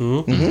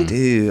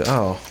 Dude,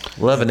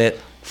 loving it.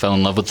 Fell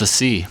in love with the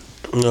sea.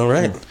 All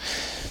right.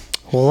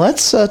 Well,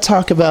 let's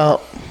talk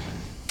about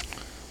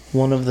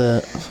one of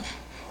the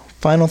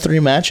final 3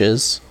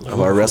 matches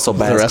Of our Wrestle the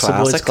Bass Wrestle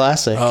Boys Classic.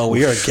 Classic. Oh,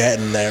 we are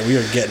getting there. We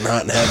are getting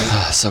hot and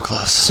heavy. So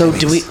close. So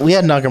we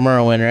had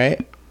Nakamura win,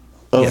 right?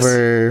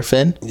 Over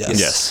Finn? Yes.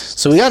 Yes.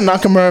 So we got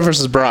Nakamura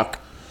versus Brock.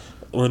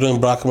 We're doing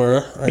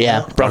Nakamura right Yeah,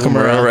 now.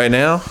 Nakamura. right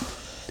now.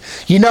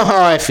 You know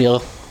how I feel.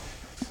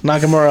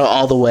 Nakamura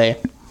all the way.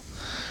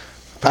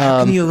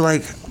 How can you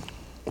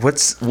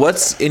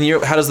what's in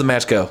your? How does the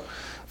match go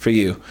for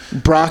you?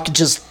 Brock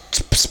just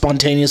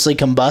spontaneously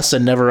combusts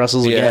and never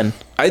wrestles again.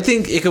 I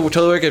think it could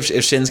totally work if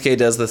Shinsuke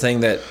does the thing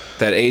that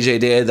AJ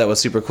did. That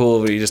was super cool.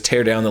 Where you just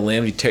tear down the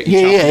limb, you chop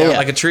it down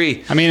like a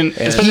tree. I mean,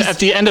 especially at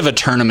the end of a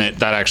tournament,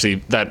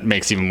 that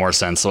makes even more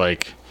sense. Where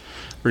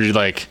you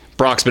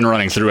Brock's been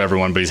running through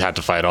everyone, but he's had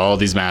to fight all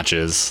these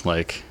matches,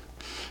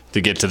 to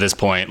get to this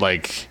point.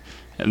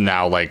 And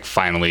now,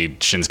 finally,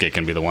 Shinsuke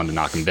can be the one to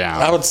knock him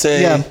down. I would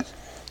say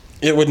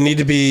it would need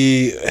to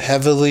be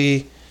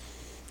heavily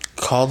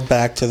called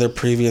back to their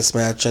previous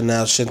match, and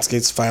now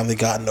Shinsuke's finally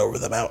gotten over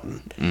the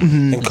mountain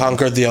and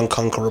conquered the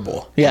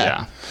unconquerable.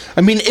 Yeah.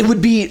 I mean, it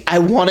would be, I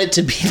want it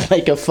to be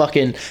like a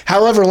fucking,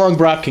 however long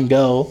Brock can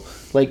go,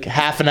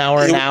 half an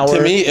hour, an hour.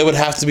 To me, it would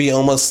have to be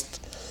almost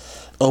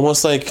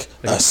like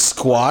a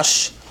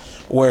squash,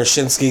 where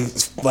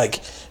Shinsuke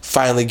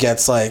finally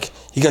gets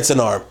he gets an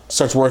arm,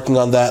 starts working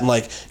on that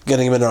and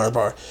getting him in an arm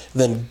bar,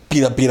 then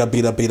beat up.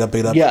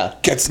 Yeah.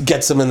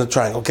 Gets him in the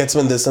triangle, gets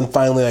him in this, and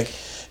finally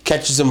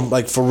catches him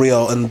like for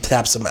real and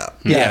taps him out.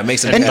 Yeah, it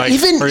makes it And like,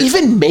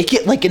 even make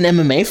it like an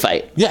MMA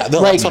fight. Yeah,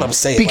 no, that's what I'm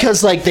saying,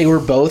 Because like they were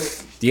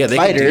both Yeah, they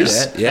can do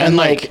fighters. that, yeah. And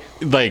like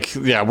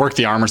work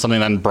the arm or something.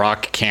 Then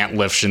Brock can't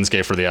lift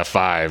Shinsuke for the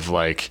F5.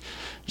 Like,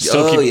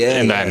 still Oh, keep, yeah,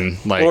 and yeah. then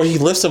like Or he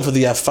lifts him for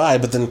the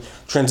F5, but then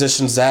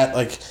transitions that,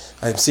 like,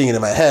 I'm seeing it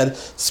in my head,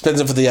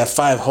 spins him for the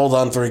F5, hold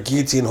on for a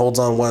guillotine, holds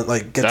on one,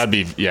 like, that'd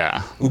be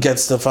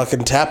gets the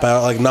fucking tap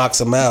out, like, knocks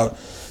him out.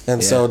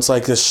 And so Yeah. it's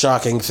like this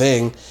shocking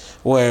thing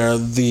where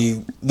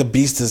the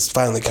beast is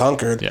finally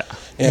conquered. Yeah.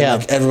 And, Yeah.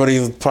 like,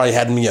 everybody probably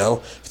had, if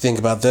you think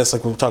about this,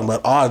 like, we were talking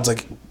about odds,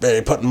 like,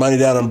 they're putting money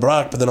down on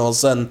Brock, but then all of a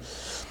sudden,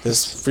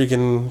 this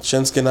freaking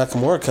Shinsuke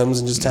Nakamura comes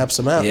and just taps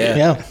him out. Yeah.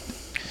 Yeah.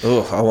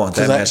 Oh, I want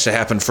that that- match to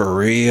happen for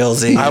real.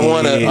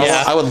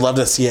 I would love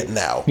to see it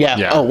now. Yeah.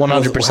 Yeah. Oh,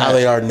 How 100%.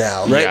 they are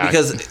now. Right, Yeah.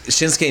 because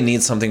Shinsuke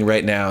needs something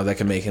right now that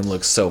can make him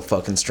look so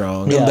fucking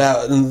strong. Yeah. And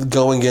that and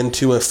going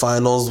into a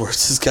finals where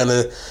it's just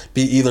gonna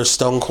be either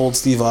Stone Cold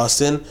Steve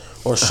Austin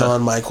or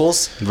Shawn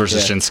Michaels.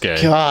 versus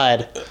Shinsuke.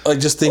 God. Like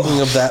just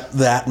thinking of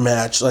that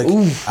match, like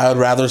I would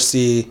rather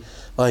see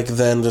like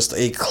than just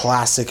a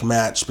classic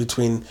match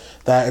between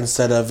that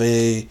instead of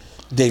a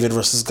David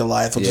versus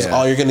Goliath, which is Yeah.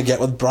 all you're gonna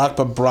get with Brock.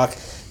 But Brock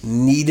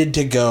needed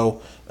to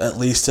go at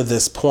least to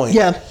this point,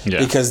 Yeah. Yeah.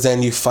 because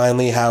then you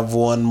finally have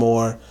one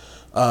more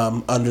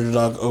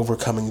underdog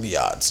overcoming the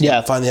odds.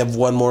 Yeah. You finally have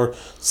one more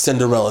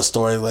Cinderella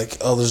story. Like,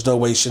 oh, there's no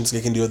way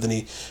Shinsuke can do it. Then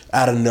he,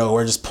 out of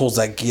nowhere, just pulls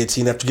that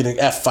guillotine after getting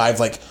F5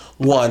 like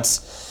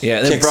once. Yeah,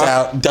 and then kicks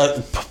Brock-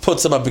 out,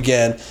 puts him up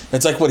again.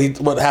 It's like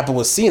what happened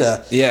with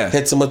Cena. Yeah.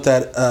 hits him with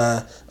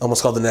that.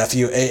 Almost called the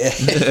nephew.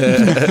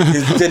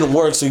 It didn't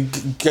work, so he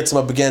gets him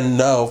up again.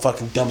 No,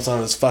 fucking dumps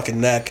on his fucking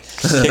neck,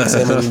 kicks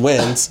him and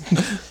wins.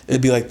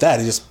 It'd be like that.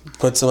 He just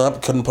puts him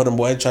up, couldn't put him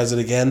away, tries it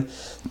again.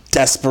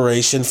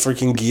 Desperation,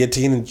 freaking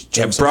guillotine, and Yeah,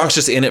 jumps him Brock's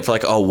just in it for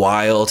like a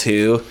while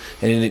too,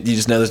 and you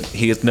just know that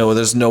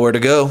there's nowhere to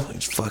go. He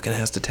just fucking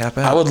has to tap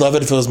out. I would love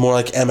it if it was more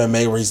like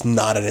MMA where he's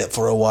not in it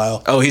for a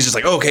while. Oh, he's just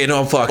like, okay, no,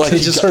 I'm fucked. Like, It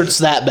just hurts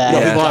that bad. No,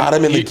 Yeah. he got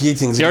him in the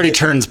guillotines. He already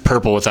turns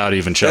purple without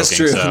even choking. That's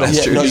true. So. That's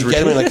Yeah, true. no, He's you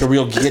get him in really- like a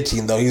real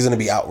guillotine though. He's gonna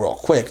be out real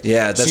quick.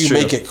 Yeah, that's so you true.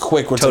 make it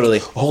quick. Where it's Totally.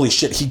 like, holy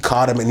shit, he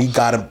caught him and he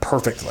got him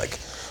perfect. Like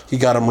he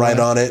got him right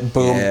on it.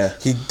 Boom. Yeah.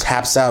 He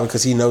taps out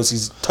because he knows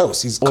he's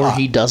toast. He's Or caught.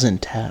 he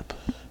doesn't tap.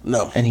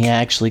 no, And he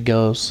actually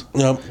goes.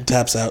 no,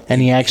 taps out.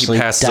 And he actually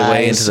passes dies.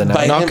 away into the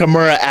night.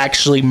 Nakamura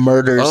actually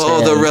murders Oh,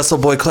 him. the Wrestle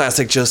Boy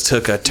Classic just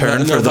took a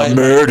turn for the by-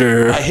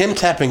 murder. By him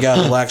tapping out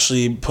will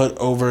actually put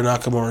over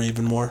Nakamura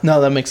even more. No,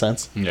 that makes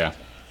sense. Yeah.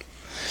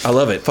 I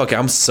love it. Fuck,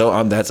 that's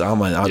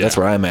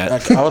where I'm at.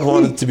 Like, I would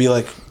want it to be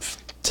like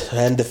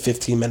 10 to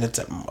 15 minutes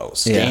at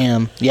most. Yeah.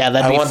 Damn. Yeah,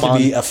 that'd I be want fun. it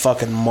to be a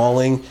fucking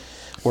mauling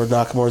where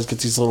Nakamura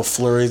gets these little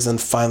flurries and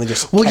finally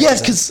just. Well, yeah,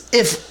 catches him.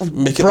 because if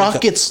Make it Brock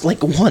like a- gets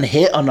like one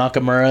hit on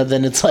Nakamura,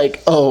 then it's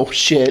like, oh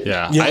shit.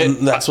 Yeah. Yeah,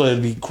 and that's what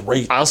it'd be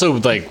great. I also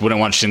wouldn't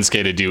want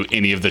Shinsuke to do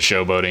any of the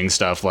showboating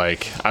stuff.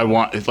 Like I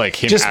want like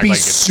him Just act be like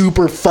it's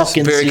super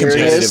fucking very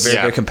competitive, serious.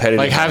 very competitive.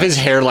 Like have his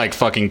hair like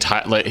fucking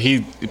tight. Like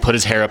he put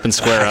his hair up and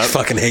square I up.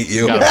 fucking hate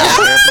you. Got his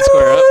hair up and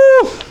square up.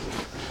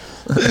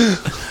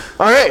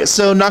 All right,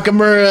 so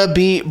Nakamura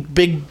beat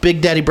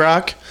Big Daddy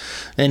Brock,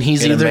 and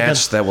he's In a either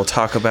match that we'll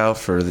talk about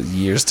for the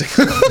years to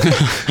come.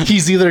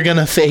 he's either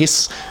gonna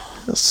face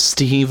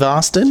Steve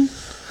Austin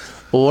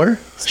or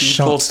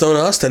Cold Stone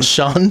Austin.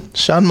 Shawn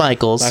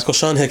Michaels. Michael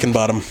Sean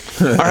Hickenbottom.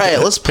 All right,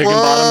 let's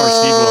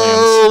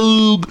Hickenbottom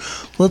or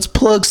Steve Let's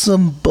plug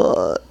some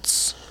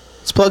butts.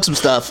 Let's plug some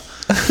stuff.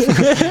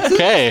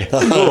 Okay.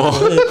 Cool.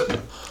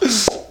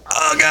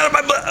 Oh god,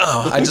 my butt.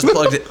 Oh, I just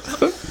plugged it.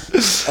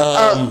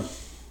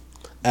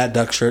 At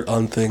Duck Shirt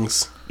on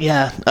things.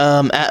 Yeah,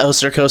 at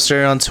Oster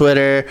Coaster on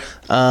Twitter,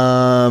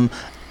 at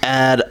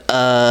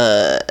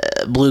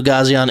Blue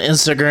Ghazi on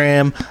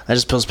Instagram. I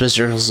just post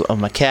pictures of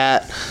my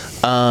cat.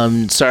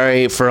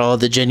 Sorry for all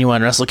the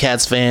genuine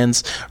WrestleCats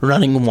fans.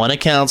 Running one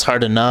account's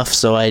hard enough,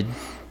 so I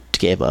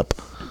gave up.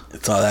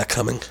 It's all that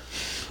coming.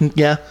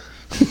 Yeah.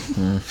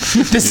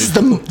 This is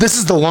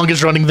the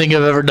longest running thing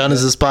I've ever done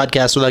is this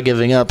podcast without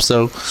giving up.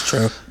 So It's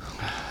true.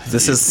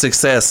 This is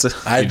success.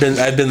 I've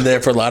been there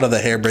for a lot of the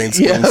harebrained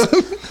schemes.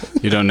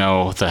 You don't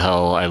know what the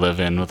hell I live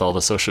in with all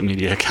the social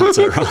media accounts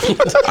I run.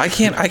 I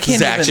can't Zach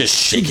even, just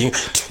shaking.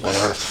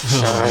 Twitter.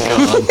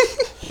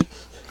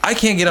 I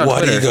can't get on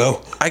Why do Twitter. you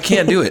go? I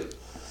can't do it.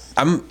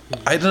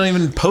 I don't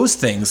even post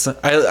things.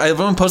 I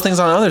don't post things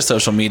on other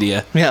social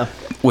media. yeah.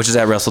 Which is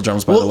at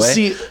WrestleDrums, by the way.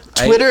 See,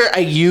 Twitter I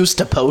use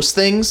to post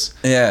things.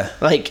 Yeah.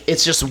 Like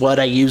it's just what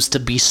I use to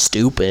be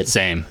stupid.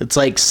 Same. It's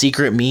like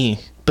secret me,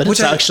 but Which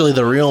it's I- actually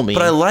the real me.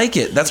 But I like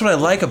it. That's what I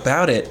like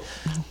about it.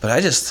 But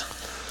I just,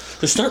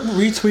 Just start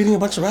retweeting a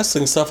bunch of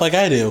wrestling stuff like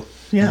I do.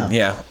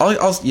 yeah.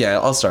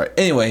 I'll start.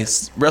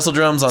 Anyways,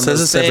 WrestleDrums on Says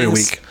those this every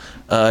things. week.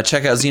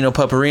 Check out Zeno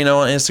Pupperino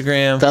on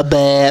Instagram. The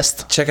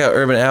best. Check out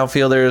Urban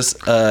Outfielders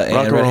and and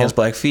Red roll. Hands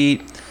Black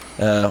Feet.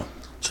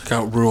 Check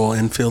out Rural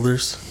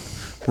Infielders.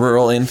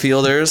 Rural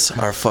Infielders,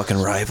 our fucking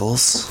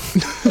rivals.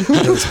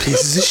 Those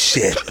pieces of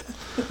shit.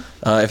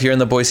 If you're in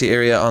the Boise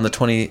area on the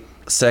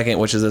 22nd,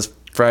 which is this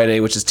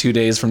Friday, which is 2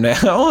 days from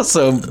now.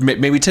 So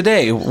maybe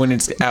today when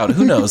it's out.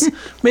 Who knows?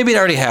 Maybe it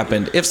already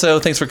happened. If so,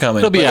 thanks for coming.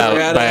 It'll be But out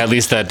we're by at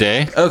least that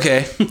day.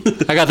 Okay.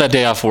 I got that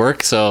day off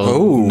work,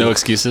 so no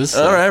excuses.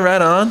 All right,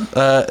 right on.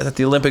 At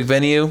the Olympic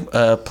venue,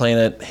 playing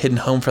a Hidden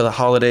Home for the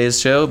Holidays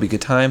show. Be a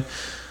good time.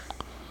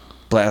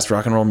 Blast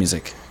rock and roll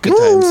music. Good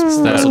times.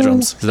 Wrestle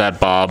drums. Is that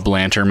Bob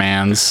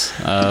Lanterman's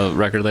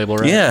record label,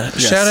 right? Yeah.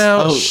 Shout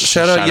out,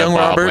 shout out, Young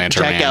Bob Robert. Lanterman.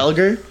 Jack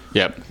Gallagher.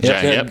 Yep.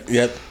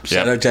 Yep.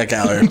 Shout out Jack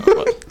Aller.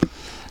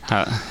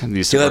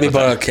 Used He to let work me with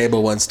borrow him. a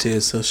cable once too,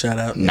 so shout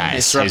out.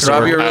 Nice. Rob, I used to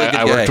Rob, work- you're a really good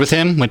I worked guy. with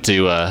him. Went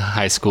to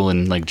high school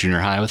and like junior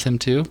high with him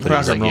too. But he was Rock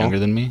and like roll. younger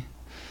than me.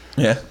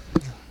 Yeah.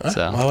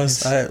 So I've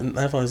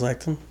always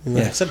liked him.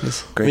 Yeah. I said, Great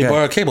let me guy.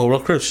 borrow a cable, real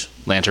crush.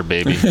 Lantern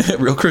baby.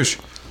 Real crush.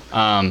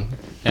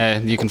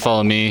 You can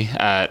follow me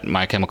at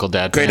My Chemical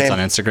Dad Great Pants name.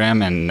 on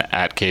Instagram and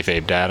at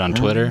Kayfabe Dad on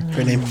Twitter.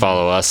 Great name.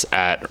 Follow us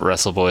at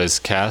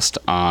WrestleBoysCast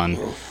on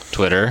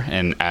Twitter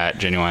and at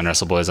Genuine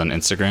WrestleBoys on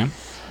Instagram.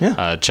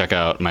 Yeah. Check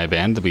out my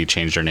band. We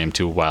changed our name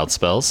to Wild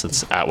Spells.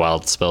 It's at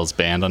Wild Spells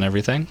Band on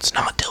everything. It's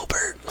not Dilbert.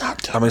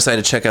 I'm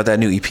excited to check out that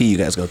new EP you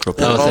guys go through.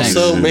 Oh, thanks.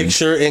 Also, make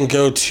sure and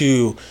go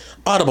to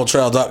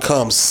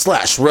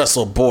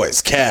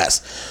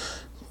audibletrial.com/WrestleBoysCast.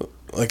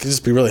 Like, it'd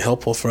just be really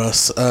helpful for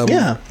us.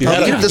 Yeah. We've I'll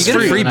had give this you get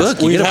a free. free book.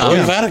 You We've get a had, book.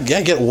 we've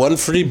had get one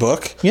free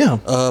book. Yeah.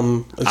 It's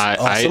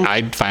awesome.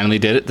 I finally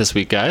did it this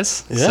week,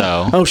 guys. Yeah.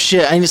 So Oh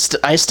shit!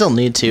 I still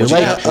need to. Yeah,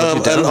 Like,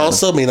 and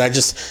also, I mean,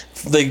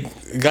 they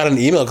got an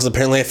email because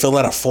apparently I filled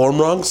out a form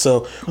wrong,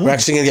 so we're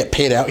actually gonna get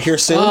paid out here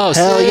soon. oh,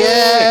 hell sick.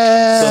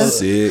 yeah!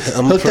 Sick.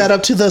 I'm Hook that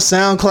up to the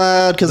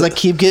SoundCloud because I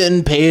keep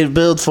getting paid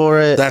billed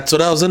for it. That's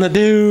what I was gonna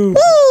do.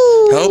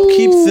 Help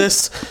keep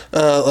this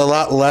a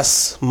lot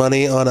less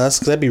money on us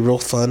because that'd be real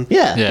fun.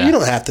 Yeah. Yeah. You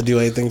don't have to do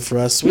anything for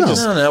us. We No.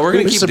 just No, we're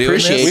gonna We keep just doing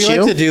appreciate this. we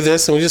you. like to do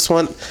this, and we just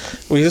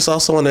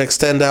also want to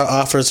extend out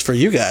offers for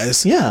you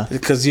guys. Yeah.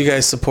 because you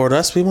guys support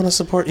us. We want to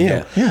support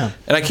you. Yeah.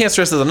 And I can't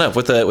stress this enough.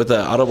 With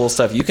the Audible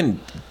stuff, you can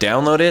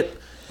download it,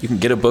 you can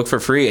get a book for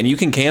free, and you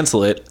can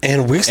cancel it.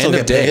 And we still End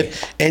get of day. paid,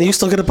 and you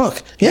still get a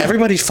book. Yeah.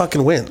 Everybody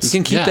fucking wins. You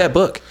can keep Yeah. that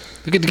book.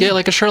 We could get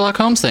like a Sherlock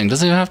Holmes thing.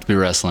 Doesn't even have to be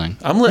wrestling.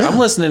 I'm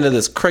listening to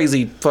this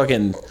crazy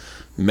fucking Daniel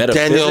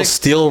metaphysics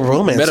Steele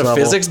romance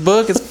metaphysics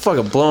book. It's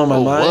fucking blowing my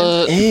mind.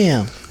 What?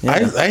 Damn.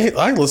 novel.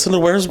 I listen to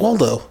Where's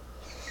Waldo.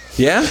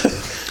 Yeah.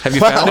 Have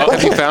you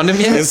found him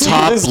yet?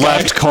 Top This guy-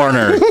 left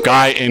corner,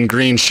 guy in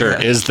green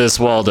shirt. Is this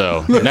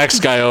Waldo?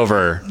 Next guy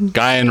over,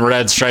 guy in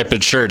red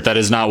striped shirt. That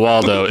is not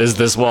Waldo. Is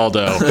this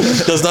Waldo?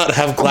 Does not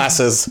have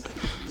glasses.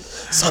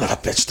 Son of a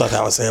bitch, thought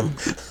that was him.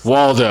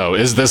 Waldo.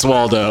 Is this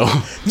Waldo?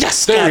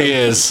 Yes, There got he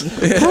it. is. Ooh,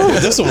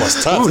 this one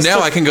was tough. Ooh, This now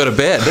I can go to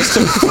bed.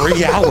 took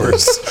 3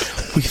 hours.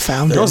 We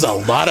found There him. was a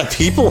lot of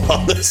people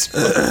on this.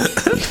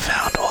 We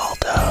found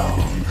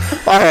Waldo.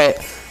 All right.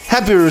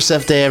 Happy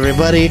Rusev Day,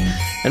 everybody.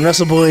 And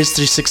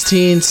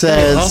WrestleBoys316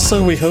 says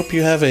Also, we hope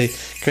you have a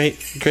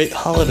great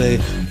holiday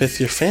with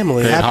your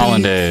family. Great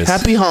hollandaise.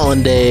 Happy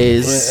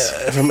Hollandaise.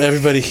 From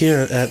everybody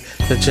here at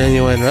the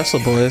Genuine Wrestle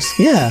Boys,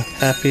 Yeah.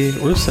 happy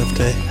Rusev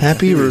Day.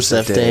 Happy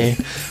Rusev Day.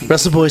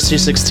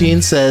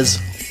 WrestleBoys316 says,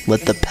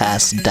 let the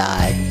past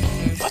die.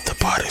 Let the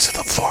parties of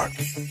the fort.